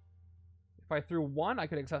sidekick. If I threw 1, I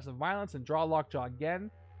could excessive violence and draw Lockjaw again.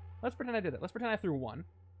 Let's pretend I did it. Let's pretend I threw 1.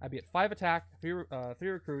 I'd be at 5 attack, 3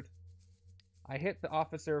 recruit. I hit the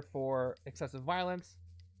officer for excessive violence.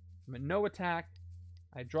 I'm at no attack.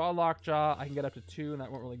 I draw Lockjaw. I can get up to 2, and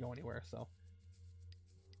that won't really go anywhere. So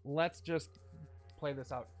let's just play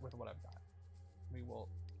this out with what I've got. We will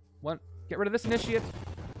get rid of this initiate.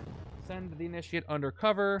 Send the initiate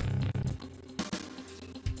undercover.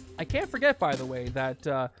 I can't forget, by the way,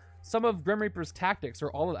 that some of Grim Reaper's tactics,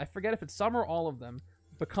 or all of, I forget if it's some or all of them,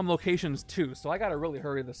 become locations too. So I gotta really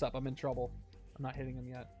hurry this up. I'm in trouble. I'm not hitting him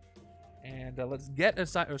yet. And let's get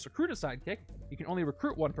recruit a sidekick. You can only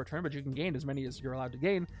recruit 1 per turn, but you can gain as many as you're allowed to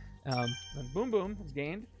gain. Then boom, boom, it's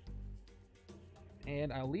gained.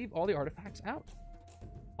 And I'll leave all the artifacts out.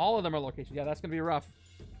 All of them are locations. Yeah, that's gonna be rough.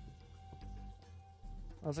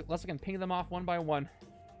 Unless I can ping them off 1 by 1.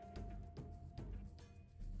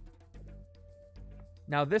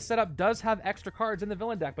 Now, this setup does have extra cards in the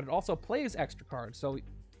villain deck, but it also plays extra cards. So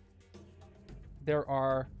there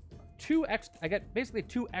are I get basically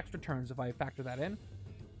 2 extra turns if I factor that in,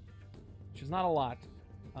 which is not a lot.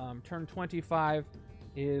 Turn 25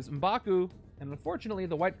 is M'Baku, and unfortunately,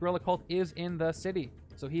 the White Gorilla Cult is in the city.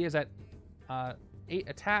 So he is at 8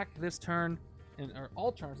 attack this turn, or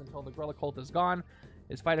all turns until the Gorilla Cult is gone.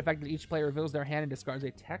 His fight effect, each player reveals their hand and discards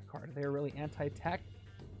a tech card. They're really anti-tech,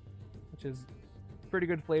 which is pretty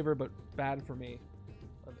good flavor, but bad for me.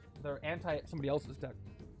 They're anti somebody else's deck.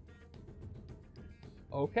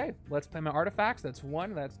 Okay, let's play my artifacts. That's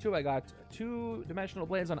 1, that's 2. I got 2 dimensional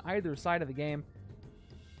blades on either side of the game.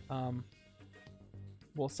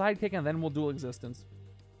 We'll sidekick and then we'll dual existence,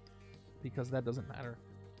 because that doesn't matter.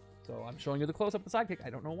 So I'm showing you the close-up of the sidekick. I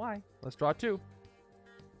don't know why. Let's draw 2.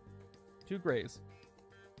 2 grays.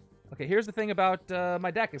 Okay, here's the thing about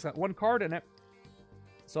my deck. It's got 1 card in it.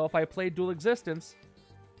 So if I play dual existence,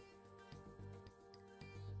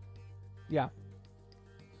 yeah.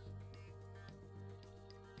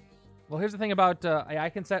 Well, here's the thing about I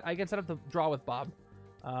can set up the draw with Bob,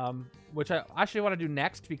 which I actually want to do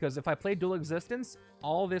next, because if I play dual existence,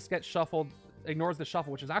 all this gets shuffled, ignores the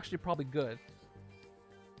shuffle, which is actually probably good.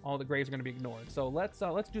 All the grays are going to be ignored. So let's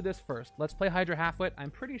do this first. Let's play Hydra Halfwit.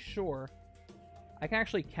 I'm pretty sure I can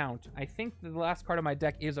actually count. I think the last card of my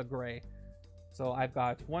deck is a gray. So I've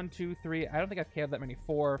got 1, 2, 3. I don't think I've KO'd that many.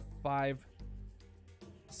 4, 5,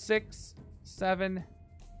 6, 7.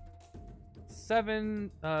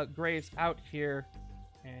 7 grays out here,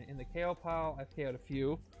 and in the KO pile, I've KO'd a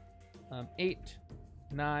few. 8,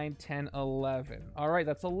 9, 10, 11. All right,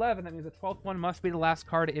 that's 11. That means the 12th one must be the last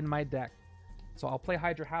card in my deck. So I'll play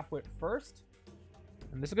Hydra Halfwit first,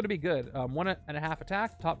 and this is going to be good. 1.5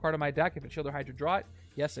 attack, top card of my deck. If it's Shield or Hydra, draw it.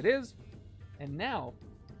 Yes, it is. And now,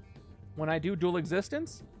 when I do dual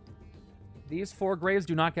existence, these 4 grays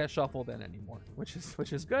do not get shuffled in anymore, which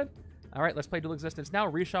is good. All right, let's play dual existence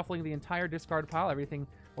now, reshuffling the entire discard pile. Everything,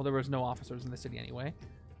 well, there was no officers in the city anyway.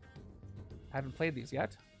 I haven't played these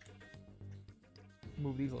yet.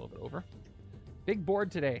 Move these a little bit over. Big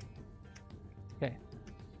board today. Okay.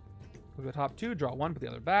 We'll go top 2, draw 1, put the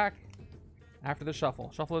other back. After the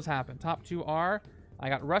shuffle. Shuffle has happened. Top 2 are, I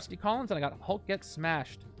got Rusty Collins and I got Hulk Gets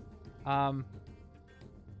Smashed.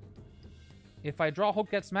 If I draw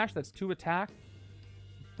Hulk Gets Smashed, that's 2 attack.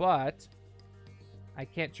 But I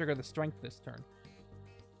can't trigger the strength this turn.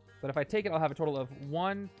 But if I take it, I'll have a total of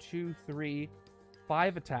 1, 2, 3,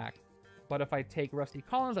 5 attack. But if I take Rusty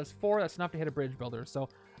Collins, that's 4. That's enough to hit a bridge builder. So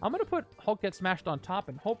I'm going to put Hulk Gets Smashed on top,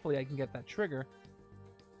 and hopefully I can get that trigger.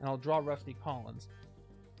 And I'll draw Rusty Collins.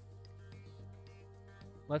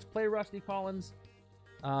 Let's play Rusty Collins.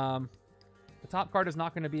 The top card is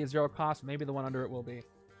not going to be a 0 cost. Maybe the one under it will be.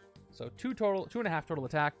 So 2.5 total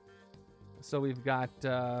attack. So we've got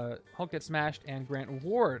Hulk Gets Smashed and Grant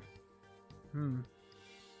Ward.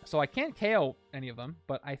 So I can't KO any of them,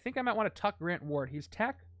 but I think I might want to tuck Grant Ward. He's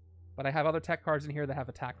tech, but I have other tech cards in here that have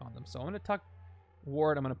attack on them. So I'm going to tuck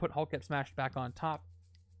Ward. I'm going to put Hulk Gets Smashed back on top.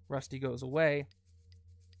 Rusty goes away.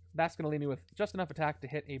 That's going to leave me with just enough attack to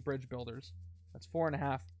hit a Bridge Builders. That's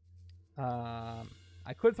 4.5.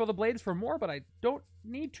 I could throw the blades for more, but I don't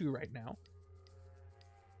need to right now.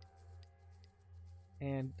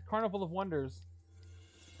 And Carnival of Wonders,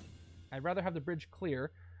 I'd rather have the bridge clear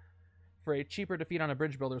for a cheaper defeat on a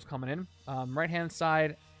Bridge Builders coming in. Right-hand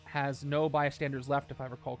side has no bystanders left, if I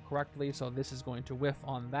recall correctly, so this is going to whiff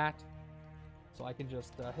on that. So I can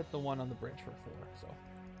just hit the one on the bridge for 4. So,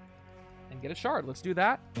 and get a shard. Let's do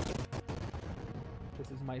that. This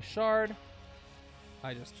is my shard.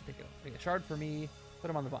 I just take a shard for me, put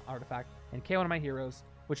him on the artifact, and KO one of my heroes,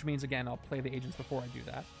 which means, again, I'll play the agents before I do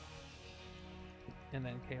that. And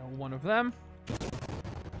then KO one of them.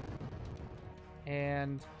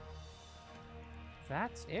 And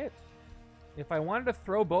that's it. If I wanted to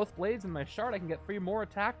throw both blades in my shard, I can get 3 more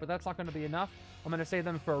attack, but that's not going to be enough. I'm going to save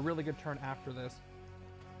them for a really good turn after this.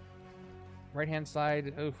 Right-hand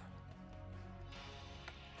side, oof.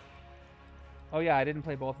 Oh yeah, I didn't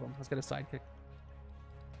play both of them. Let's get a sidekick.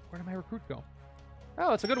 Where did my recruit go?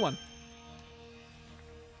 Oh, it's a good one.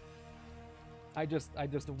 I just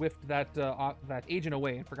whiffed that that agent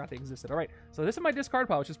away and forgot they existed. All right, so this is my discard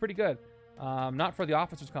pile, which is pretty good. Not for the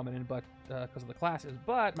officers coming in, but because of the classes.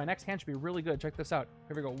 But my next hand should be really good. Check this out.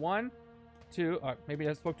 Here we go. 1, 2. Maybe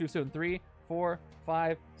I spoke too soon. 3, 4,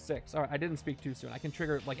 5, 6. All right, I didn't speak too soon. I can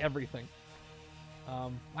trigger like everything.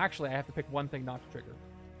 Actually, I have to pick one thing not to trigger.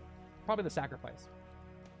 Probably the sacrifice.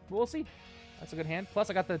 But we'll see. That's a good hand. Plus,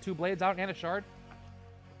 I got the 2 blades out and a shard.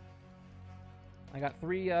 I got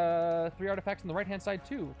 3 artifacts on the right-hand side,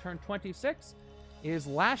 too. Turn 26 is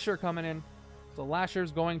Lasher coming in. So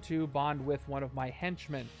Lasher's going to bond with one of my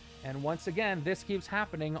henchmen. And once again, this keeps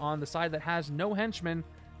happening on the side that has no henchmen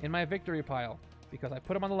in my victory pile. Because I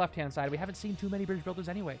put them on the left-hand side. We haven't seen too many bridge builders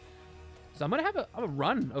anyway. So I'm going to have a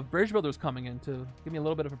run of bridge builders coming in to give me a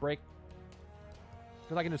little bit of a break.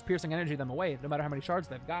 Because I can just piercing energy them away, no matter how many shards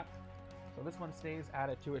they've got. So this one stays at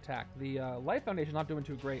a 2 attack. The Life Foundation not doing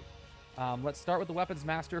too great. Let's start with the Weapons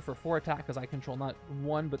Master for 4 attack, because I control not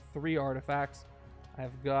 1 but 3 artifacts.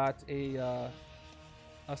 I've got a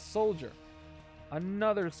soldier.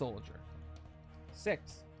 Another soldier.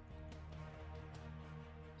 6.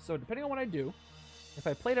 So depending on what I do, if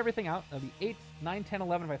I played everything out, that'll be 8, 9, 10,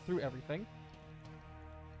 11 if I threw everything.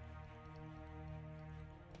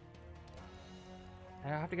 I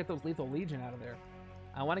have to get those Lethal Legion out of there.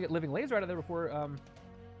 I want to get Living Laser out of there before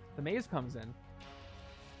the maze comes in.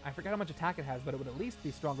 I forget how much attack it has, but it would at least be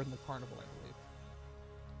stronger than the Carnival, I believe.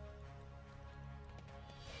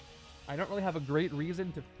 I don't really have a great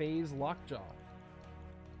reason to phase Lockjaw.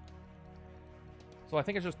 So I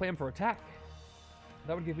think I should just play him for attack.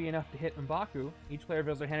 That would give me enough to hit M'Baku. Each player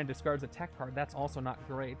reveals their hand and discards a tech card. That's also not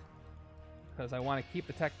great, because I want to keep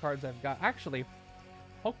the tech cards I've got. Actually,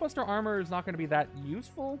 Hulkbuster Armor is not going to be that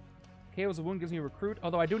useful. KO's a wound gives me Recruit,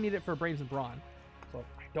 although I do need it for Brains and Brawn, so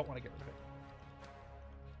I don't want to get rid of it.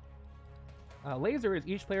 Laser is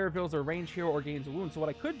each player reveals their ranged hero or gains a wound, so what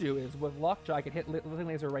I could do is, with Lockjaw, I could hit Living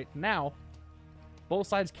Laser right now. Both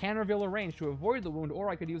sides can reveal a range to avoid the wound, or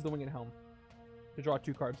I could use the Winged Helm to draw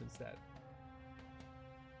 2 cards instead.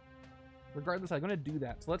 Regardless, I'm going to do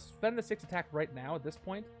that. So let's spend the 6 attack right now at this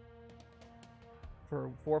point for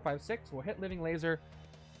 4, 5, 6. We'll hit Living Laser.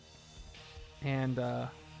 And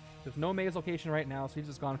there's no maze location right now, so he's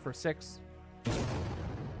just gone for 6.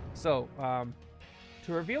 So,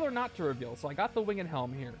 to reveal or not to reveal. So I got the Winged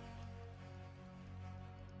Helm here.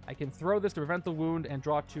 I can throw this to prevent the wound and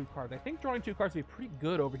draw 2 cards. I think drawing 2 cards would be pretty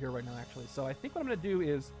good over here right now, actually. So I think what I'm going to do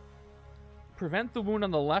is prevent the wound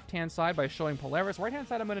on the left-hand side by showing Polaris. Right-hand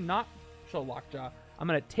side, I'm going to not show Lockjaw. I'm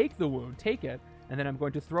going to take the wound, take it, and then I'm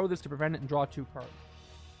going to throw this to prevent it and draw 2 cards.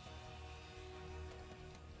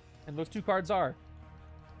 And those 2 cards are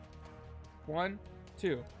 1,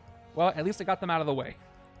 2. Well, at least I got them out of the way.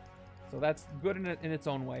 So that's good in its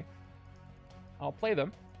own way. I'll play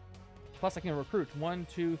them. Plus I can recruit. 1,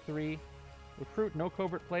 2, 3. Recruit, no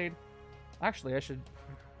covert played. Actually, I should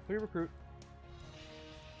 3 recruit.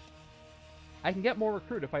 I can get more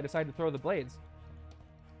recruit if I decide to throw the blades.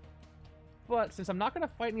 But since I'm not going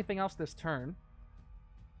to fight anything else this turn,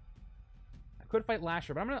 I could fight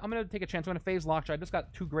Lasher, but I'm gonna take a chance. I'm gonna phase Lockjaw. I just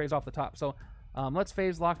got 2 grays off the top, so let's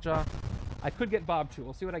phase Lockjaw. I could get Bob too.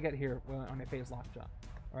 We'll see what I get here when I phase Lockjaw.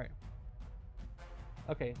 All right.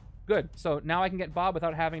 Okay, good. So now I can get Bob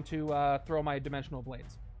without having to throw my Dimensional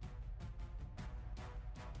Blades.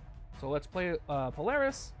 So let's play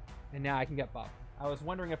Polaris, and now I can get Bob. I was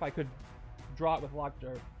wondering if I could draw it with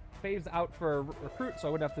Lockjaw, phase out for Recruit, so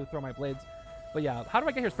I wouldn't have to throw my blades. But yeah, how do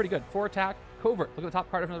I get here? It's pretty good. 4 attack, covert. Look at the top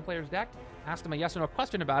card of another player's deck. Ask them a yes or no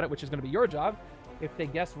question about it, which is going to be your job. If they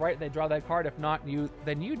guess right, they draw that card. If not,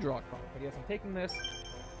 then you draw a card. But yes, I'm taking this,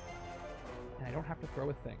 and I don't have to throw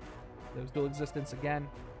a thing. There's dual existence again,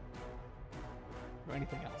 or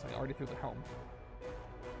anything else. I already threw the helm.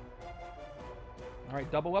 All right,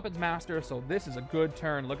 double weapons master. So this is a good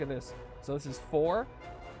turn. Look at this. So this is 4,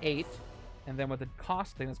 8, and then with the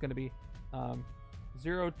cost thing, it's going to be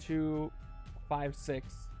 0, 2, 5,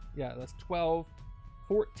 6. Yeah, that's 12,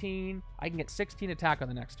 14. I can get 16 attack on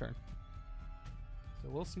the next turn. So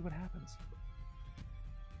we'll see what happens.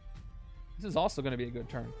 This is also going to be a good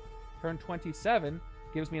turn. Turn 27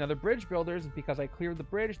 gives me another bridge builders. Because I cleared the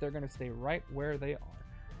bridge, they're going to stay right where they are.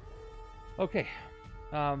 Okay.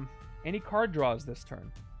 Any card draws this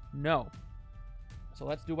turn? No. So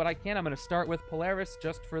let's do what I can. I'm going to start with Polaris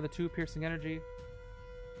just for the 2 piercing energy.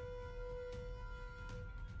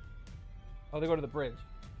 Oh, they go to the bridge.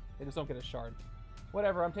 They just don't get a shard.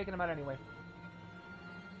 Whatever, I'm taking them out anyway.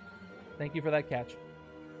 Thank you for that catch.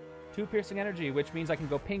 2 piercing energy, which means I can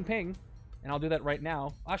go ping ping, and I'll do that right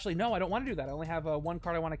now. Actually, no, I don't want to do that. I only have 1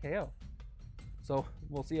 card I want to KO. So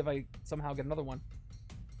we'll see if I somehow get another one.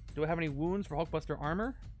 Do I have any wounds for Hulkbuster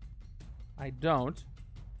Armor? I don't.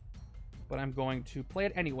 But I'm going to play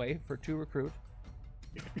it anyway for 2 recruit.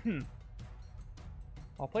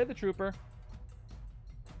 I'll play the Trooper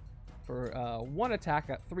for 1 attack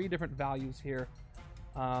at 3 different values here.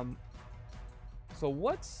 So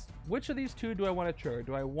which of these 2 do I want to trigger?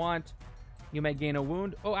 Do I want you may gain a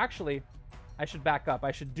wound? Oh, actually, I should back up.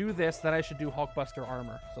 I should do this, then I should do Hulkbuster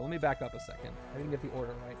Armor. So let me back up a second. I didn't get the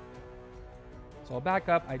order right. So I'll back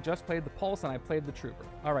up. I just played the Pulse and I played the Trooper.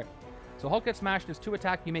 All right. So Hulk gets smashed is 2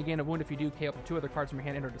 attack. You may gain a wound if you do. KO up to 2 other cards from your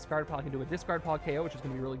hand, enter discard pile. I can do a discard pile KO, which is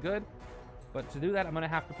going to be really good. But to do that, I'm going to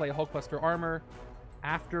have to play a Hulkbuster Armor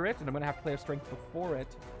after it, and I'm going to have to play a Strength before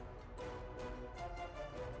it.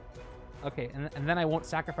 Okay, and then I won't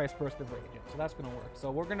sacrifice Burst of Rage yet, so that's going to work.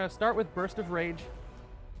 So we're going to start with Burst of Rage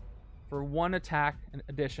for 1 attack in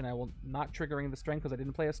addition. I will not triggering the Strength because I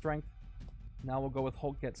didn't play a Strength. Now we'll go with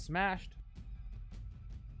Hulk gets smashed.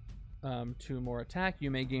 2 more attack. You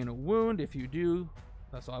may gain a wound if you do.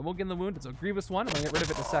 So I will gain the wound. It's a grievous one. I'm going to get rid of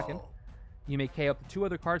it in a second. You may KO up to 2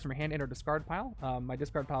 other cards from your hand, enter discard pile. My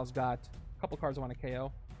discard pile's got a couple cards I want to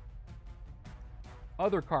KO.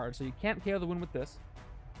 Other cards. So you can't KO the wound with this.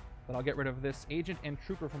 But I'll get rid of this Agent and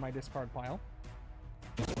Trooper from my discard pile.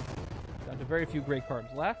 Down to very few gray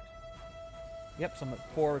cards left. Yep, so I'm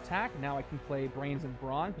at 4 attack. Now I can play Brains and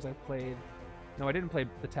Brawn because I played... No, I didn't play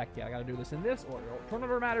the tech yet. I got to do this in this order. Turn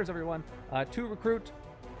order matters, everyone. 2 recruit.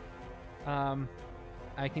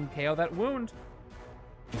 I can KO that wound.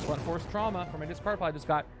 Blunt Force Trauma from my discard pile. I just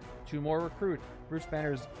got 2 more recruit. Bruce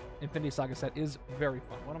Banner's Infinity Saga set is very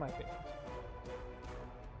fun. One of my favorites.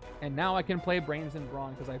 And now I can play Brains and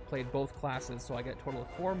Brawn because I played both classes. So I get a total of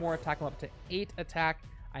 4 more attack. I'm up to 8 attack.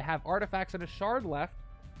 I have artifacts and a shard left.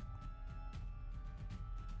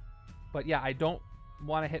 But yeah, I don't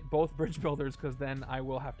want to hit both bridge builders because then I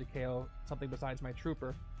will have to KO something besides my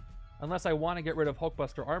trooper. Unless I want to get rid of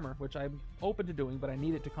Hulkbuster Armor, which I'm open to doing, but I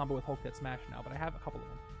need it to combo with Hulk Get Smashed now. But I have a couple of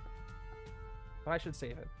them. But I should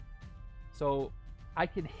save it. So I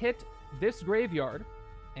can hit this graveyard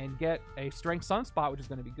and get a Strength Sunspot, which is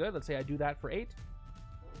going to be good. Let's say I do that for 8.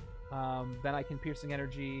 Then I can Piercing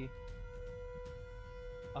Energy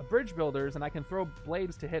Bridge Builders, and I can throw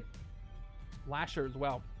Blades to hit Lasher as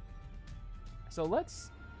well. So let's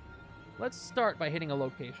start by hitting a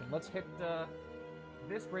location. Let's hit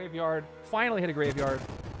this graveyard. Finally hit a graveyard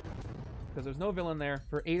because there's no villain there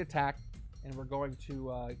for 8 attack, and we're going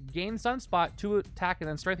to gain Sunspot, 2 attack, and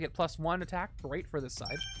then Strength to get +1 attack. Great for this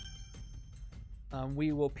side.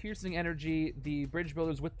 We will Piercing Energy the Bridge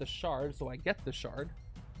Builders with the Shard, so I get the Shard.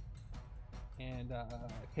 And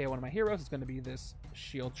KO one of my heroes. It's going to be this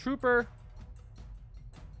Shield Trooper.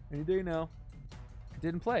 Any day now.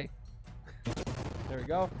 Didn't play. There we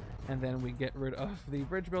go. And then we get rid of the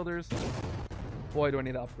Bridge Builders. Boy, do I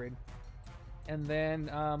need to upgrade. And then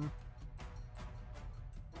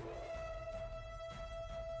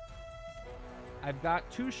I've got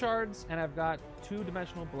 2 Shards and I've got 2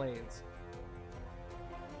 Dimensional Blades.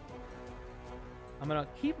 I'm going to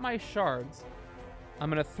keep my Shards. I'm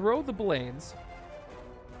going to throw the Blades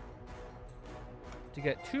to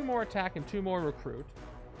get 2 more attack and 2 more recruit,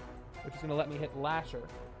 which is going to let me hit Lasher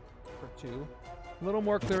for 2. A little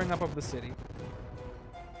more clearing up of the city.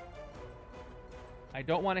 I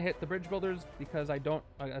don't want to hit the Bridge Builders because I don't...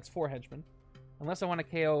 that's 4 Henchmen. Unless I want to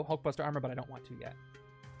KO Hulkbuster Armor, but I don't want to yet.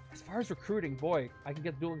 As far as recruiting, boy, I can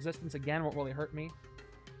get Dual Existence again. Won't really hurt me.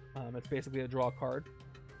 It's basically a draw card.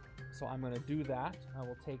 So I'm going to do that. I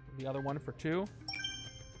will take the other one for 2.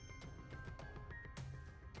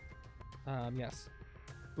 Yes.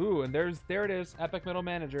 Ooh, and there it is. Epic Middle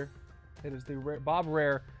Manager. It is the Bob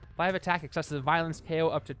Rare 5 attack, excessive violence, KO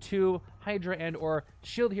up to 2 Hydra and or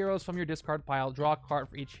shield heroes from your discard pile. Draw a card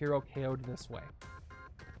for each hero KO'd this way.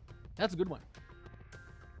 That's a good one.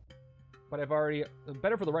 But I've already...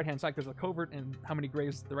 better for the right-hand side because of the covert and how many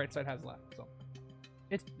grays the right side has left. So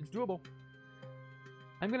it's doable.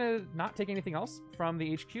 I'm going to not take anything else from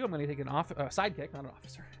the HQ. I'm going to take an sidekick, not an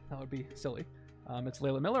officer. That would be silly. It's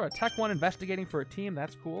Layla Miller, a Tech 1 investigating for a team.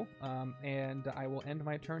 That's cool. And I will end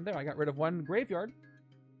my turn there. I got rid of 1 graveyard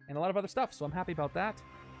and a lot of other stuff, so I'm happy about that.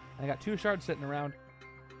 And I got 2 shards sitting around.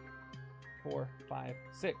 4, 5,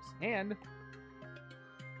 6. And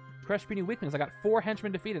Crush Beanie Weakness. I got 4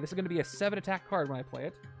 henchmen defeated. This is going to be a 7 attack card when I play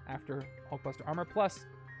it after Hulkbuster Armor, plus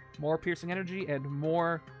more Piercing Energy and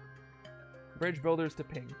more Bridge Builders to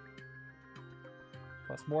ping.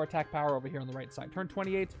 Plus more attack power over here on the right side. Turn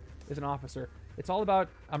 28 is an officer. It's all about,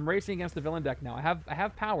 I'm racing against the villain deck now. I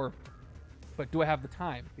have power, but do I have the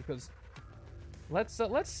time? Because let's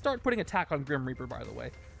start putting attack on Grim Reaper, by the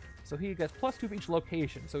way. So he gets +2 for each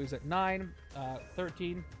location. So he's at 9,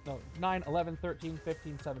 11, 13,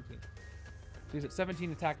 15, 17. So he's at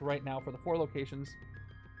 17 attack right now for the 4 locations.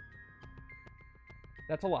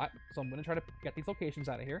 That's a lot. So I'm going to try to get these locations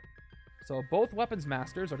out of here. So both Weapons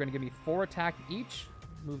Masters are going to give me 4 attack each.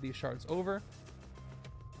 Move these shards over.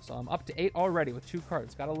 So I'm up to 8 already with 2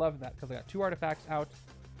 cards. Gotta love that because I got 2 artifacts out.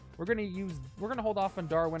 We're gonna hold off on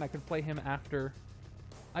Darwin. I could play him after.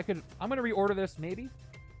 I'm gonna reorder this maybe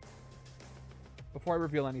before I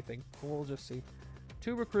reveal anything. We'll just see.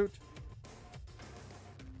 2 recruit.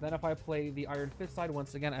 Then if I play the Iron Fist side,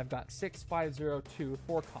 once again, I've got 6, 5, 0, 2,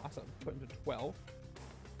 4 costs. I'm putting to 12.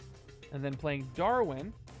 And then playing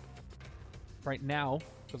Darwin, right now,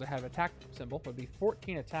 because I have attack symbol, would be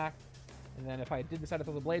 14 attack. And then if I did decide to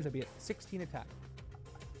throw the blades, I'd be at 16 attack.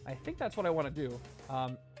 I think that's what I want to do.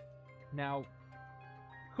 Now,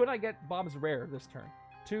 could I get Bob's Rare this turn?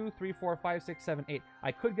 2, 3, 4, 5, 6, 7, 8.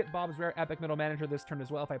 I could get Bob's Rare Epic Middle Manager this turn as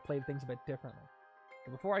well if I played things a bit differently.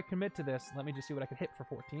 But before I commit to this, let me just see what I could hit for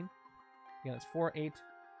 14. Yeah, that's 4, 8.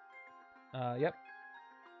 Yep.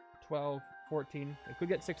 12, 14. I could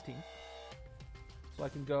get 16. So I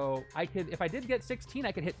can go... if I did get 16,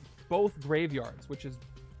 I could hit both graveyards, which is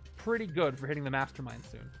pretty good for hitting the Mastermind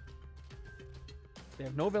soon. They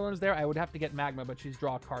have no villains there. I would have to get Magma, but she's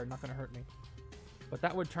draw a card. Not going to hurt me. But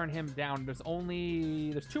that would turn him down. There's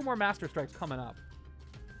 2 more Master Strikes coming up.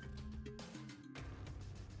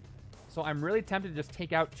 So I'm really tempted to just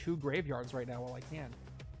take out 2 graveyards right now while I can.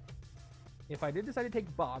 If I did decide to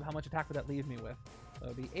take Bob, how much attack would that leave me with? That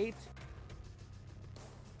would be 8.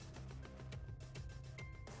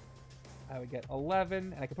 I would get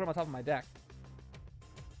 11, and I could put him on top of my deck.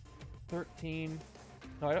 13.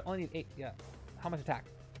 No, I only need 8. Yeah. How much attack?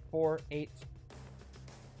 4, 8.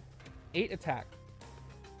 8 attack.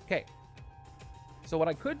 Okay. So what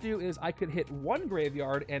I could do is I could hit 1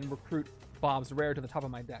 graveyard and recruit Bob's Rare to the top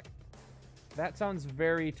of my deck. That sounds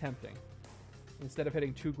very tempting. Instead of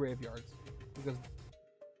hitting 2 graveyards. Because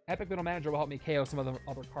Epic Middle Manager will help me KO some of the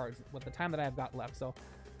other cards with the time that I have got left. So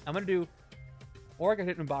I'm going to do... Or I could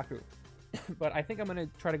hit M'Baku. But I think I'm going to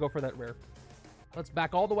try to go for that Rare. Let's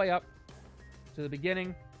back all the way up to the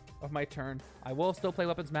beginning of my turn. I will still play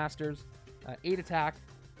Weapons Masters. 8 attack.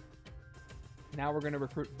 Now we're going to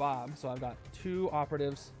recruit Bob. So I've got 2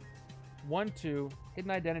 operatives. 1, 2.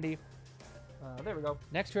 Hidden Identity. There we go.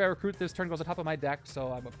 Next year I recruit this turn goes on top of my deck.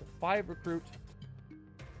 So I'm up to 5 recruit.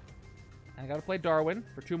 And I got to play Darwin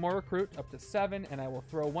for 2 more recruit. Up to 7. And I will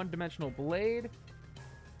throw 1-dimensional blade.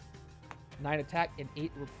 9 attack and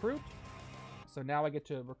 8 recruit. So now I get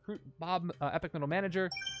to recruit Bob, Epic Middle Manager,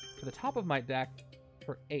 to the top of my deck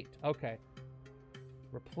for 8. Okay.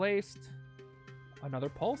 Replaced. Another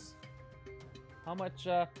pulse. How much?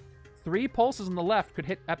 3 pulses on the left could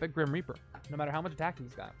hit Epic Grim Reaper, no matter how much attack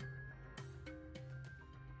he's got.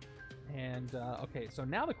 And, okay, so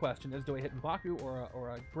now the question is, do I hit M'Baku or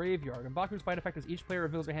a Graveyard? M'Baku's fight effect is each player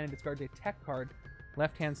reveals their hand and discards a tech card.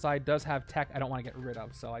 Left-hand side does have tech I don't want to get rid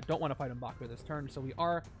of, so I don't want to fight M'Baku this turn. So we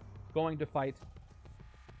are going to fight...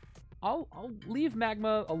 I'll leave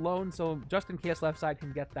Magma alone, so just in case left side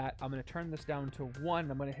can get that, I'm going to turn this down to 1.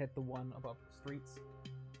 I'm going to hit the 1 above the streets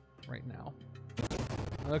right now.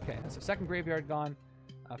 Okay, that's the second graveyard gone.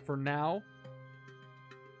 For now,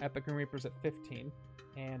 Epic Grim Reaper's at 15.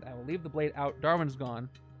 And I will leave the blade out. Darwin's gone.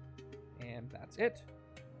 And that's it.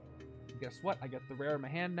 And guess what? I get the rare in my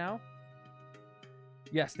hand now.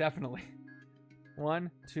 Yes, definitely.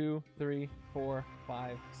 1, 2, 3, 4,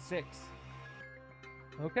 5, 6.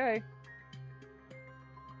 Okay.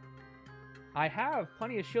 I have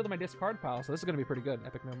plenty of shield in my discard pile, so this is going to be pretty good,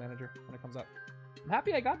 Epic Middle Manager, when it comes up. I'm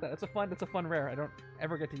happy I got that. That's a fun rare. I don't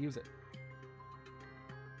ever get to use it.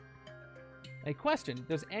 A question.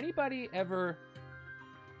 Does anybody ever...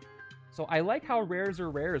 So I like how rares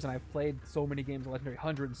are rares, and I've played so many games of Legendary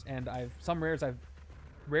Hundreds, and some rares I've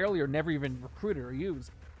rarely or never even recruited or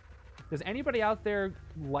used. Does anybody out there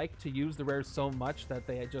like to use the rares so much that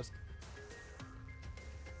they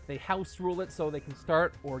house rule it so they can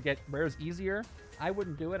start or get rares easier? I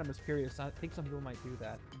wouldn't do it. I'm just curious. I think some people might do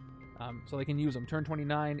that. So they can use them. Turn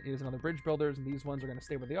 29 is another Bridge Builders, and these ones are going to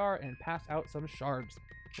stay where they are and pass out some shards,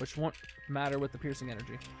 which won't matter with the piercing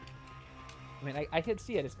energy. I mean, I could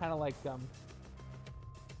see it. It's kind of like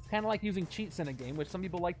using cheats in a game, which some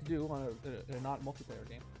people like to do on a not multiplayer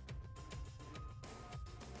game.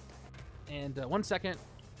 And 1 second.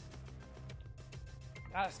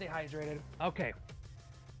 Gotta stay hydrated. Okay.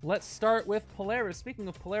 Let's start with Polaris. Speaking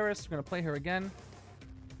of Polaris, we're gonna play her again.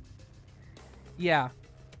 Yeah.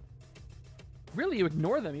 Really, you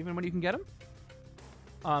ignore them even when you can get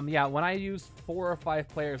them? Yeah, when I used 4 or 5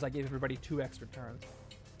 players, I gave everybody 2 extra turns.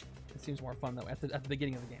 It seems more fun, though, at the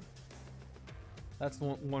beginning of the game. That's the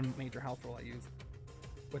one major house rule I use.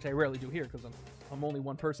 Which I rarely do here, because I'm only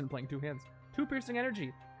one person playing 2 hands. 2 piercing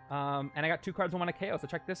energy. And I got 2 cards I want to KO, so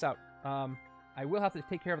check this out. I will have to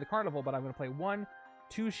take care of the Carnival, but I'm going to play 1,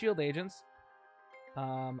 2 shield agents.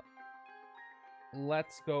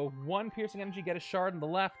 Let's go 1 piercing energy, get a shard on the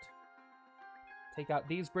left. Take out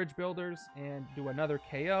these Bridge Builders and do another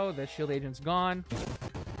KO. The shield agent's gone.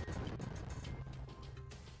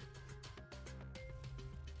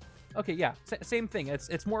 Okay, yeah, same thing.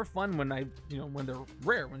 It's more fun when when they're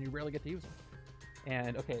rare, when you rarely get to use them.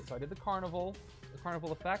 And okay, so I did the carnival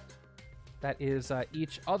effect. That is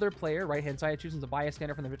each other player, right-hand side, chooses a bias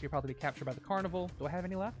standard from the victory pile to be captured by the carnival. Do I have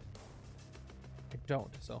any left? I don't.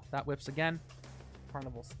 So that whips again.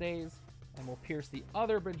 Carnival stays, and we'll pierce the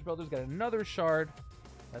other bridge builders. Get another shard.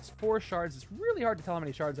 That's 4 shards. It's really hard to tell how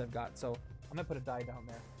many shards I've got, so I'm gonna put a die down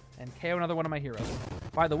there and KO another one of my heroes.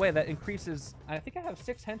 By the way, that increases. I think I have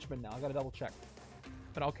 6 henchmen now. I gotta double check,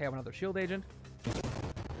 but I'll KO another shield agent.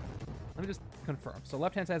 Let me just confirm. So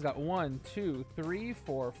left-hand side's got 1, 2, 3,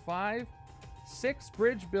 4, 5, 6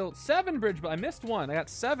 bridge build, 7 bridge build. I missed one. I got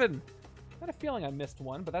 7. I had a feeling I missed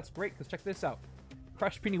one, but that's great because check this out.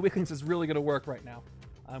 Crush Puny Weaklings is really going to work right now.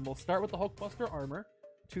 We'll start with the Hulkbuster armor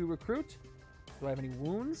to recruit. Do I have any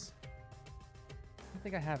wounds? I don't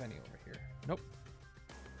think I have any over here. Nope.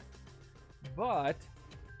 But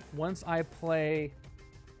once I play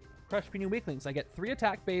Crush Puny Weaklings, I get 3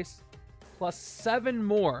 attack base plus 7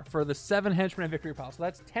 more for the 7 henchmen and victory pile. So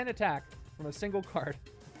that's 10 attack from a single card.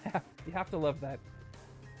 You have to love that.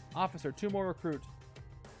 Officer, 2 more recruit.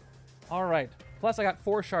 All right. Plus, I got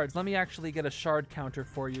 4 shards. Let me actually get a shard counter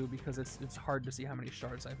for you because it's hard to see how many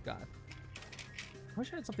shards I've got. I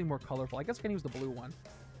wish I had something more colorful. I guess I can use the blue one.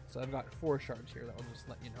 So I've got 4 shards here. That will just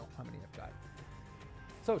let you know how many I've got.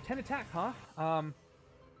 So 10 attack, huh?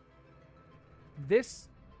 This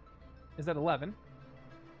is at 11.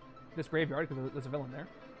 This graveyard because there's a villain there.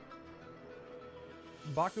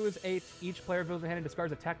 Baku is 8. Each player builds their hand and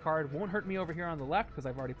discards a tech card. Won't hurt me over here on the left because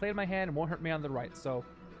I've already played my hand, and won't hurt me on the right. So,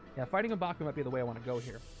 yeah, fighting a Baku might be the way I want to go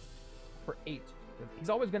here. For 8. He's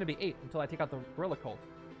always going to be 8 until I take out the Gorilla Cult.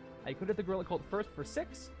 I could hit the Gorilla Cult first for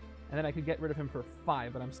 6, and then I could get rid of him for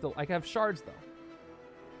 5, but I have shards, though.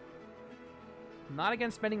 I'm not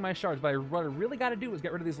against spending my shards, but what I really got to do is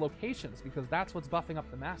get rid of these locations because that's what's buffing up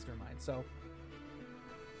the Mastermind. So,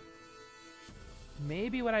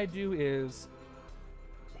 maybe what I do is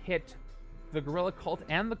hit the Gorilla Cult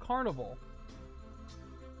and the Carnival.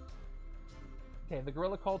 Okay, the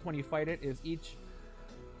Gorilla Cult, when you fight it, is each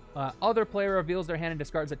other player reveals their hand and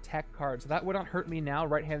discards a tech card. So that would not hurt me now.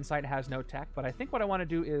 Right-hand side has no tech, but I think what I want to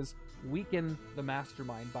do is weaken the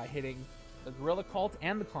Mastermind by hitting the Gorilla Cult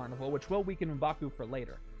and the Carnival, which will weaken Mbaku for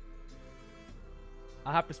later.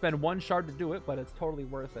 I'll have to spend 1 shard to do it, but it's totally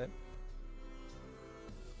worth it.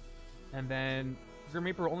 And then Grim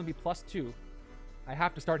Reaper will only be +2. I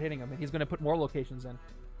have to start hitting him, and he's going to put more locations in.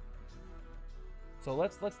 So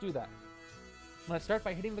let's do that. Let's start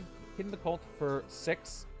by hitting the cult for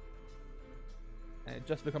 6, and it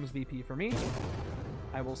just becomes VP for me.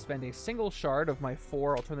 I will spend a single shard of my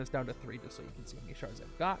 4. I'll turn this down to 3 just so you can see how many shards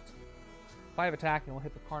I've got. 5 attack, and we'll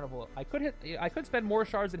hit the Carnival. I could spend more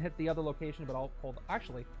shards and hit the other location, but I'll hold.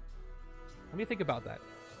 Actually, let me think about that.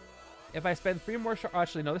 If I spend 3 more shards,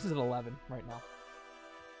 actually no, this is at 11 right now.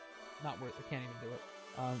 Not worth it. I can't even do it.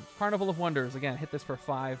 Carnival of Wonders. Again, hit this for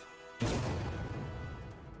 5.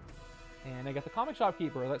 And I got the Comic Shop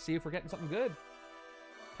Keeper. Let's see if we're getting something good.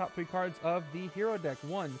 Top 3 cards of the hero deck.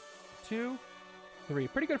 1, 2, 3.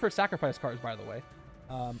 Pretty good for sacrifice cards, by the way.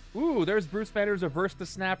 Ooh, there's Bruce Banner's Reverse the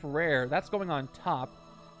Snap Rare. That's going on top.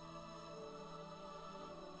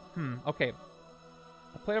 Okay.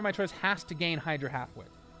 A player of my choice has to gain Hydra Halfwit.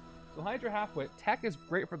 So Hydra Halfwit, tech is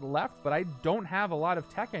great for the left, but I don't have a lot of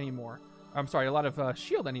tech anymore. I'm sorry, a lot of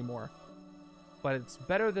shield anymore. But it's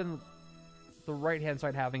better than the right-hand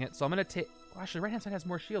side having it. So I'm going to take... Well, actually, right-hand side has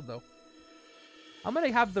more shield, though. I'm going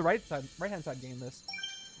to have the right-hand side gain this.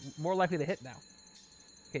 More likely to hit now.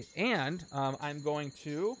 Okay, and I'm going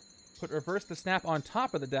to put Reverse the Snap on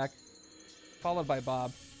top of the deck, followed by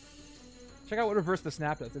Bob. Check out what Reverse the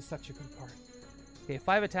Snap does. It's such a good card. Okay,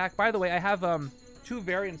 5 attack. By the way, I have 2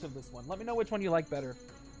 variants of this one. Let me know which one you like better.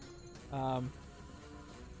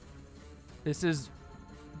 This is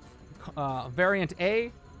variant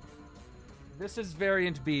A. This is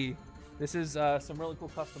variant B. This is some really cool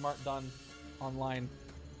custom art done online.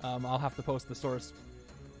 I'll have to post the source.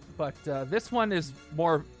 But this one is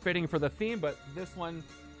more fitting for the theme, but this one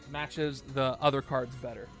matches the other cards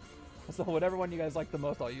better. So whatever one you guys like the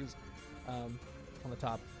most, I'll use on the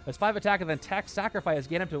top. There's 5 attack and then tech sacrifice.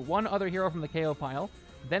 Gain up to 1 other hero from the KO pile.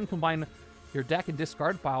 Then combine your deck and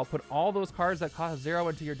discard pile. Put all those cards that cost 0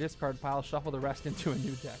 into your discard pile. Shuffle the rest into a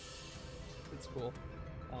new deck. It's cool.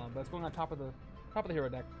 But it's going on top of the hero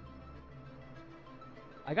deck.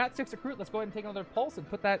 I got 6 recruit. Let's go ahead and take another pulse and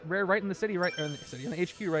put that rare right in the city, in the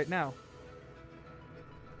HQ right now.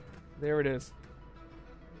 There it is.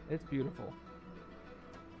 It's beautiful.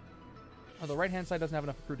 Oh, the right-hand side doesn't have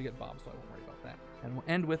enough recruit to get Bob, so I won't worry about that. And we'll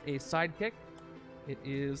end with a sidekick. It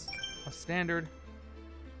is a standard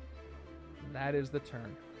That is the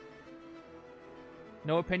turn.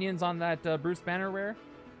 No opinions on that Bruce Banner rare?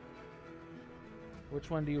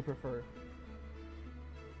 Which one do you prefer?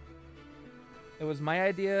 It was my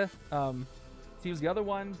idea to use the other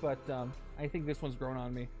one, but I think this one's grown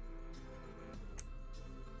on me.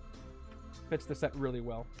 Fits the set really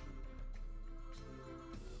well.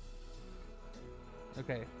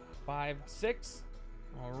 Okay, 5, 6.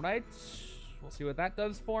 All right, we'll see what that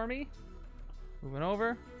does for me. Moving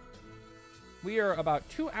over. We are about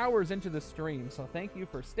 2 hours into the stream, so thank you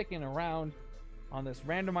for sticking around on this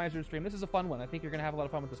randomizer stream. This is a fun one. I think you're going to have a lot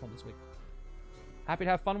of fun with this one this week. Happy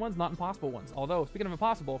to have fun ones, not impossible ones. Although, speaking of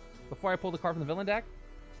impossible, before I pull the card from the villain deck,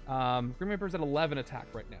 Grim Reaper's at 11 attack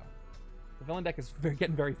right now. The villain deck is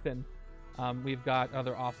getting very thin. We've got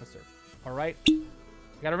other officer. All right. You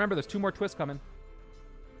got to remember, there's 2 more twists coming.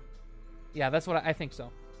 Yeah, that's what I think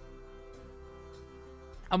so.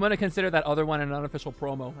 I'm going to consider that other one an unofficial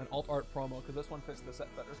promo, an alt art promo, because this one fits the set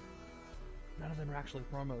better. None of them are actually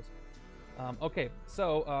promos. Okay,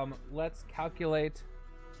 so let's calculate.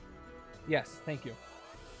 Yes, thank you.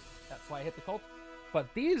 That's why I hit the cult. But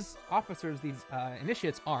these officers, these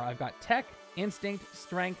initiates are, I've got Tech, Instinct,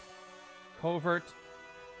 Strength, Covert,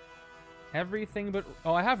 everything but,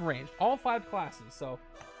 oh, I have ranged. All 5 classes, so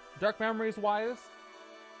Dark Memories wise,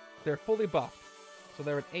 they're fully buffed. So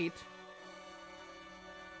they're at 8.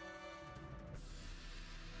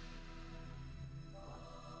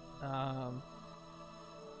 Um,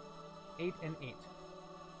 8 and 8.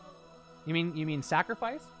 You mean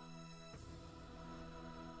sacrifice?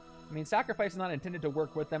 I mean, sacrifice is not intended to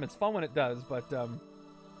work with them. It's fun when it does, but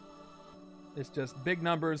it's just big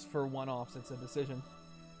numbers for one-offs. It's a decision.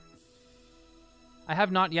 I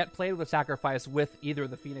have not yet played with sacrifice with either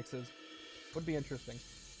of the Phoenixes. Would be interesting.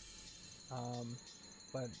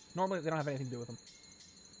 But normally they don't have anything to do with them.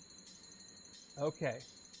 Okay,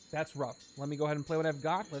 that's rough. Let me go ahead and play what I've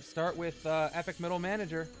got. Let's start with Epic Middle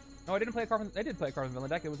Manager. No, I didn't play a card from... I did play a card from the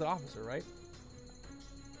villain deck. It was an officer, right?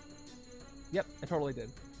 Yep, I totally did.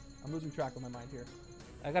 I'm losing track of my mind here.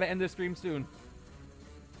 I gotta end this stream soon.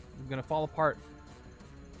 I'm gonna fall apart.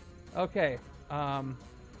 Okay, 5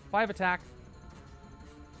 attack.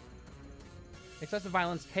 Excessive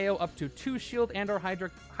violence, KO up to 2 shield and or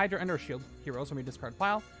Hydra and or shield heroes from your discard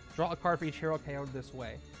pile. Draw a card for each hero KO'd this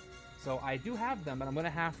way. So I do have them, but I'm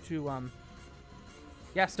gonna have to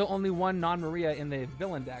yeah, still only 1 non-Maria in the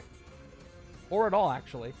villain deck. Or at all,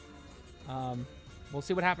 actually. We'll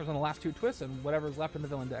see what happens on the last 2 twists and whatever's left in the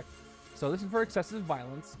villain deck. So this is for excessive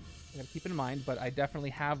violence. I gotta keep it in mind, but I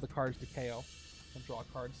definitely have the cards to KO and draw a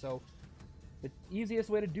card. So the easiest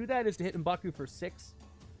way to do that is to hit M'Baku for 6.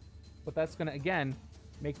 But that's gonna, again,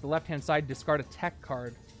 make the left-hand side discard a tech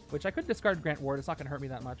card, which I could discard Grant Ward. It's not gonna hurt me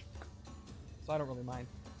that much. So I don't really mind.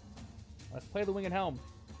 Let's play the Winged Helm.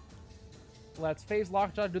 Let's phase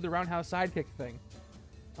Lockjaw to do the roundhouse sidekick thing.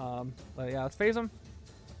 But yeah, let's phase him.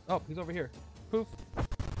 Oh, he's over here. Poof.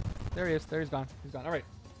 There he is. There he's gone. He's gone. All right.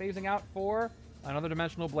 Phasing out for another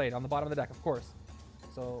dimensional blade on the bottom of the deck, of course.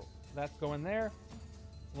 So that's going there.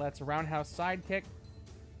 Let's roundhouse sidekick.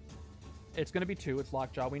 It's going to be 2. It's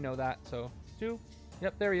Lockjaw. We know that. So 2.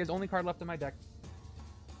 Yep, there he is. Only card left in my deck.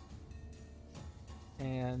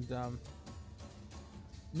 And,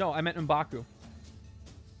 no, I meant M'Baku.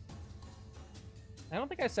 I don't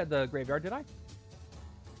think I said the graveyard, did I?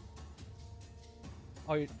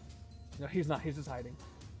 Oh, no, he's not. He's just hiding.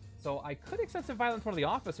 So I could excessive violence one of the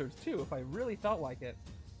officers, too, if I really felt like it.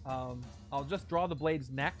 I'll just draw the blades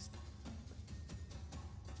next.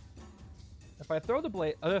 If I throw the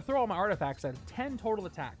blade, throw all my artifacts, I have 10 total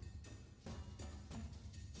attack.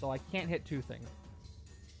 So I can't hit 2 things.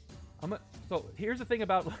 So here's the thing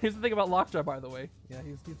about Lockjaw, by the way. Yeah,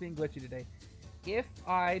 he's being glitchy today. If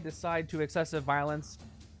I decide to excessive violence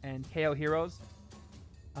and KO heroes,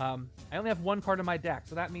 I only have 1 card in my deck,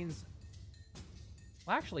 so that means,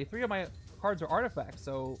 well, actually 3 of my cards are artifacts,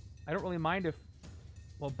 so I don't really mind if,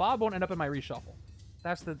 well, Bob won't end up in my reshuffle.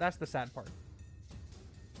 That's the sad part.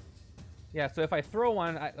 Yeah, so if I throw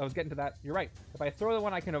one, I was getting to that. You're right. If I throw the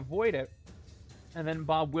one, I can avoid it, and then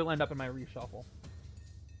Bob will end up in my reshuffle.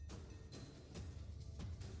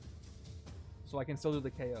 So I can still do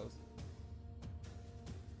the KOs.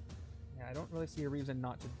 Yeah, I don't really see a reason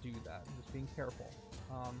not to do that. I'm just being careful.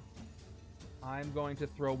 I'm going to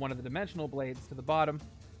throw one of the dimensional blades to the bottom.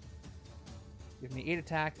 Give me 8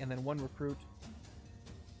 attack and then 1 recruit.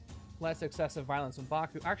 Less excessive violence on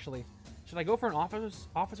Baku. Actually, should I go for an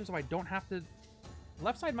officer so I don't have to...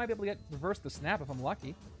 Left side might be able to reverse the snap if I'm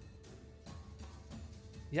lucky.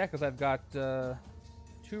 Yeah, because I've got 2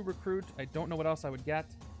 recruit. I don't know what else I would get.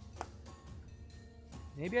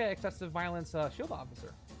 Maybe I excessive violence shield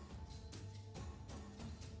officer.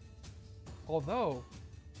 Although,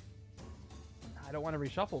 I don't want to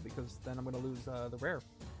reshuffle because then I'm going to lose the rare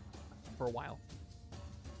for a while.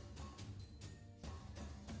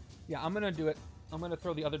 Yeah, I'm going to do it. I'm going to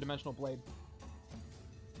throw the other Dimensional Blade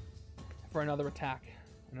for another attack,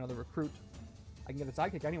 another recruit. I can get a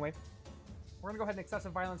sidekick anyway. We're going to go ahead and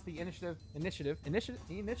Excessive Violence the Initiate.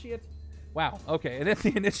 Wow, okay. And it's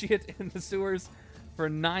the Initiate in the sewers for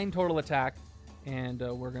 9 total attack. And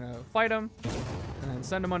we're going to fight him and then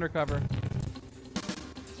send him undercover.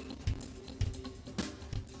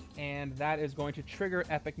 And that is going to trigger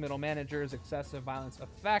Epic Middle Manager's Excessive Violence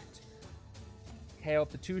effect. KO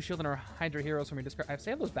up to 2 shield and our Hydra heroes from your discard. I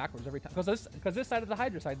say those backwards every time because this side is the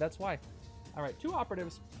Hydra side. That's why. All right, 2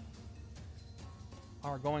 operatives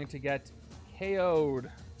are going to get KO'd.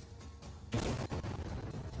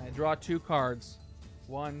 I draw 2 cards.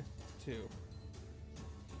 1, 2.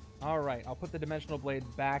 All right, I'll put the Dimensional Blade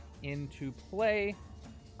back into play.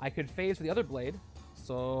 I could phase for the other blade,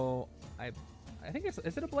 so I think is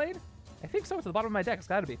it a blade? I think so. It's at the bottom of my deck. It's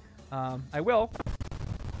got to be. I will,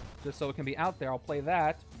 just so it can be out there. I'll play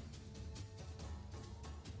that,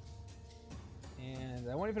 and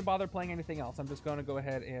I won't even bother playing anything else. I'm just going to go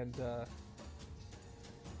ahead and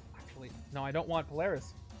actually, no, I don't want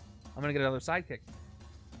Polaris. I'm going to get another sidekick,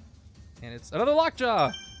 and it's another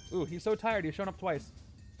Lockjaw. Ooh, he's so tired. He's shown up twice.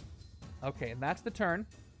 Okay, and that's the turn.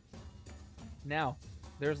 Now,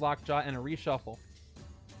 there's Lockjaw and a reshuffle.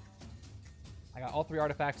 I got all 3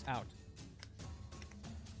 artifacts out.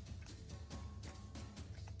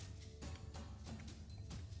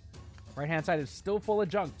 Right-hand side is still full of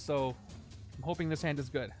junk, so I'm hoping this hand is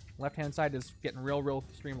good. Left-hand side is getting real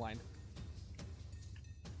streamlined.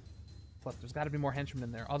 Plus, there's got to be more henchmen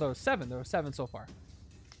in there. Although, 7. There were 7 so far.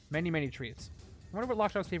 Many treats. I wonder what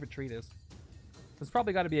Lockjaw's favorite treat is. There's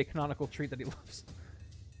probably got to be a canonical treat that he loves.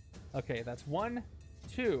 Okay, that's 1,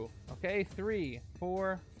 2. Okay, 3,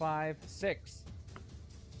 4, 5, 6.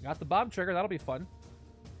 Got the Bob trigger. That'll be fun.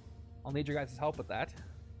 I'll need your guys' help with that.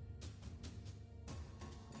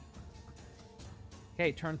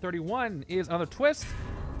 Okay, turn 31 is another twist.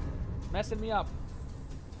 Messing me up.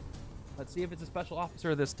 Let's see if it's a special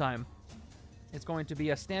officer this time. It's going to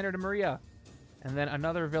be a standard Maria. And then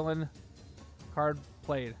another villain card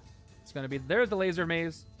played. It's going to be, there's the Laser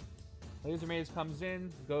Maze. Laser Maze comes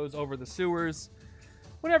in, goes over the sewers.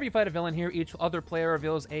 Whenever you fight a villain here, each other player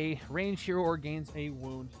reveals a ranged hero or gains a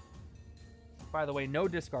wound. By the way, no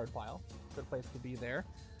discard pile. Good place to be there.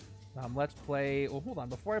 Let's play, oh, hold on.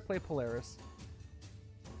 Before I play Polaris,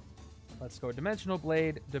 let's go Dimensional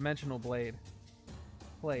Blade,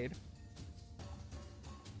 played.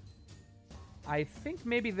 I think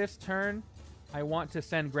maybe this turn I want to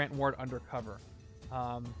send Grant Ward undercover.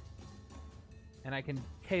 And I can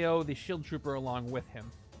KO the Shield Trooper along with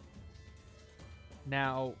him.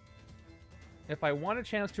 Now, if I want a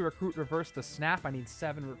chance to recruit reverse the snap, I need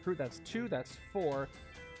 7 recruit. That's 2, that's 4.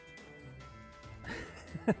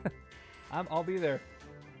 I'll be there.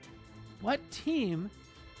 What team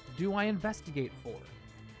do I investigate for?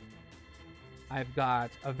 I've got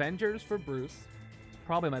Avengers for Bruce.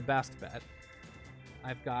 Probably my best bet.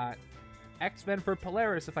 I've got X-Men for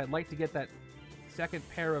Polaris if I'd like to get that second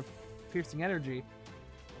pair of piercing energy.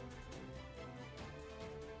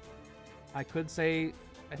 I could say,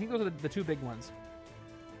 I think those are the 2 big ones.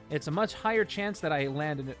 It's a much higher chance that I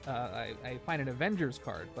land I find an Avengers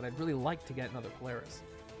card, but I'd really like to get another Polaris.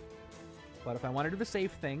 But if I want to do the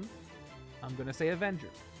safe thing, I'm going to say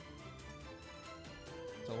Avengers.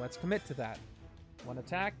 So let's commit to that. 1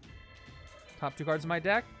 attack. Top 2 cards in my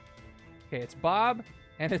deck. Okay, it's Bob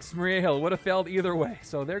and it's Maria Hill. Would have failed either way.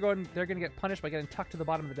 So they're going to get punished by getting tucked to the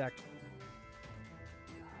bottom of the deck.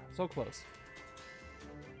 So close.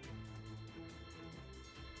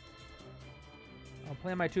 I'll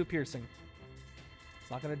play my 2 piercing.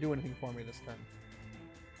 It's not going to do anything for me this turn.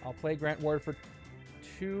 I'll play Grant Ward for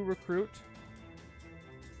 2 recruit.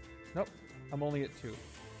 Nope, I'm only at 2.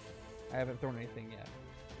 I haven't thrown anything yet.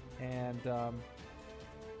 And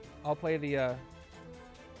I'll play the... yeah,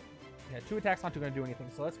 2 attacks not going to do anything.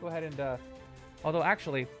 So let's go ahead and... although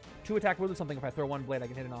actually, 2 attack will do something. If I throw 1 blade, I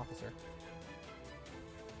can hit an officer.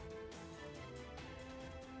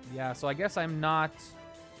 Yeah, so I guess I'm not...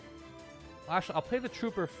 Actually, I'll play the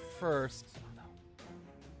Trooper first. Oh,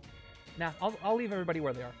 no. Nah, I'll leave everybody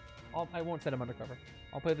where they are. I won't set him undercover.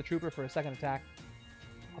 I'll play the Trooper for a 2nd attack.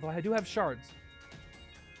 Although I do have shards.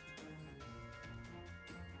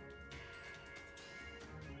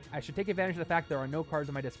 I should take advantage of the fact there are no cards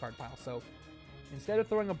in my discard pile. So instead of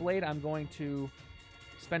throwing a blade, I'm going to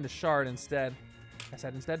spend a shard instead. I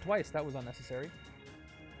said instead twice. That was unnecessary.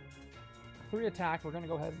 3 attack. We're going to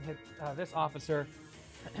go ahead and hit this officer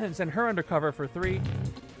and send her undercover for 3.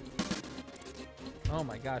 Oh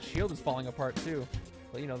my gosh, shield is falling apart too.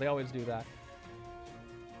 But you know, they always do that.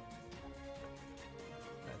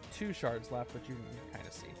 2 shards left, but you can kind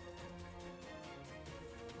of see.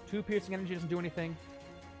 2 piercing energy doesn't do anything.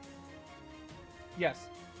 Yes.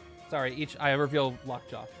 Sorry, I reveal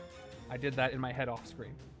Lockjaw. I did that in my head off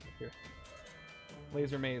screen. Here.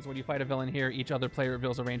 Laser Maze. When you fight a villain here, each other player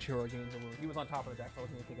reveals a range hero or gains a wound. He was on top of the deck, so I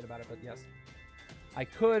wasn't even thinking about it, but yes. I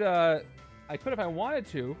could if I wanted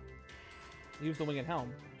to, use the Winged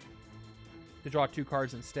Helm to draw 2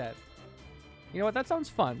 cards instead. You know what? That sounds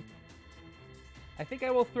fun. I think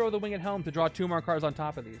I will throw the Winged Helm to draw 2 more cards on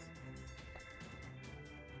top of these.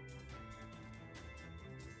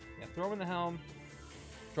 Yeah, throw in the helm.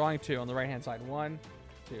 Drawing 2 on the right-hand side. 1,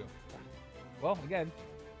 2. Well, again,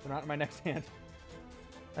 they're not in my next hand.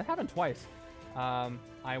 That happened twice.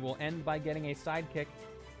 I will end by getting a sidekick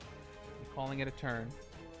and calling it a turn.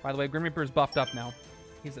 By the way, Grim Reaper is buffed up now.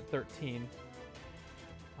 He's at 13.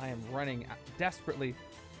 I am running desperately.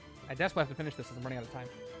 I desperately have to finish this as I'm running out of time.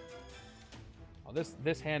 Oh,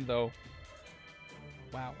 this hand, though.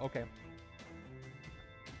 Wow, okay.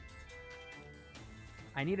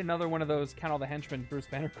 I need another one of those Count All the Henchmen Bruce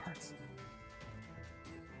Banner cards.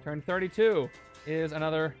 Turn 32 is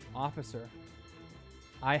another officer.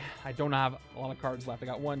 I don't have a lot of cards left. I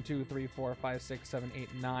got 1, 2, 3, 4, 5, 6, 7,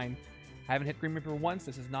 8, 9. I haven't hit Grim Reaper once.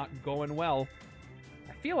 This is not going well.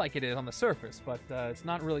 I feel like it is on the surface, but it's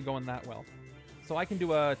not really going that well. So I can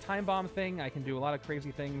do a time bomb thing. I can do a lot of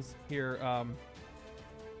crazy things here.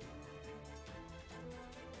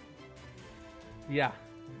 Yeah,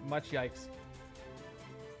 much yikes.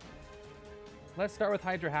 Let's start with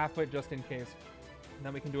Hydra halfwit just in case. And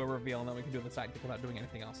then we can do a reveal, and then we can do the sidekick without doing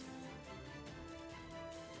anything else.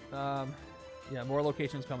 Yeah, more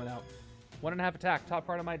locations coming out. 1.5 attack. Top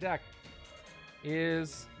part of my deck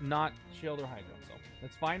is not Shield or Hydra, so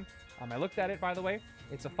that's fine. I looked at it, by the way.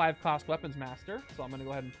 It's a 5-cost Weapons Master, so I'm going to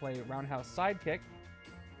go ahead and play Roundhouse Sidekick.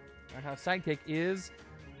 Roundhouse Sidekick is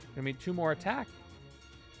going to be 2 more attack.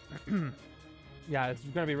 Yeah, it's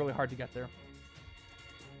going to be really hard to get there.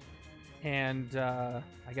 And I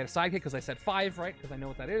get a sidekick because I said 5, right? Because I know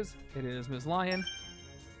what that is. It is Ms. Lion.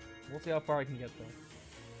 We'll see how far I can get there.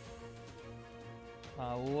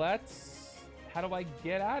 How do I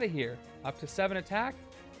get out of here? Up to 7 attack.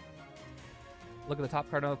 Look at the top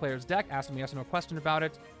card on the player's deck. Ask them a yes or no question about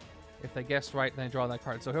it. If they guess right, then I draw that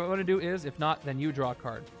card. So what I'm going to do is, if not, then you draw a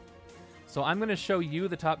card. So I'm going to show you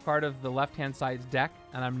the top card of the left-hand side's deck,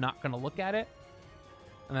 and I'm not going to look at it.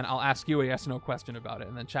 And then I'll ask you a yes or no question about it,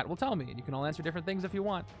 and then chat will tell me. And you can all answer different things if you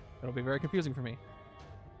want. It'll be very confusing for me.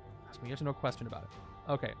 Ask me a yes or no question about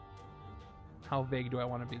it. Okay. How vague do I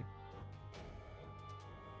want to be?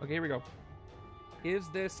 Okay, here we go. Is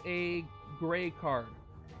this a gray card?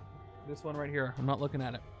 This one right here. I'm not looking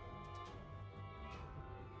at it.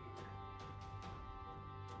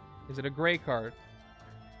 Is it a gray card?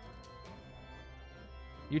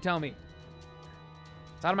 You tell me.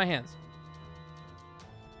 It's out of my hands.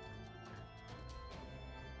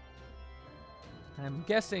 I'm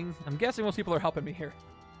guessing most people are helping me here.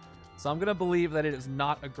 So I'm going to believe that it is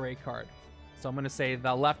not a gray card. So I'm going to say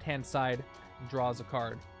the left-hand side draws a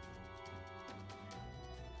card.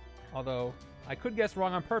 Although, I could guess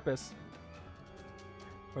wrong on purpose.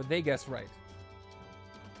 Or they guess right.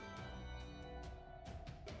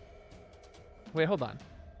 Wait, hold on.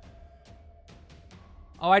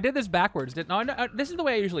 Oh, I did this backwards. No, this is the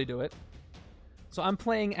way I usually do it. So I'm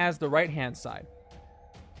playing as the right-hand side.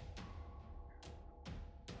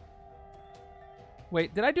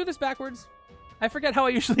 Wait, did I do this backwards? I forget how I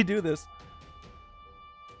usually do this.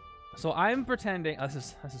 So I'm pretending... Oh,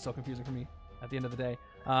 this is so confusing for me at the end of the day.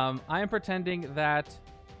 I am pretending that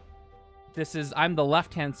I'm the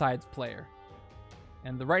left-hand side's player.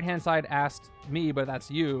 And the right-hand side asked me, but that's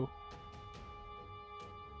you.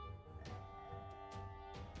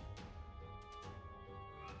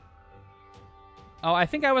 Oh, I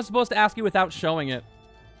think I was supposed to ask you without showing it.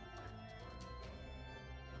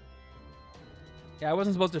 Yeah, I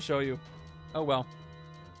wasn't supposed to show you. Oh well.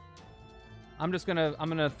 I'm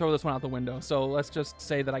gonna throw this one out the window. So let's just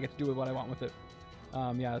say that I get to do what I want with it.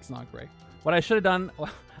 Yeah, it's not great. What I should have done,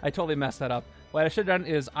 well, I totally messed that up. What I should have done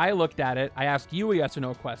is I looked at it. I asked you a yes or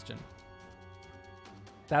no question.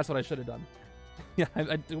 That's what I should have done. Yeah,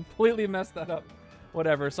 I completely messed that up.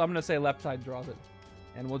 Whatever. So I'm gonna say left side draws it,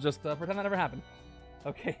 and we'll just pretend that never happened.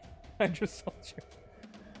 Okay. Hydra Soldier.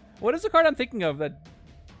 What is the card I'm thinking of? That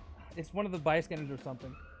it's one of the bystanders or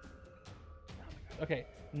something. Okay,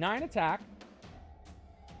 9 attack.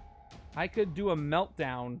 I could do a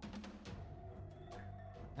meltdown,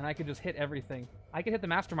 and I could just hit everything. I could hit the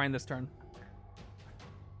Mastermind this turn.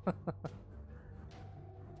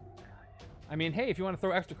 I mean, hey, if you want to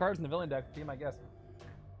throw extra cards in the villain deck, be my guest.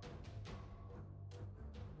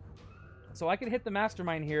 So I could hit the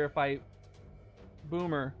Mastermind here if I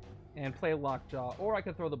Boomer and play Lockjaw, or I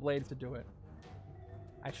could throw the Blades to do it.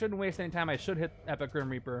 I shouldn't waste any time. I should hit Epic Grim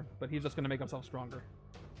Reaper, but he's just going to make himself stronger.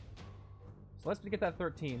 So let's get that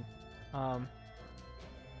 13.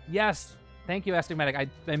 Yes, thank you, Astigmatic.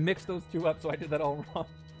 I mixed those two up, so I did that all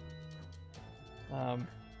wrong.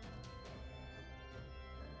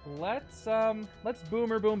 Let's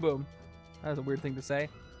Boomer Boom Boom. That was a weird thing to say.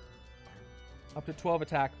 Up to 12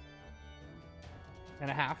 attack and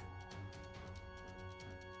a half.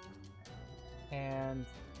 And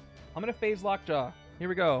I'm gonna phase Lockjaw. Here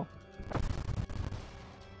we go.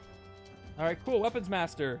 All right, cool. Weapons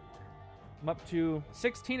Master. I'm up to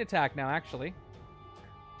 16 attack now, actually.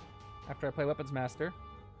 After I play Weapons Master.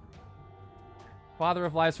 Father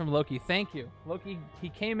of Lies from Loki. Thank you. Loki, he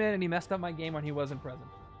came in and he messed up my game when he wasn't present.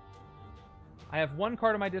 I have one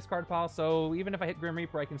card in my discard pile, so even if I hit Grim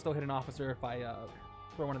Reaper, I can still hit an officer if I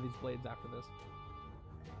throw one of these blades after this.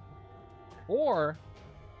 Or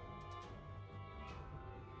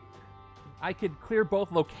I could clear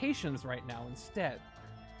both locations right now instead.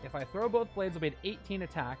 If I throw both blades, it'll be at 18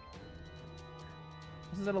 attack.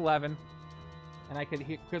 This is at 11. And I could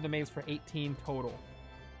clear the maze for 18 total.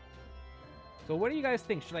 So what do you guys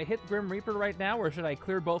think? Should I hit Grim Reaper right now, or should I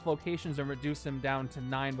clear both locations and reduce him down to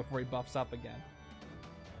 9 before he buffs up again?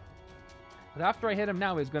 But after I hit him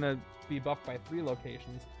now, he's going to be buffed by 3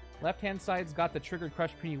 locations. Left-hand side's got the triggered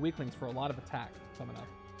Crush Puny Weaklings for a lot of attack coming up.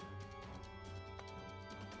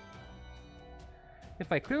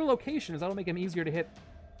 If I clear locations, that'll make him easier to hit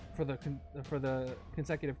for the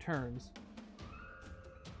consecutive turns.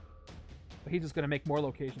 But he's just going to make more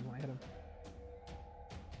locations when I hit him.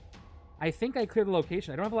 I think I clear the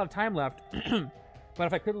location. I don't have a lot of time left. But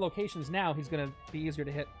if I clear the locations now, he's going to be easier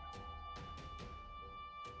to hit.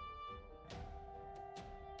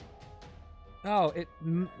 Oh,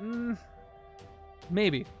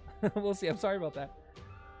 maybe. We'll see. I'm sorry about that.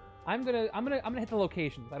 I'm gonna hit the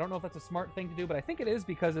locations. I don't know if that's a smart thing to do, but I think it is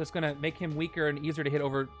because it's gonna make him weaker and easier to hit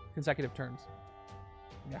over consecutive turns.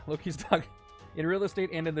 Yeah, Loki's stuck in real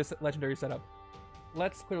estate and in this legendary setup.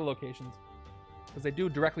 Let's clear the locations because they do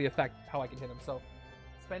directly affect how I can hit him. So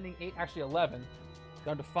spending 8, actually 11,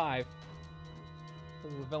 down to 5.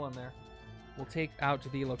 There's a villain there. We'll take out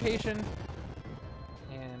the location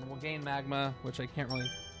and we'll gain Magma, which I can't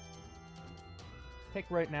really pick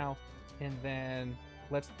right now, and then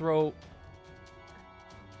let's throw.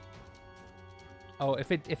 Oh,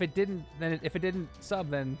 if it didn't sub,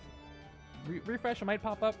 then refresh. It might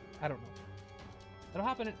pop up. I don't know. It'll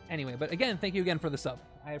happen anyway. But again, thank you again for the sub.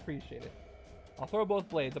 I appreciate it. I'll throw both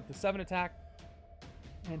blades up to 7 attack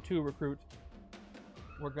and 2 recruit.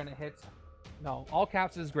 We're gonna hit. No, all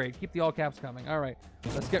caps is great. Keep the all caps coming. All right,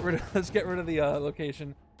 let's get rid of the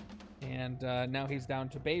location. And now he's down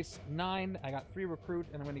to base 9. I got 3 recruit,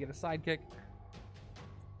 and I'm going to get a sidekick.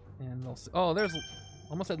 And they'll see. Oh, there's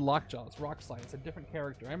almost said Lockjaw. It's Rock Slide. It's a different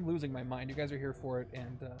character. I'm losing my mind. You guys are here for it,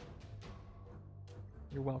 and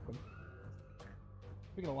you're welcome.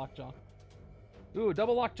 Speaking of Lockjaw, ooh,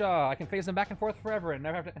 double Lockjaw. I can phase them back and forth forever and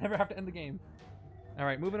never have to end the game. All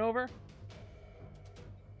right, moving over.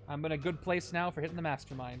 I'm in a good place now for hitting the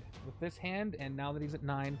Mastermind with this hand, and now that he's at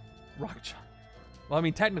 9, Rockjaw. Well, I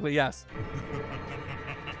mean, technically, yes.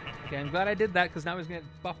 Okay, I'm glad I did that, because now he's going to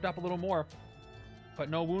get buffed up a little more. But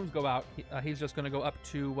no wounds go out. He's just going to go up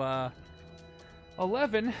to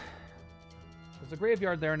 11. There's a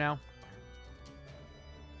graveyard there now.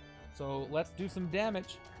 So let's do some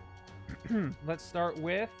damage. Let's start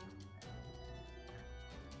with...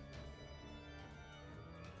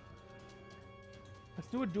 Let's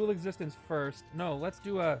do a dual existence first. No, let's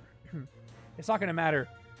do a... It's not going to matter.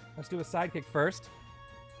 Let's do a sidekick first.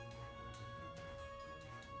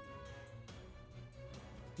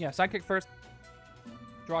 Yeah, sidekick first.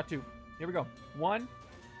 Draw 2. Here we go. 1,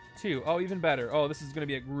 2. Oh, even better. Oh, this is going to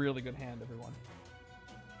be a really good hand, everyone.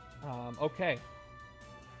 Okay.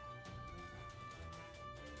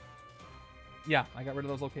 Yeah, I got rid of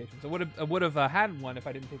those locations. I would have had one if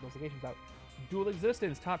I didn't take those locations out. Dual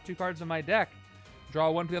existence. Top 2 cards in my deck. Draw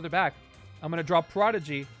 1 to the other back. I'm going to draw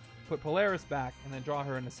Prodigy, put Polaris back, and then draw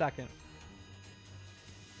her in a second.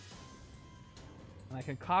 And I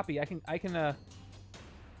can copy. I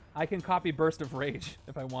can copy Burst of Rage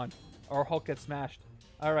if I want, or Hulk gets smashed.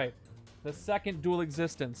 All right, the second dual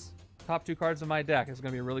existence. Top 2 cards in my deck. This is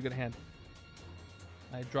going to be a really good hand.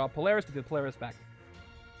 I draw Polaris, but get Polaris back.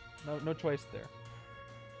 No choice there.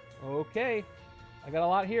 Okay, I got a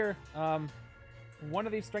lot here. one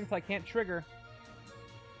of these strengths I can't trigger.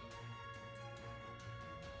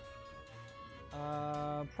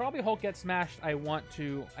 Probably Hulk gets smashed. I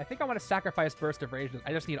think I want to sacrifice Burst of Rage.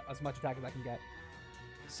 I just need as much attack as I can get.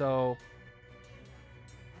 So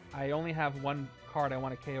I only have one card I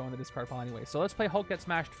want to KO on the discard pile anyway. So let's play Hulk gets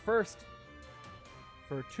smashed first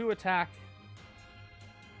for 2 attack.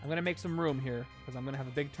 I'm going to make some room here because I'm going to have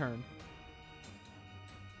a big turn.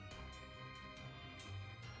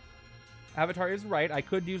 Avatar is right. I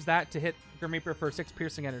could use that to hit Grim Reaper for 6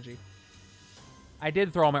 piercing energy. I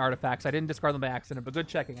did throw all my artifacts. I didn't discard them by accident, but good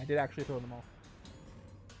checking. I did actually throw them all.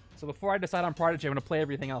 So before I decide on Prodigy, I'm going to play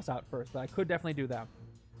everything else out first, but I could definitely do that.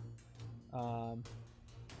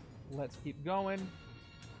 Let's keep going.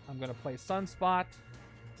 I'm going to play Sunspot.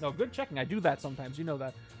 No, good checking. I do that sometimes. You know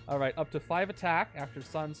that. All right, up to 5 attack after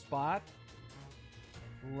Sunspot.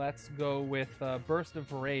 Let's go with Burst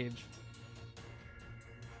of Rage.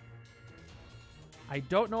 I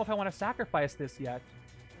don't know if I want to sacrifice this yet,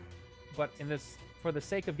 but for the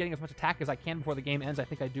sake of getting as much attack as I can before the game ends, I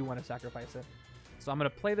think I do want to sacrifice it. So I'm going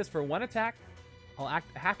to play this for 1 attack. I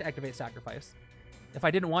have to activate Sacrifice. If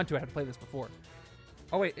I didn't want to, I had to play this before.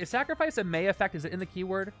 Oh wait, is Sacrifice a May effect? Is it in the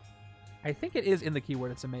keyword? I think it is in the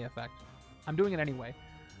keyword. It's a May effect. I'm doing it anyway.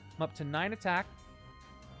 I'm up to 9 attack.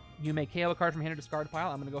 You may KO a card from hand or discard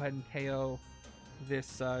pile. I'm going to go ahead and KO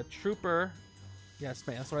this Trooper. Yes,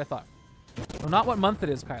 May. That's what I thought. Well, not what month it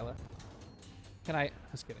is, Kyla. Can I?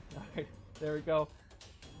 Just kidding. All right, there we go.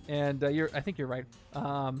 And I think you're right.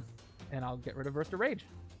 And I'll get rid of Burst of Rage.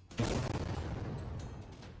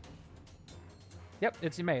 Yep,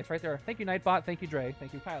 it's May. It's right there. Thank you, Nightbot. Thank you, Dre.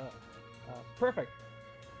 Thank you, Kyla. Perfect.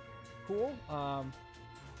 Cool.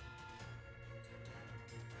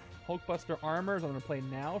 Hulkbuster Armors. I'm going to play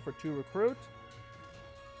now for 2 recruit.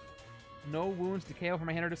 No wounds to KO from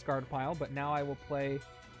my hand or discard pile, but now I will play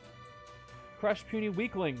Crush Puny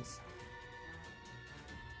Weaklings.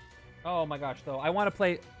 Oh my gosh, though. I want to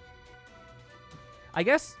play... I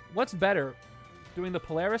guess, what's better? Doing the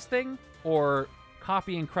Polaris thing or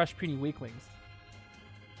copying Crush Puny Weaklings?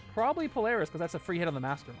 Probably Polaris, because that's a free hit on the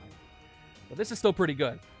Mastermind. But this is still pretty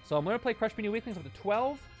good. So I'm going to play Crush Puny Weaklings up to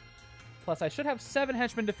 12. Plus, I should have 7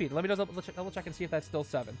 Henchmen defeated. Let me double check and see if that's still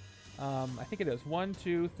 7. I think it is. 1,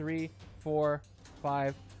 2, 3, 4,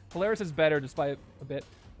 5. Polaris is better just by a bit.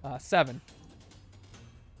 7.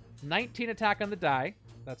 19 attack on the die.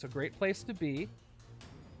 That's a great place to be.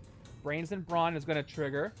 Brains and Brawn is going to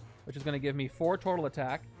trigger, which is going to give me 4 total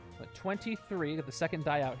attack. But 23, get the second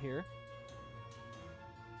die out here.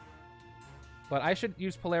 But I should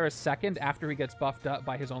use Polaris second after he gets buffed up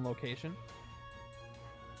by his own location.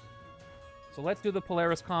 So let's do the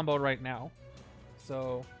Polaris combo right now.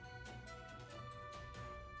 So,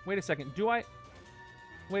 wait a second.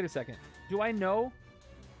 Wait a second. Do I know?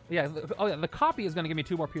 Yeah, the copy is going to give me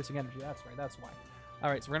 2 more piercing energy. That's right, that's why. All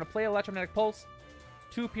right, so we're going to play Electromagnetic Pulse,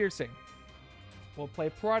 2 piercing. We'll play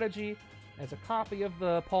Prodigy as a copy of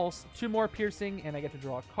the Pulse, 2 more piercing, and I get to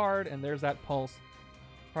draw a card, and there's that Pulse.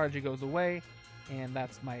 Prodigy goes away, and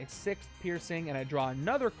that's my 6th piercing, and I draw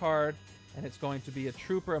another card, and it's going to be a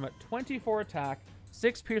Trooper. I'm at 24 attack,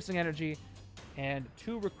 6 piercing energy, and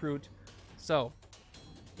 2 recruit. So,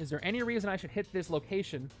 is there any reason I should hit this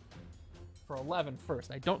location for 11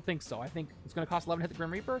 first? I don't think so. I think it's going to cost 11 to hit the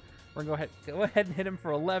Grim Reaper. We're going to go ahead and hit him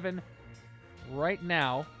for 11 right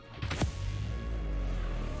now.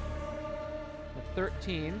 At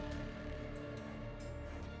 13.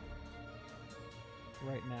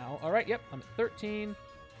 Right now. All right, yep, I'm at 13.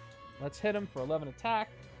 Let's hit him for 11 attack.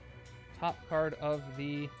 Top card of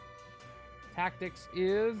the tactics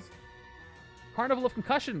is Carnival of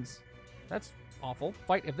Concussions. That's awful.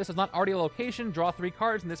 Fight. If this is not already a location, draw 3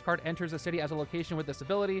 cards, and this card enters the city as a location with this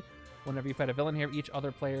ability. Whenever you fight a villain here, each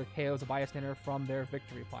other player KOs a bystander from their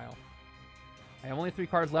victory pile. I have only 3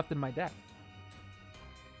 cards left in my deck.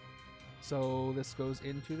 So this goes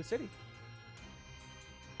into the city.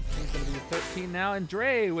 It's going to be 13 now, and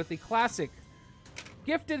Dre with the classic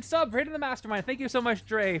gifted sub for hitting the Mastermind. Thank you so much,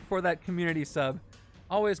 Dre, for that community sub.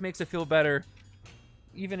 Always makes it feel better,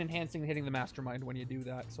 even enhancing hitting the Mastermind when you do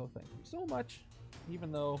that. So thank you so much,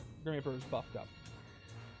 even though Grim Reaper is buffed up.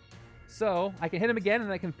 So I can hit him again,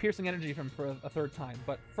 and I can piercing energy from for a 3rd time.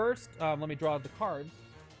 But first, let me draw the cards.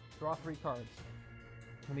 Draw 3 cards.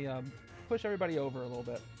 Let me push everybody over a little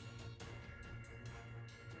bit.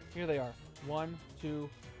 Here they are. 1, 2,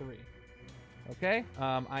 3. Okay.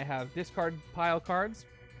 I have discard pile cards.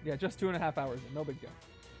 Yeah, just 2.5 hours. No big deal.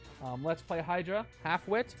 Let's play Hydra.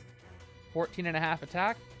 Half-wit. 14.5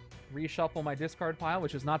 attack. Reshuffle my discard pile,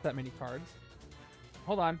 which is not that many cards.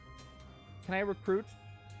 Hold on. Can I recruit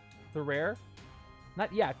the rare?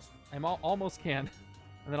 Not yet. almost can.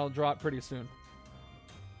 And then I'll draw it pretty soon.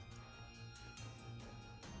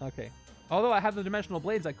 Okay. Although I have the Dimensional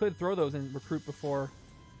Blades, I could throw those and recruit before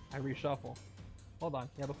I reshuffle. Hold on.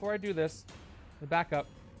 Yeah, before I do this, the backup,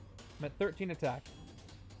 I'm at 13 attack.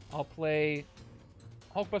 I'll play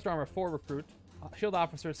Hulkbuster Armor 4 recruit, Shield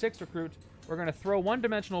Officer 6 recruit. We're going to throw 1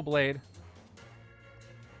 Dimensional Blade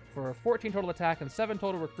for 14 total attack and 7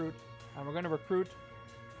 total recruit. And we're going to recruit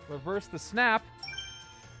Reverse the Snap.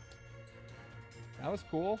 That was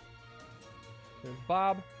cool. There's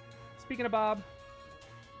Bob. Speaking of Bob,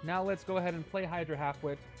 now let's go ahead and play Hydra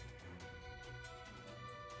Halfwit.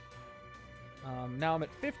 Now I'm at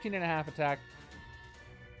 15.5 attack.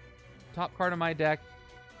 Top card of my deck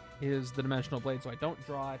is the Dimensional Blade, so I don't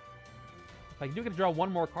draw it. If I do get to draw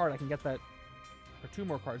 1 more card, I can get that, or 2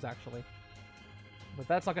 more cards actually. But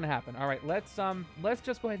that's not going to happen. All right, let's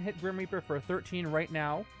just go ahead and hit Grim Reaper for 13 right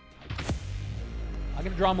now. I'm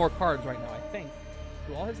going to draw more cards right now, I think.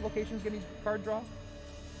 Do all his locations get any card draw?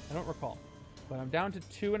 I don't recall. But I'm down to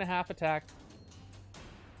 2.5 attack.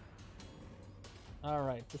 All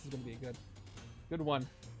right, this is going to be a good one.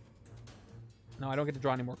 No, I don't get to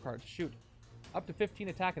draw any more cards. Shoot. Up to 15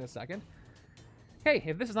 attack in a second. Okay,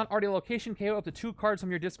 if this is not already a location, KO up to 2 cards from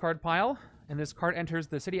your discard pile. And this card enters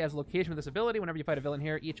the city as a location with this ability. Whenever you fight a villain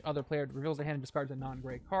here, each other player reveals their hand and discards a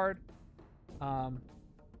non-gray card. I'm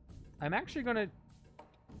actually going to...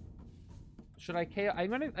 Should I KO? I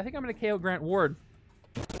think I'm going to KO Grant Ward.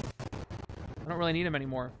 I don't really need him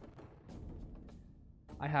anymore.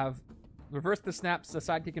 I have Reverse the Snaps, the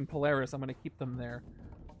Sidekick, and Polaris. I'm going to keep them there.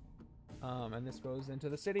 And this goes into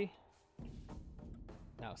the city.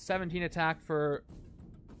 Now, 17 attack for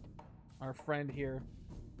our friend here.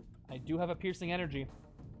 I do have a Piercing Energy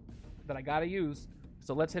that I gotta use.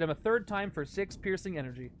 So let's hit him a 3rd time for 6 Piercing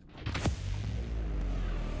Energy.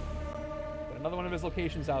 Got another one of his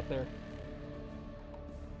locations out there.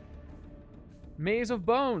 Maze of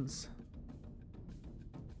Bones.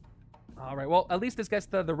 Alright, well, at least this gets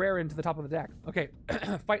the rare into the top of the deck. Okay,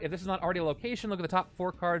 fight. If this is not already a location, look at the top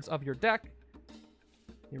 4 cards of your deck.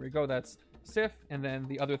 Here we go, that's Sif, and then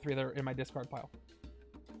the other 3 that are in my discard pile.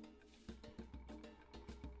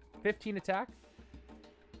 15 attack.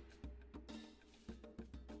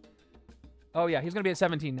 Oh yeah, he's going to be at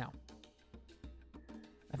 17 now.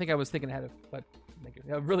 I think I was thinking ahead of, but thank you.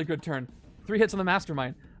 A really good turn. 3 hits on the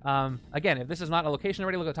Mastermind. Again, if this is not a location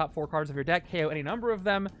already, look at the top 4 cards of your deck, KO any number of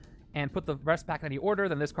them, and put the rest back in any order,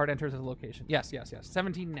 then this card enters as a location. Yes, yes, yes.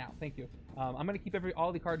 17 now. Thank you. I'm going to keep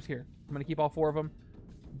all the cards here. I'm going to keep all 4 of them,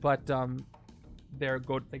 but they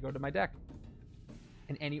go to my deck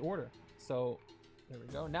in any order. So there we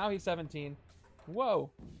go. Now he's 17. Whoa.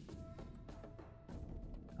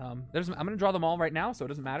 I'm going to draw them all right now, so it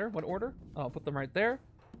doesn't matter what order. I'll put them right there.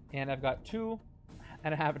 And I've got 2.5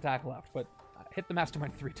 attack left, but I hit the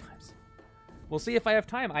Mastermind 3 times. We'll see if I have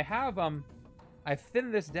time. I've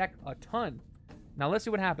thinned this deck a ton. Now let's see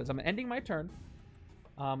what happens. I'm ending my turn.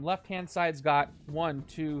 Left-hand side's got 1,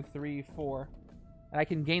 2, 3, 4. And I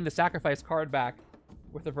can gain the sacrifice card back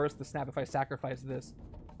with Reverse the Snap if I sacrifice this.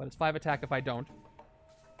 But it's 5 attack if I don't.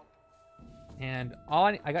 And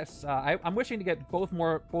I'm wishing to get both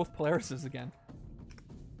Polarises again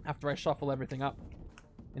after I shuffle everything up.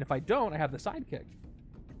 And if I don't, I have the Sidekick.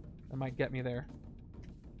 That might get me there.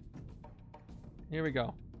 Here we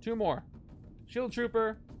go. 2 more. Shield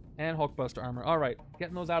Trooper and Hulkbuster Armor. All right,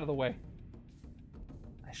 getting those out of the way.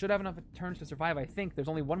 I should have enough turns to survive, I think. There's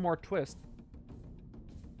only 1 more twist.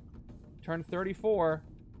 Turn 34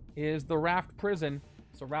 is the Raft Prison.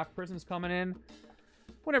 So Raft Prison's coming in.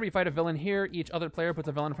 Whenever you fight a villain here, each other player puts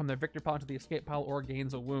a villain from their victory pile to the escape pile or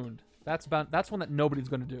gains a wound. That's one that nobody's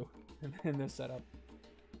going to do in this setup.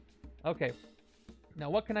 Okay. Now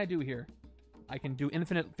what can I do here? I can do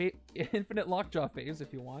infinite Lockjaw Phase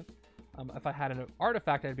if you want. If I had an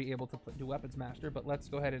artifact, I'd be able to do Weapons Master, but let's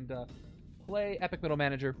go ahead and play Epic Middle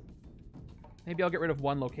Manager. Maybe I'll get rid of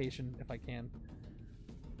 1 location if I can.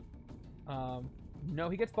 No,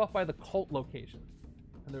 he gets buffed by the cult location.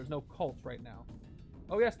 And there's no cult right now.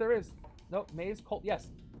 Oh, yes, there is. No, Maze cult. Yes.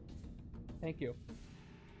 Thank you.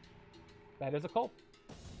 That is a cult.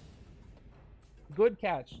 Good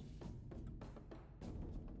catch.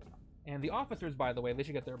 And the officers, by the way, they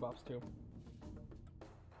should get their buffs too.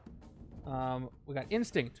 We got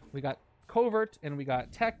Instinct, we got Covert, and we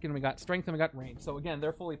got Tech, and we got Strength, and we got Range. So again,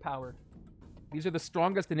 they're fully powered. These are the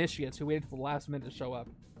strongest initiates who waited till the last minute to show up.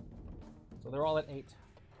 So they're all at 8.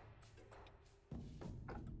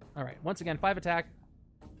 All right, once again, 5 attack.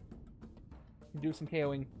 Do some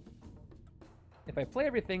KOing. If I play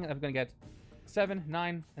everything, I'm going to get 7,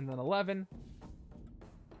 9, and then 11.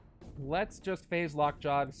 Let's just phase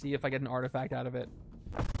Lockjaw to see if I get an artifact out of it.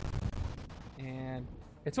 And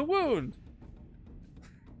it's a wound!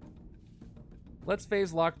 Let's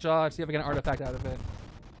phase Lockjaw, see if I get an artifact out of it.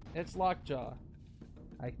 It's Lockjaw.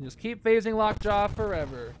 I can just keep phasing Lockjaw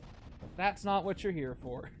forever. That's not what you're here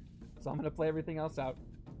for. So I'm going to play everything else out.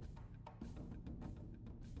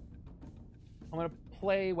 I'm going to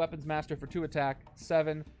play Weapons Master for 2 attack,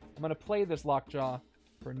 7. I'm going to play this Lockjaw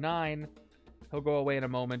for 9. He'll go away in a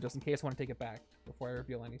moment just in case I want to take it back before I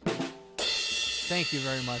reveal anything. Thank you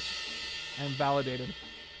very much. I'm validated.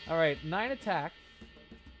 Alright, 9 attack.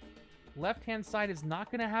 Left-hand side is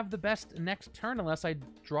not going to have the best next turn unless I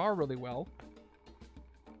draw really well.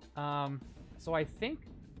 So I think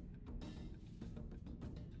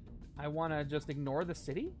I want to just ignore the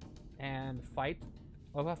city and fight.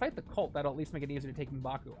 Well, if I fight the cult, that'll at least make it easier to take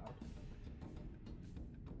M'Baku out.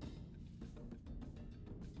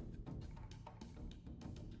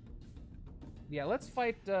 Yeah, let's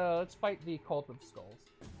fight the Cult of Skulls.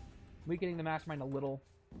 Weakening the Mastermind a little.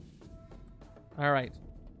 All right.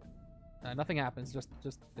 Nothing happens. Just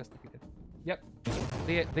defeated. Yep.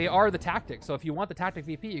 They are the tactics. So if you want the tactic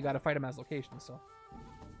VP, you got to fight them as locations. So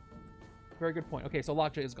very good point. Okay, so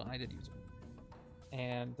Lockjaw is gone. I did use it,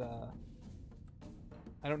 and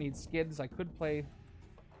I don't need skids. I could play.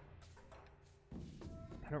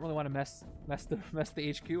 I don't really want to mess the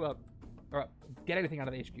HQ up, or get anything out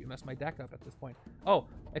of the HQ. Mess my deck up at this point. Oh,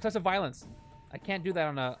 excessive violence. I can't do that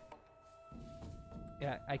on a.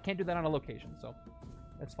 Yeah, I can't do that on a location, so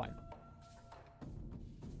that's fine.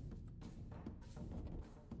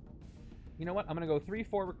 You know what? I'm going to go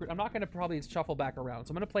 3-4 recruit. I'm not going to probably shuffle back around. So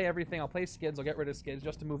I'm going to play everything. I'll play skids. I'll get rid of skids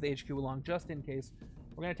just to move the HQ along, just in case.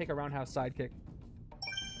 We're going to take a roundhouse sidekick.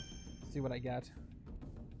 See what I get.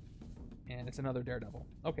 And it's another Daredevil.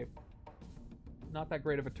 Okay. Not that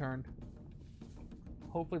great of a turn.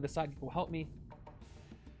 Hopefully the sidekick will help me.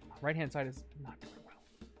 Right-hand side is not doing well.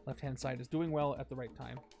 Left-hand side is doing well at the right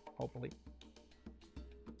time. Hopefully.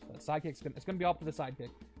 The sidekick's going to be up to the sidekick.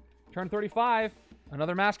 Turn 35.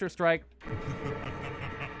 Another Master Strike.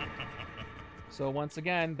 So once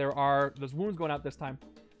again, there's wounds going out this time.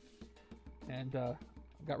 And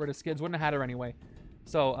got rid of skids. Wouldn't have had her anyway.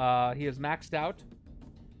 So he is maxed out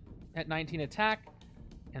at 19 attack.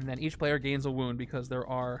 And then each player gains a wound because there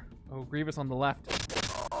are Grievous on the left.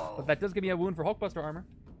 But that does give me a wound for Hulkbuster armor.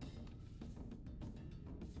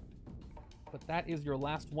 But that is your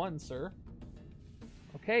last one, sir.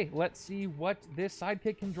 Okay, let's see what this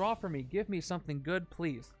sidekick can draw for me. Give me something good,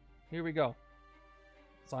 please. Here we go.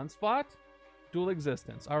 Sunspot, Dual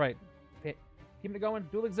Existence. All right, keep it going.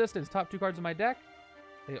 Dual Existence, top 2 cards of my deck.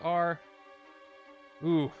 They are...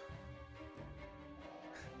 Ooh.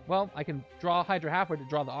 Well, I can draw Hydra halfway to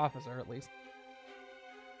draw the officer, at least.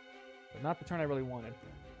 But not the turn I really wanted.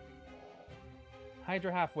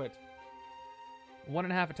 Hydra half-wit.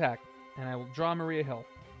 1.5 attack. And I will draw Maria Hill.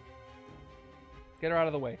 Get her out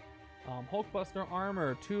of the way. Hulkbuster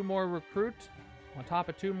armor, 2 more recruit. On top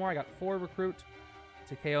of 2 more, I got 4 recruit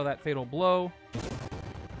to KO that fatal blow.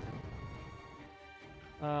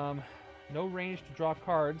 No range to draw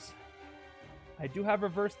cards. I do have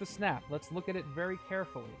reverse the snap. Let's look at it very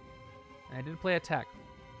carefully. And I did play attack.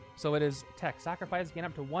 So it is tech. Sacrifice, gain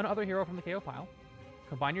up to 1 other hero from the KO pile.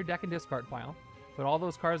 Combine your deck and discard pile. Put all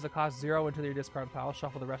those cards that cost 0 into your discard pile.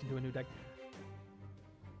 Shuffle the rest into a new deck.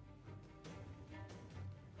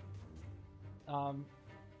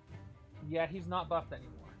 Yeah, he's not buffed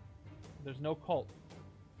anymore. There's no cult.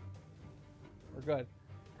 We're good.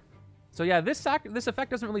 So yeah, this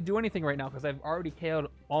effect doesn't really do anything right now because I've already KO'd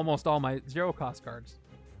almost all my 0 cost cards.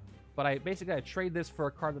 But I trade this for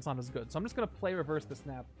a card that's not as good. So I'm just going to play Reverse the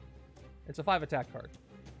Snap. It's a 5 attack card.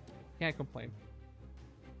 Can't complain.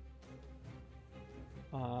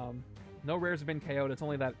 No rares have been KO'd. It's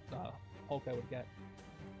only that Hulk I would get.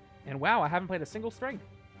 And wow, I haven't played a single strength.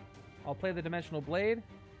 I'll play the Dimensional Blade.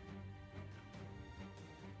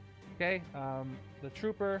 Okay, the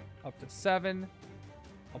Trooper up to 7.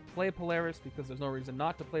 I'll play Polaris because there's no reason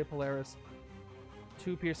not to play Polaris.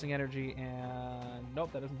 2 Piercing Energy, and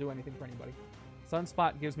nope, that doesn't do anything for anybody.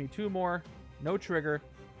 Sunspot gives me 2 more, no trigger,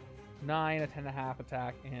 9 at 10.5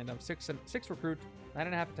 attack, and I'm 6 recruit,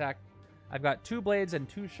 9.5 attack. I've got 2 blades and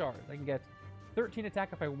 2 shards. I can get 13 attack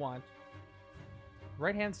if I want.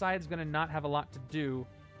 Right-hand side is going to not have a lot to do.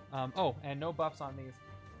 Oh, and no buffs on these.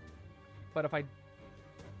 But if I...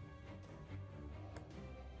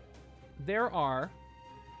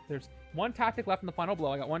 There's 1 tactic left in the final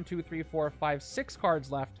blow. I got 1, 2, 3, 4, 5, 6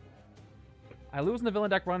 cards left. I lose and the villain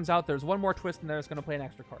deck runs out. There's 1 more twist in there that's going to play an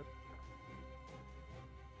extra card.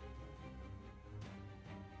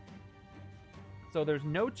 So there's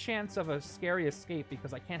no chance of a scary escape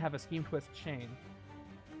because I can't have a Scheme Twist chain.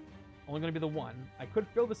 Only going to be the one. I could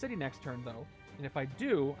fill the city next turn, though. And if I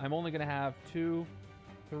do, I'm only going to have 2,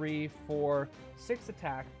 3, 4, 6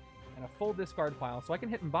 attack and a full discard pile. So I can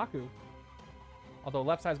hit M'Baku. Although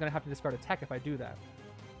left side is going to have to discard a tech if I do that.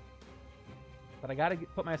 But I got to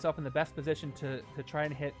put myself in the best position to try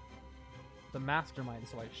and hit the Mastermind.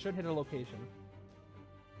 So I should hit a location.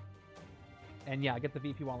 And yeah, I get the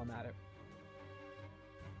VP while I'm at it.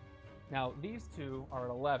 Now, these two are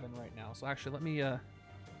at 11 right now. So actually, let me,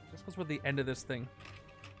 just because we're at the end of this thing,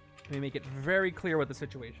 let me make it very clear what the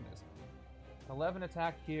situation is. 11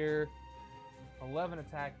 attack here, 11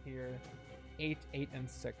 attack here, 8, 8, and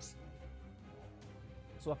 6.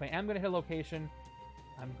 So if I am going to hit location,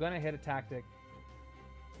 I'm going to hit a tactic.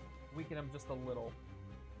 Weaken him just a little.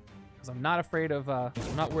 Because I'm not afraid of, I'm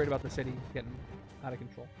not worried about the city getting out of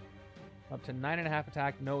control. Up to 9.5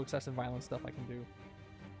 attack, no excessive violence stuff I can do.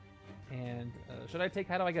 And should I take,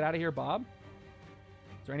 how do I get out of here, Bob?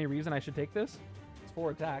 Is there any reason I should take this? It's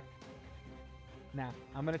 4 attack. Nah,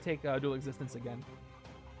 I'm going to take Dual Existence again.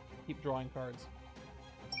 Keep drawing cards.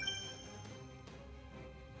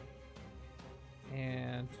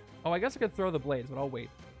 And, oh, I guess I could throw the blades, but I'll wait.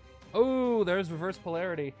 Oh, there's reverse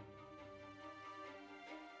polarity.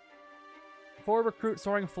 4 recruit,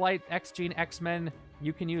 soaring flight, X-Gene, X-Men.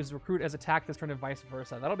 You can use recruit as attack this turn and vice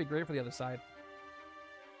versa. That'll be great for the other side.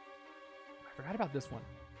 I forgot about this one.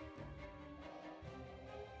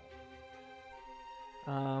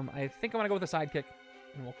 I think I want to go with a sidekick,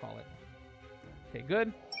 and we'll call it. Okay,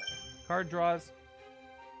 good. Card draws.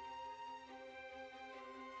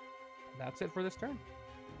 That's it for this turn.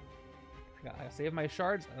 I save my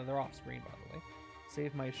shards. They're off screen, by the way.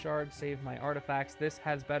 Save my shards. Save my artifacts. This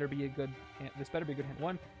has better be a good. This better be a good hint.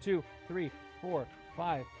 1, 2, 3, 4,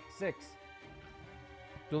 5, 6.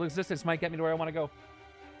 Dual Existence might get me to where I want to go.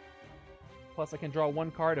 Plus, I can draw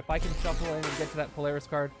 1 card if I can shuffle in and get to that Polaris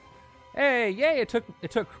card. Hey, yay! It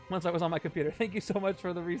took once I was on my computer. Thank you so much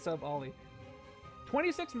for the resub, Ollie.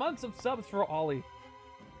 26 months of subs for Ollie.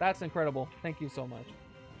 That's incredible. Thank you so much.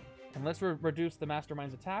 And let's reduce the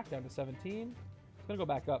Mastermind's attack down to 17. It's gonna go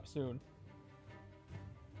back up soon.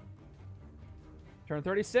 Turn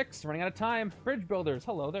 36. Running out of time. Bridge builders.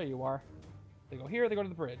 Hello, there you are. They go here. They go to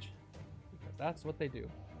the bridge because that's what they do.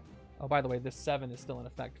 Oh, by the way, this 7 is still in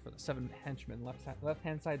effect for the 7 henchmen.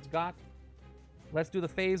 Left-hand side's got. Let's do the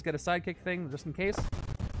phase, get a sidekick thing, just in case.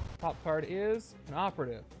 Top card is an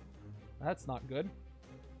operative. That's not good.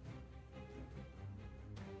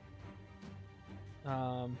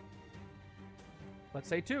 Let's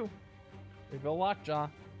say 2. Reveal Lockjaw.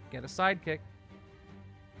 Get a sidekick.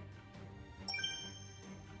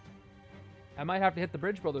 I might have to hit the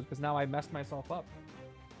bridge builders because now I messed myself up.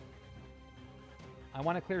 I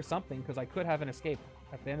want to clear something because I could have an escape.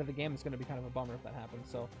 At the end of the game, it's going to be kind of a bummer if that happens.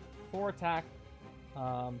 So, 4 attack.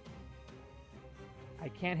 I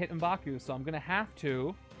can't hit M'Baku, so I'm going to have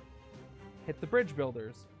to hit the bridge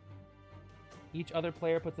builders. Each other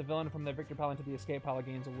player puts a villain from their victor pile into the escape pile and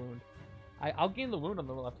gains a wound. I'll gain the wound on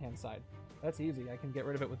the left-hand side. That's easy. I can get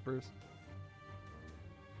rid of it with Bruce.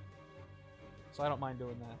 So I don't mind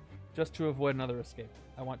doing that. Just to avoid another escape.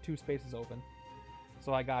 I want 2 spaces open.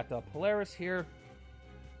 So I got Polaris here.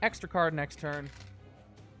 Extra card next turn.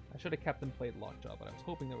 I should have kept and played Lockjaw, but I was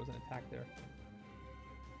hoping there was an attack there.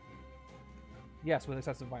 Yes, with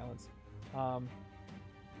excessive violence.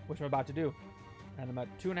 Which I'm about to do. And I'm at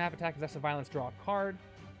 2.5 attack, excessive violence, draw a card.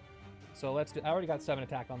 So let's do... I already got 7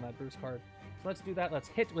 attack on that Bruce card. So let's do that. Let's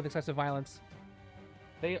hit with excessive violence.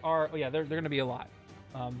 They are... Oh yeah, they're going to be a lot.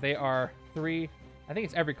 They are 3... I think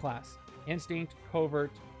it's every class. Instinct,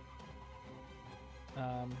 Covert,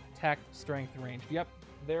 Tech, Strength, Range. Yep,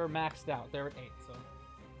 they're maxed out. They're at 8, so...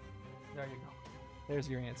 There you go. There's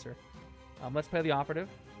your answer. Let's play the operative.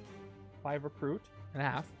 5 recruit and a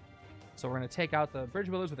half. So we're going to take out the bridge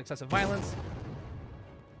builders with excessive violence.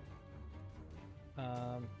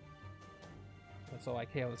 So I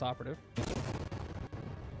KO this operative.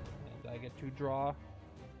 And I get to draw...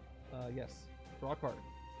 yes, draw a card.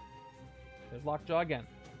 There's Lockjaw again.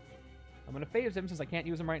 I'm going to phase him since I can't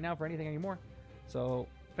use him right now for anything anymore. So,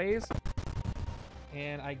 phase.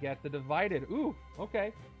 And I get the Divided. Ooh,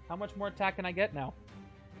 okay. How much more attack can I get now?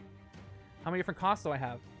 How many different costs do I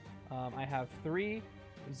have? I have 3,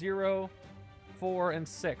 0, 4, and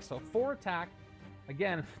 6. So 4 attack.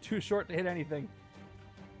 Again, too short to hit anything.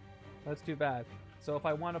 That's too bad. So if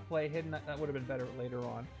I want to play hidden, that would have been better later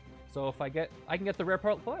on. So if I can get the rare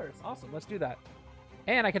Polaris. Awesome, let's do that.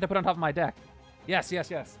 And I get to put on top of my deck. Yes,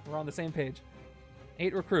 yes, yes. We're on the same page.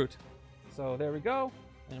 8 recruit. So there we go.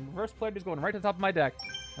 And reverse Polaris is going right to the top of my deck.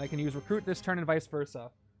 And I can use recruit this turn and vice versa.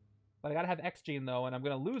 But I gotta have X gene though, and I'm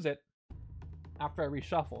gonna lose it after I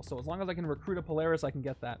reshuffle. So as long as I can recruit a Polaris, I can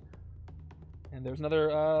get that. And there's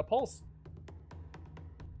another Pulse.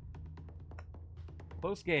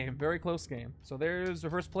 Close game, very close game. So there's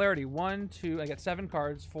reverse polarity. 1, 2, I get 7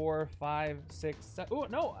 cards. 4, 5, 6, 7. Oh,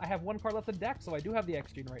 no, I have 1 card left in the deck, so I do have the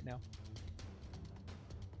X gene right now.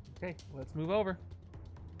 Okay, let's move over.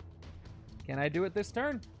 Can I do it this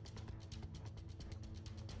turn?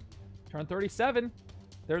 Turn 37.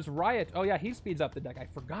 There's Riot. Oh, yeah, he speeds up the deck. I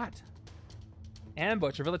forgot.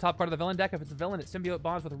 Ambush. Reveal the top card of the villain deck. If it's a villain, it symbiote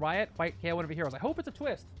bonds with Riot. Fight, KO one of your heroes. I hope it's a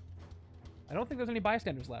twist. I don't think there's any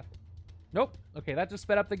bystanders left. Nope. Okay, that just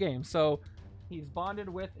sped up the game. So he's bonded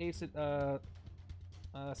with a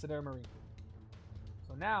Sidera Marine.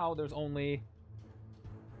 So now there's only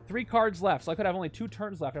 3 cards left. So I could have only 2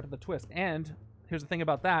 turns left after the twist. And here's the thing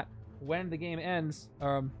about that. When the game ends,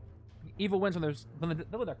 Evil wins when the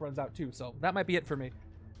villain deck runs out too. So that might be it for me.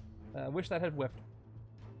 Wish that had whipped.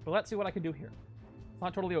 But let's see what I can do here. It's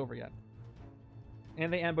not totally over yet.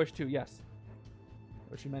 And they ambush too, yes.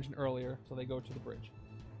 Which you mentioned earlier. So they go to the bridge.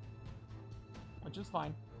 Which is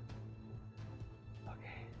fine.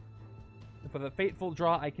 Okay. And for the fateful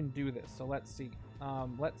draw, I can do this. So let's see. I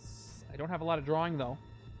don't have a lot of drawing though.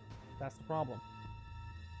 That's the problem.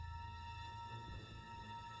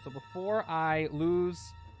 So before I lose...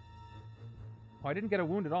 Oh, I didn't get a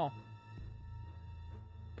wound at all.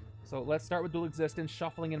 So let's start with Dual Existence,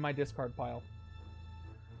 shuffling in my discard pile.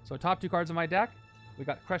 So top 2 cards of my deck. We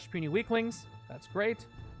got Crushed Puny Weaklings. That's great.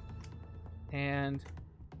 And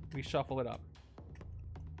we shuffle it up.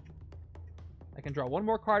 I can draw 1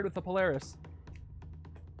 more card with the Polaris.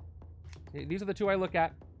 Okay, these are the 2 I look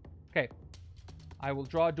at. Okay. I will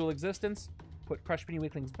draw Dual Existence, put Crushed Puny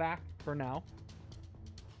Weaklings back for now.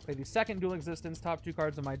 Play the second Dual Existence, top 2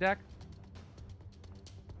 cards of my deck.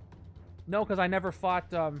 No, because I never fought...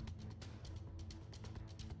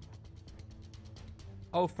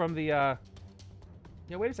 Oh, from the... Yeah,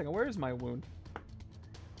 wait a second. Where is my wound?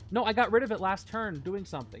 No, I got rid of it last turn doing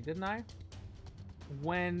something, didn't I?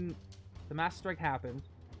 When the Master Strike happened,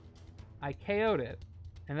 I KO'd it,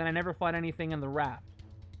 and then I never fought anything in the raft.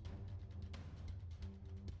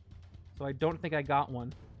 So I don't think I got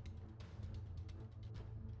one.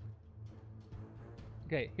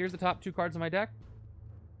 Okay, here's the top 2 cards of my deck.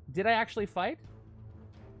 Did I actually fight?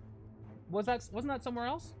 Wasn't that somewhere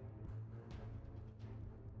else?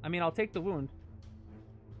 I mean, I'll take the wound.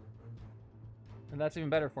 And that's even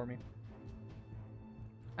better for me.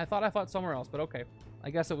 I thought I fought somewhere else, but okay. I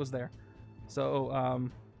guess it was there.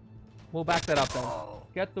 So, we'll back that up then.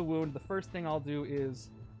 Get the wound. The first thing I'll do is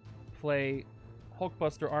play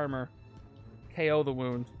Hulkbuster Armor. KO the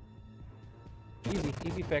wound.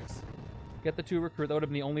 Easy fix. Get the 2 recruit. That would have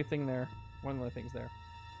been the only thing there. One of the things there.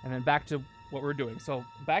 And then back to what we're doing. So,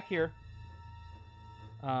 back here,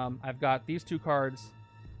 I've got these 2 cards.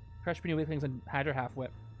 Crushed Puny Weaklings and Hydra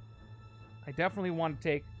Half-Wit. I definitely want to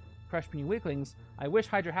take Crushed Puny Weaklings. I wish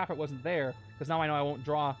Hydra Half-Wit wasn't there, because now I know I won't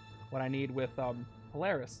draw what I need with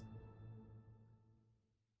Polaris.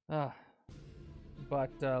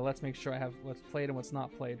 But let's make sure I have what's played and what's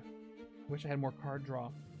not played. I wish I had more card draw.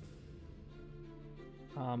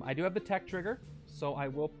 I do have the tech trigger, so I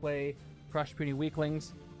will play Crushed Puny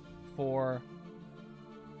Weaklings for...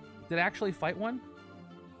 Did I actually fight one?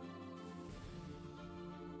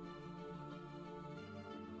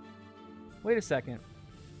 Wait a second.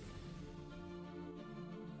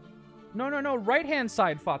 No. Right-hand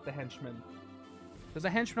side fought the Henchmen. There's a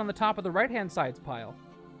Henchman on the top of the right-hand side's pile.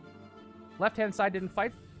 Left-hand side didn't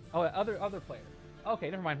fight. Oh, other player. Okay,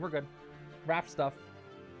 never mind. We're good. Raft stuff.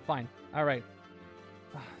 Fine. All right.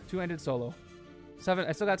 2-ended solo. 7.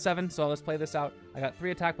 I still got 7, so let's play this out. I got 3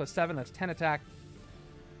 attack plus 7. That's 10 attack.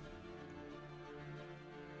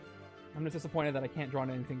 I'm just disappointed that I can't draw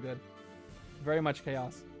into anything good. Very much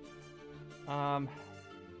chaos. Hulk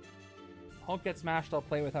gets smashed. I'll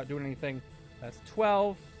play without doing anything. That's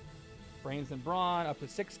 12. Brains and Brawn up to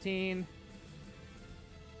 16.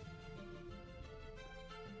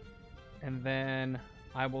 And then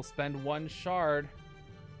I will spend 1 shard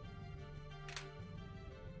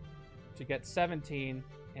to get 17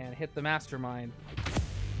 and hit the Mastermind.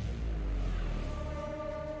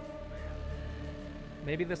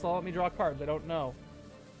 Maybe this will let me draw cards. I don't know.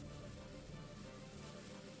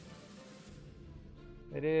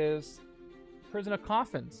 It is Prison of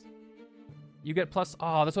Coffins. You get plus...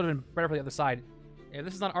 Oh, this would have been better for the other side. If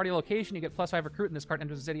this is not already a location, you get +5 recruit, and this card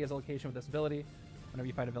enters the city as a location with this ability. Whenever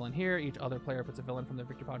you fight a villain here, each other player puts a villain from their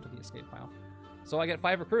victory pile into the escape pile. So I get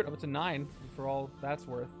 5 recruit, up to 9, for all that's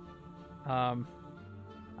worth.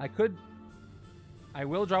 I could I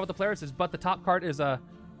will draw with the Polaris, but the top card is a...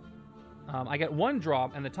 I get one draw,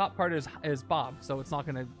 and the top card is Bob, so it's not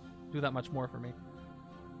going to do that much more for me.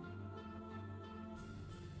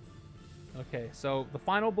 Okay, so the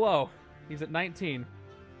final blow. He's at 19.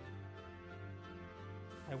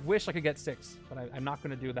 I wish I could get 6, but I'm not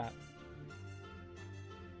going to do that.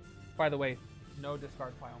 By the way, no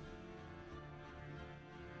discard pile.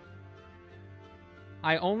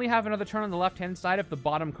 I only have another turn on the left-hand side if the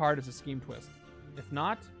bottom card is a Scheme Twist. If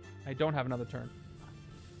not, I don't have another turn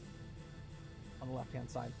on the left-hand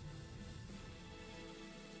side.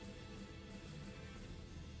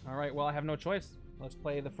 All right, well, I have no choice. Let's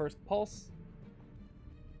play the first Pulse.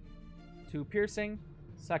 2 piercing,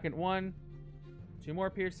 second 1, 2 more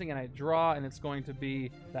piercing, and I draw, and it's going to be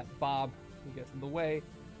that Bob who gets in the way.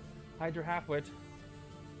 Hydra Halfwit.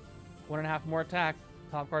 1.5 more attack.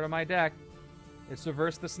 Top card of my deck. It's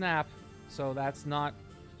reverse the snap, so that's not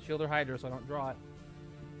Shield or Hydra, so I don't draw it.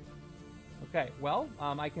 Okay, well,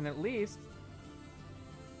 I can at least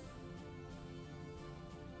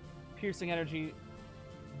Piercing Energy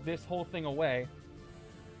this whole thing away.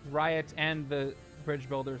 Riot and the Bridge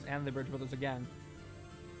Builders and the Bridge Builders again.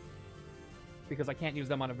 Because I can't use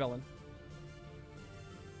them on a villain.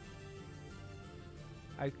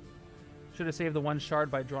 I should have saved the 1 shard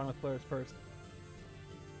by drawing with Polaris first.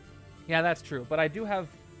 Yeah, that's true. But I do have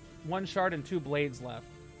 1 shard and 2 blades left.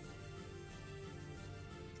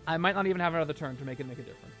 I might not even have another turn to make a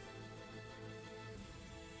difference.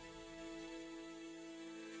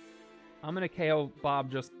 I'm going to KO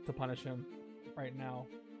Bob just to punish him right now.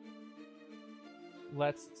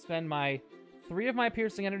 Let's spend 3 of my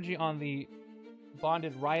Piercing Energy on the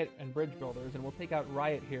bonded Riot and Bridge Builders, and we'll take out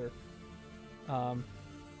Riot here.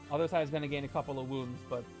 Other side is going to gain a couple of wounds,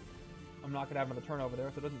 but I'm not going to have another turn over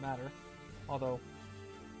there, so it doesn't matter. Although,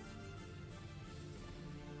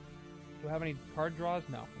 do I have any card draws?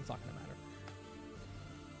 No, it's not going to matter.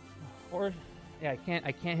 Or, yeah,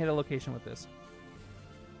 I can't hit a location with this.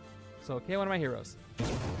 So, okay, one of my heroes.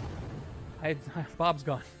 Bob's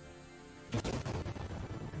gone.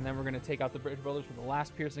 And then we're going to take out the Bridge Builders for the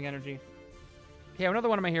last Piercing Energy. Okay, another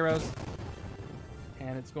one of my heroes.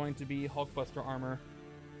 And it's going to be Hulkbuster Armor.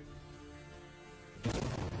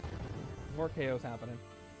 More KOs happening.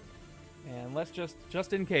 And let's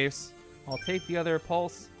just in case, I'll take the other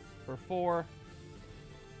Pulse for 4.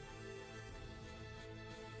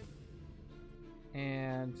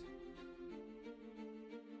 And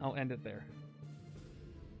I'll end it there.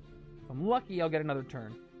 If I'm lucky, I'll get another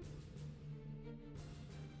turn.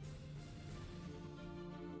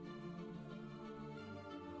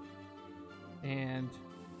 And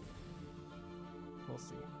we'll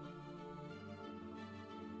see.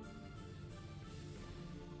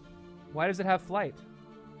 Why does it have flight?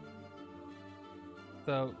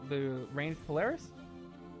 The ranged Polaris?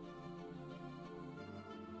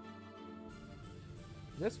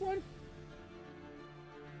 This one?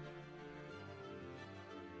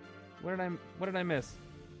 What did I miss?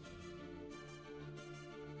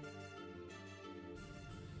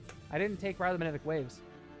 I didn't take Magnetic Waves.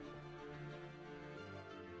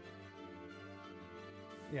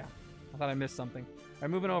 Yeah, I thought I missed something. All right,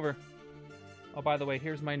 moving over. Oh, by the way,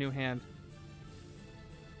 here's my new hand.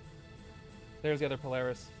 There's the other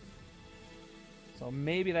Polaris. So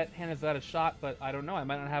maybe that hand is out of shot, but I don't know. I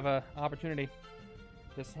might not have an opportunity.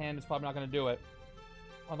 This hand is probably not going to do it.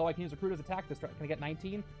 Although I can use Recruiter's attack this turn. Can I get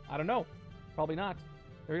 19? I don't know. Probably not.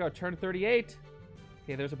 There we go. Turn 38.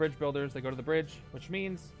 Okay, there's the Bridge Builders. They go to the bridge, which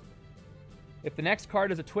means if the next card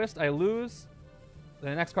is a twist, I lose.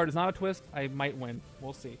 The next card is not a twist, I might win.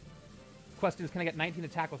 We'll see. Question is, can I get 19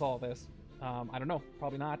 attack with all of this? I don't know.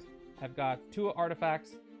 Probably not. I've got 2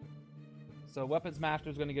 artifacts. So Weapons Master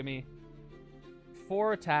is going to give me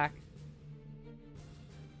 4 attack.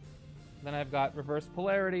 Then I've got Reverse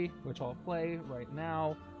Polarity, which I'll play right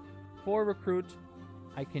now. 4 Recruit.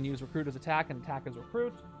 I can use Recruit as attack and attack as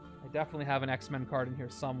Recruit. I definitely have an X-Men card in here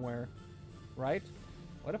somewhere. Right?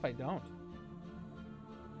 What if I don't?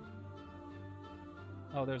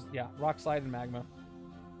 Oh, there's, yeah, Rock Slide and Magma.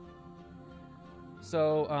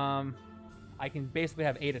 So, I can basically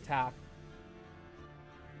have 8 attack.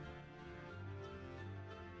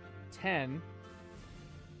 10.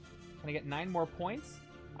 Can I get 9 more points?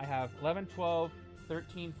 I have 11, 12,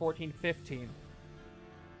 13, 14, 15.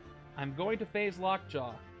 I'm going to phase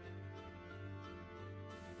Lockjaw.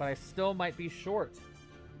 But I still might be short.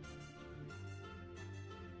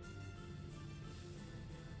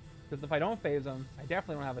 Because if I don't phase him, I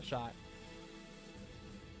definitely don't have a shot.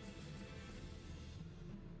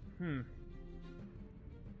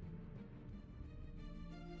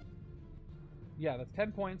 Yeah, that's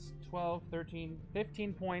 10 points, 12, 13,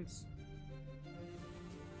 15 points.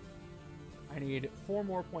 I need 4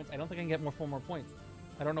 more points. I don't think I can get 4 more points.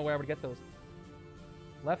 I don't know where I would get those.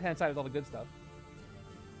 Left-hand side is all the good stuff.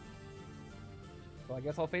 So I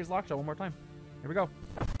guess I'll phase Lockjaw one more time. Here we go.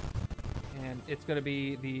 And it's going to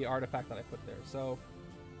be the artifact that I put there. So,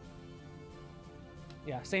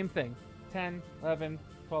 yeah, same thing. 10, 11,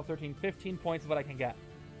 12, 13, 15 points is what I can get.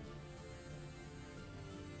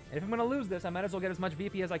 And if I'm going to lose this, I might as well get as much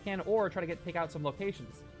VP as I can or try to take out some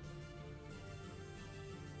locations.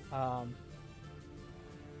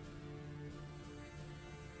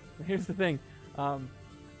 Here's the thing.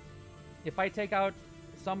 If I take out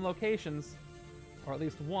some locations, or at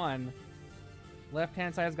least one,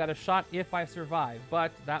 left-hand side's got a shot if I survive.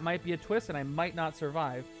 But that might be a twist, and I might not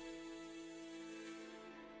survive.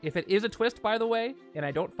 If it is a twist, by the way, and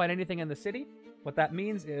I don't find anything in the city, what that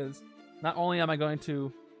means is not only am I going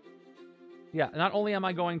to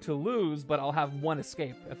lose, but I'll have one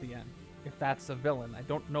escape at the end, if that's a villain. I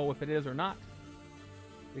don't know if it is or not,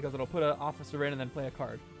 because it'll put an officer in and then play a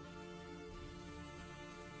card.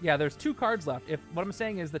 Yeah, there's 2 cards left. What I'm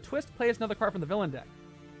saying is the twist plays another card from the villain deck,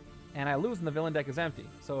 and I lose and the villain deck is empty.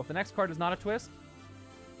 So if the next card is not a twist,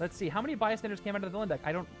 let's see, how many bystanders came out of the villain deck?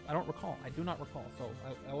 I don't recall. I do not recall, so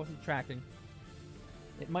I wasn't tracking.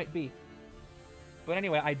 It might be. But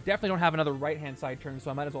anyway, I definitely don't have another right-hand side turn, so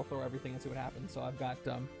I might as well throw everything and see what happens. So I've got,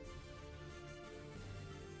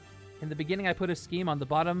 in the beginning I put a scheme on the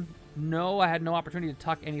bottom. No, I had no opportunity to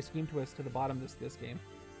tuck any scheme twist to the bottom this game.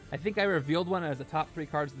 I think I revealed one as the top 3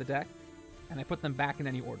 cards of the deck, and I put them back in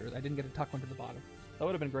any order. I didn't get to tuck one to the bottom. That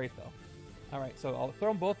would have been great, though. All right, so I'll throw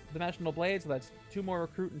them both Dimensional Blades, so that's 2 more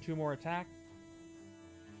Recruit and 2 more Attack.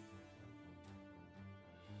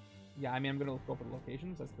 Yeah, I mean, I'm going to go for the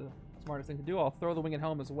locations. That's the smartest thing to do. I'll throw the Winged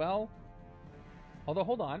Helm as well. Although,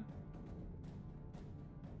 hold on.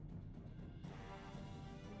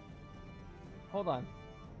 Hold on.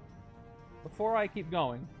 Before I keep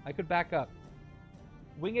going, I could back up.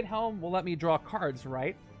 Winged Helm will let me draw cards,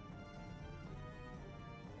 right?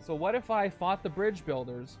 So what if I fought the Bridge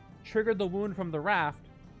Builders, triggered the wound from the raft,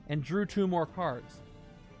 and drew 2 more cards?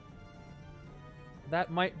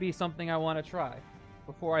 That might be something I want to try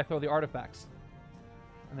before I throw the artifacts.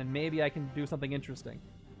 And then maybe I can do something interesting.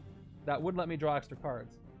 That would let me draw extra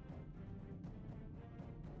cards.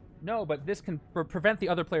 No, but this can prevent the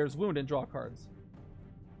other player's wound and draw cards.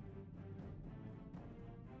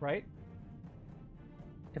 Right?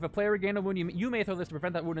 If a player regained a wound, you may throw this to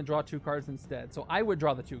prevent that wound and draw 2 cards instead. So I would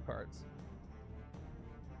draw the 2 cards.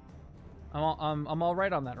 I'm all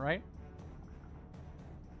right on that, right?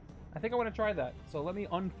 I think I want to try that. So let me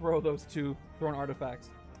unthrow those 2 thrown artifacts.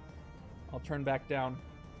 I'll turn back down.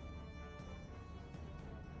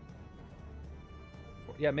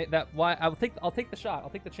 Yeah, I'll take the shot. I'll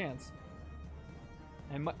take the chance.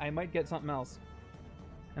 I might get something else,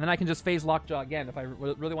 and then I can just phase Lockjaw again if I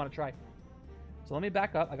really want to try. So let me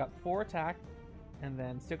back up. I got 4 attack, and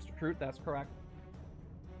then 6 recruit. That's correct.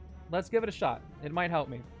 Let's give it a shot. It might help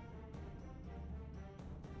me.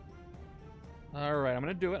 All right, I'm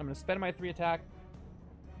gonna do it. I'm gonna spend my 3 attack,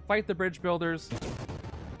 fight the Bridge Builders,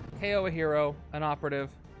 KO a hero, an operative.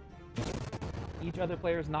 Each other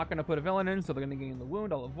player is not going to put a villain in, so they're going to gain the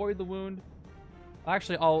wound. I'll avoid the wound.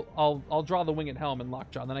 Actually, I'll draw the Winged Helm and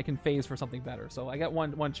Lockjaw, then I can phase for something better. So I get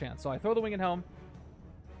one chance. So I throw the Winged Helm,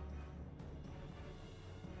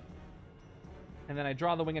 and then I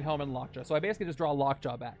draw the Winged Helm and Lockjaw. So I basically just draw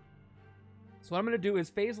Lockjaw back. So what I'm going to do is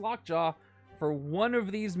phase Lockjaw for one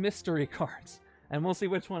of these mystery cards, and we'll see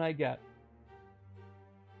which one I get.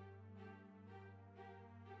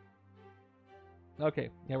 Okay,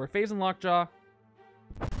 yeah, we're phasing Lockjaw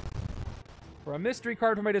for a mystery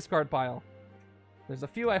card from my discard pile. There's a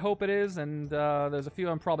few I hope it is, and there's a few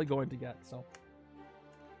I'm probably going to get, so.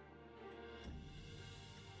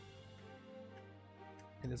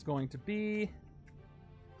 It is going to be...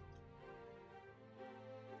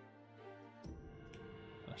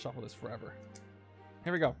 I'll shuffle this forever.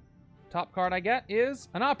 Here we go. Top card I get is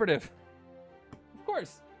an operative. Of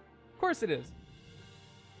course. Of course it is.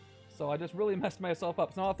 So I just really messed myself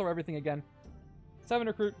up. So now I'll throw everything again. 7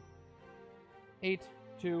 recruit. 8,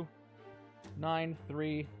 2, 9,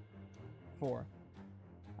 3, 4.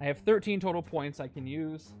 I have 13 total points I can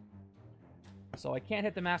use. So I can't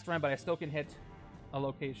hit the Mastermind, but I still can hit a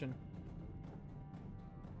location.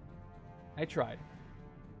 I tried.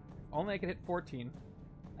 Only I can hit 14.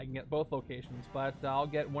 I can get both locations, but I'll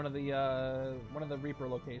get one of the Reaper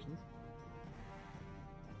locations.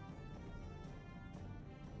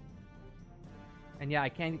 And yeah, I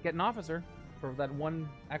can get an officer for that 1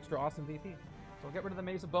 extra awesome VP. So I'll get rid of the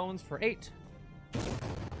Maze of Bones for 8.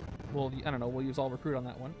 I don't know, we'll use all recruit on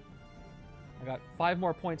that one. I got 5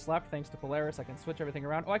 more points left thanks to Polaris. I can switch everything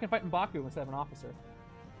around. Oh, I can fight M'Baku instead of an officer.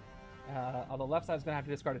 Although left side's going to have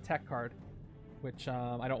to discard a tech card, which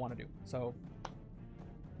I don't want to do. So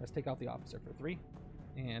let's take out the officer for 3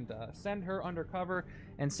 and send her undercover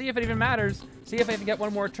and see if it even matters. See if I can get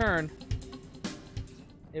one more turn.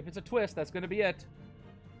 If it's a twist, that's going to be it.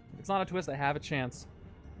 If it's not a twist, I have a chance.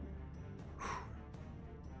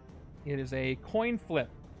 It is a coin flip.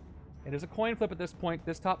 It is a coin flip at this point.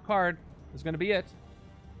 This top card is going to be it.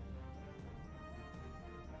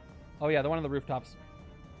 Oh yeah, the one on the rooftops.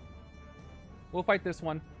 We'll fight this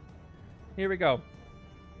one. Here we go.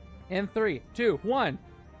 In 3, 2, 1.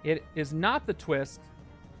 It is not the twist.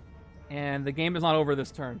 And the game is not over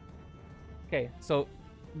this turn. Okay, so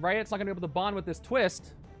Riot's not going to be able to bond with this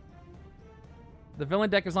twist. The villain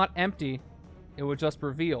deck is not empty. It was just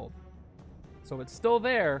revealed. So it's still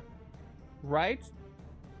there, right?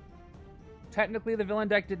 Technically, the villain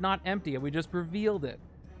deck did not empty it. We just revealed it.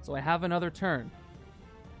 So I have another turn.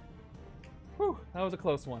 Whew, that was a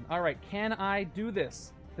close one. All right, can I do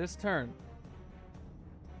this turn?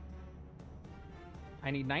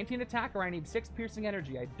 I need 19 attack or I need 6 piercing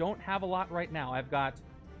energy. I don't have a lot right now. I've got,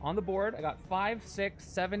 on the board, I got 5, 6,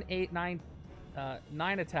 7, 8, 9,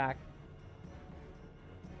 9 attack.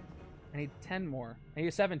 I need 10 more. I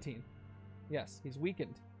need 17. Yes, he's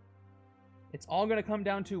weakened. It's all going to come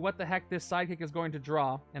down to what the heck this sidekick is going to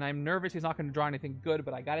draw. And I'm nervous he's not going to draw anything good,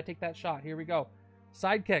 but I got to take that shot. Here we go.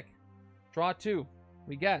 Sidekick. Draw 2.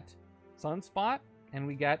 We get Sunspot, and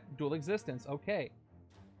we get Dual Existence. Okay.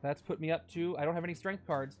 That's put me up to... I don't have any strength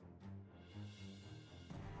cards.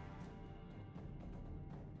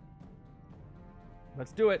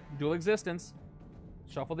 Let's do it. Dual Existence.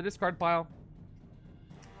 Shuffle the discard pile.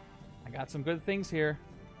 I got some good things here.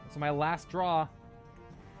 This is my last draw.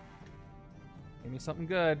 Give me something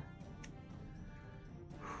good.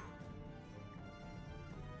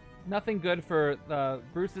 Nothing good for...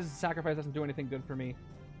 Bruce's sacrifice doesn't do anything good for me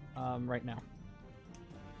right now.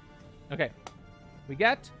 Okay. We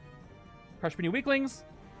get Crush Puny Weaklings,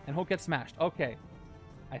 and Hulk gets smashed. Okay.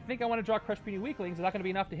 I think I want to draw Crush Puny Weaklings. Is that going to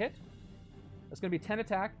be enough to hit? That's going to be 10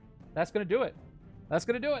 attack. That's going to do it. That's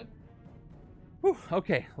going to do it. Whew.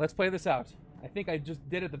 Okay, let's play this out. I think I just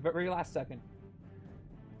did it the very last second.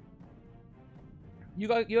 You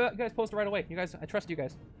guys post it right away. You guys, I trust you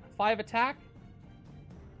guys. 5 attack.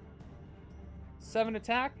 7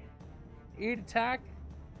 attack. 8 attack.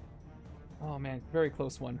 Oh man, very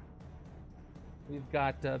close one. We've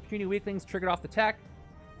got Puny Weaklings triggered off the tech.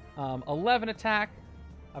 11 attack.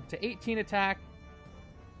 Up to 18 attack.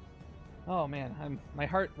 Oh man, my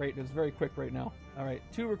heart rate is very quick right now. All right,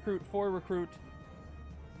 2 recruit, 4 recruit.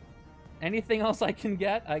 Anything else I can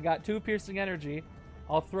get? I got 2 piercing energy.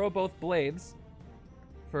 I'll throw both blades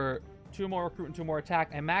for 2 more recruit and 2 more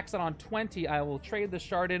attack. I max it on 20. I will trade the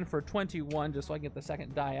shard in for 21 just so I can get the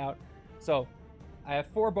second die out. So I have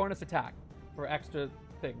 4 bonus attack for extra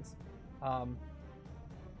things.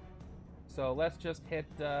 So let's just hit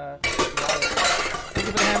Riot. Thank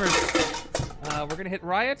you for the hammers. We're going to hit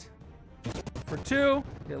Riot for 2.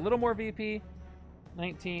 Get a little more VP.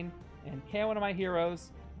 19. And can one of my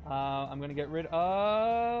heroes. I'm going to get rid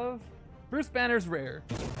of Bruce Banner's Rare.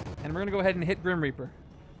 And we're going to go ahead and hit Grim Reaper.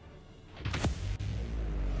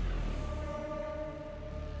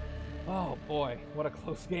 Oh boy, what a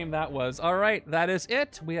close game that was. All right, that is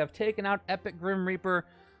it. We have taken out Epic Grim Reaper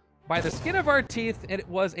by the skin of our teeth. It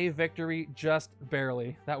was a victory, just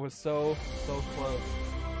barely. That was so close.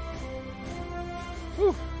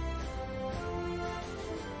 Whew.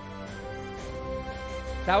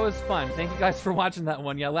 That was fun. Thank you guys for watching that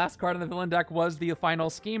one. Yeah, last card on the villain deck was the final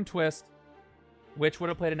Scheme Twist, which would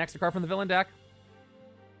have played an extra card from the villain deck.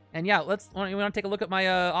 And yeah, you want to take a look at my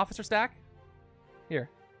officer stack? Here.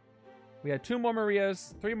 We had 2 more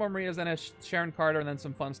Marias, 3 more Marias, and a Sharon Carter, and then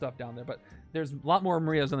some fun stuff down there. But there's a lot more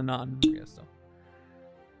Marias than the non-Marias. So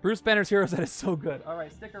Bruce Banner's Heroes, that is so good. All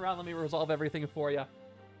right, stick around. Let me resolve everything for you.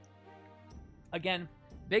 Again,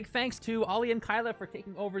 big thanks to Ollie and Kyla for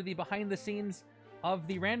taking over the behind-the-scenes of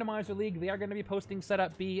the Randomizer League. They are going to be posting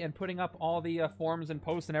Setup B and putting up all the forms and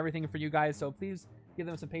posts and everything for you guys. So please give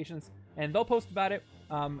them some patience. And they'll post about it.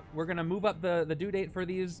 We're going to move up the due date for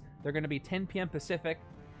these. They're going to be 10 p.m. Pacific.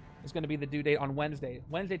 Is going to be the due date on Wednesday.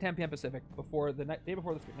 Wednesday, 10 p.m. Pacific, before the day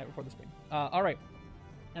before the stream, night before the stream. All right.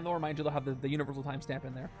 And they'll remind you they'll have the universal timestamp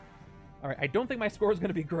in there. All right. I don't think my score is going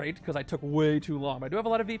to be great because I took way too long. But I do have a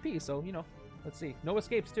lot of VP, so, you know, let's see. No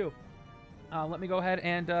escapes, too. Let me go ahead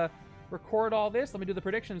and record all this. Let me do the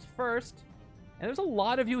predictions first. And there's a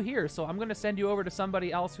lot of you here, so I'm going to send you over to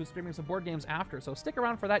somebody else who's streaming some board games after. So stick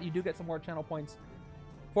around for that. You do get some more channel points.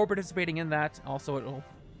 for participating in that. Also, it'll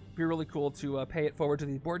be really cool to pay it forward to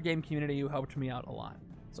the board game community who helped me out a lot.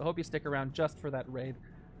 So I hope you stick around just for that raid.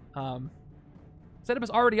 Setup is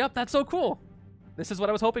already up. That's so cool. This is what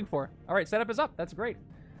I was hoping for. All right, setup is up. That's great.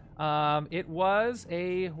 It was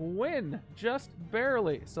a win, just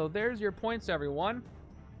barely. So there's your points, everyone.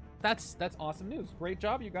 That's awesome news. Great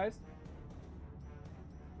job, you guys.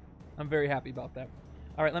 I'm very happy about that.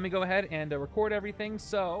 All right, let me go ahead and record everything.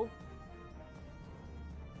 So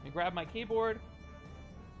let me grab my keyboard.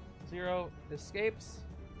 0 escapes.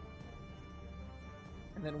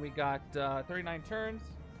 And then we got 39 turns.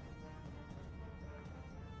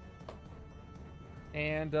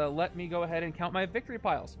 And let me go ahead and count my victory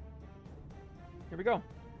piles. Here we go.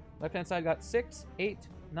 Left-hand side got 6, 8,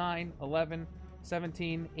 9, 11,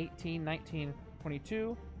 17, 18, 19,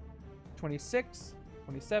 22, 26,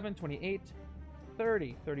 27, 28,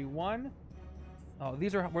 30, 31. Oh,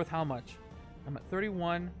 these are worth how much? I'm at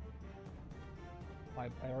 31. I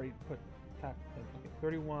already put... Okay,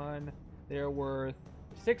 31. They're worth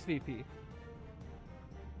 6 VP.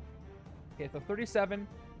 Okay, so 37,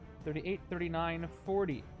 38, 39,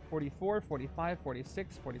 40, 44, 45,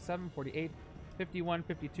 46, 47, 48, 51,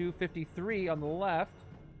 52, 53 on the left.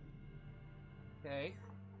 Okay.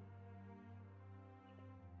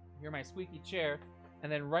 Here's my squeaky chair.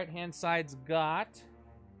 And then right-hand side's got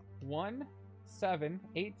 1, 7,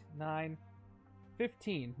 8, 9,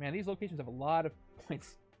 15. Man, these locations have a lot of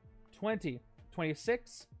points. 20,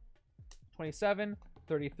 26, 27,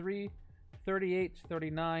 33, 38,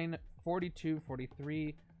 39, 42,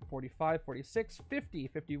 43, 45, 46, 50,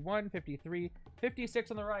 51, 53,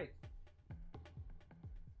 56 on the right.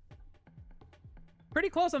 Pretty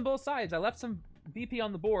close on both sides. I left some VP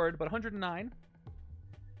on the board, but 109.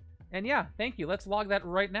 And yeah, thank you. Let's log that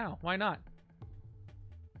right now. Why not?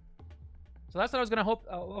 So that's what I was gonna hope.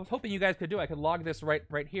 I was hoping you guys could do. I could log this right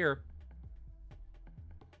here.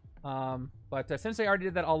 But since I already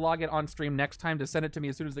did that, I'll log it on stream next time to send it to me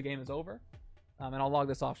as soon as the game is over. And I'll log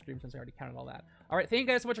this off stream since I already counted all that. All right, thank you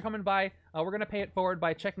guys so much for coming by. We're going to pay it forward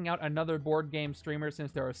by checking out another board game streamer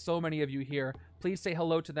since there are so many of you here. Please say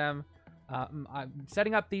hello to them.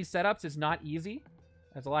 Setting up these setups is not easy.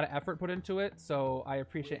 There's a lot of effort put into it, so I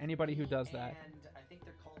appreciate anybody who does that.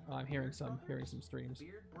 Oh, I'm hearing some streams.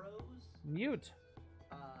 Mute.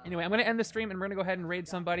 Anyway, I'm going to end the stream, and we're going to go ahead and raid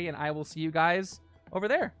somebody, and I will see you guys over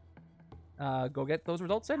there. Go get those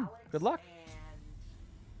results in. Good luck.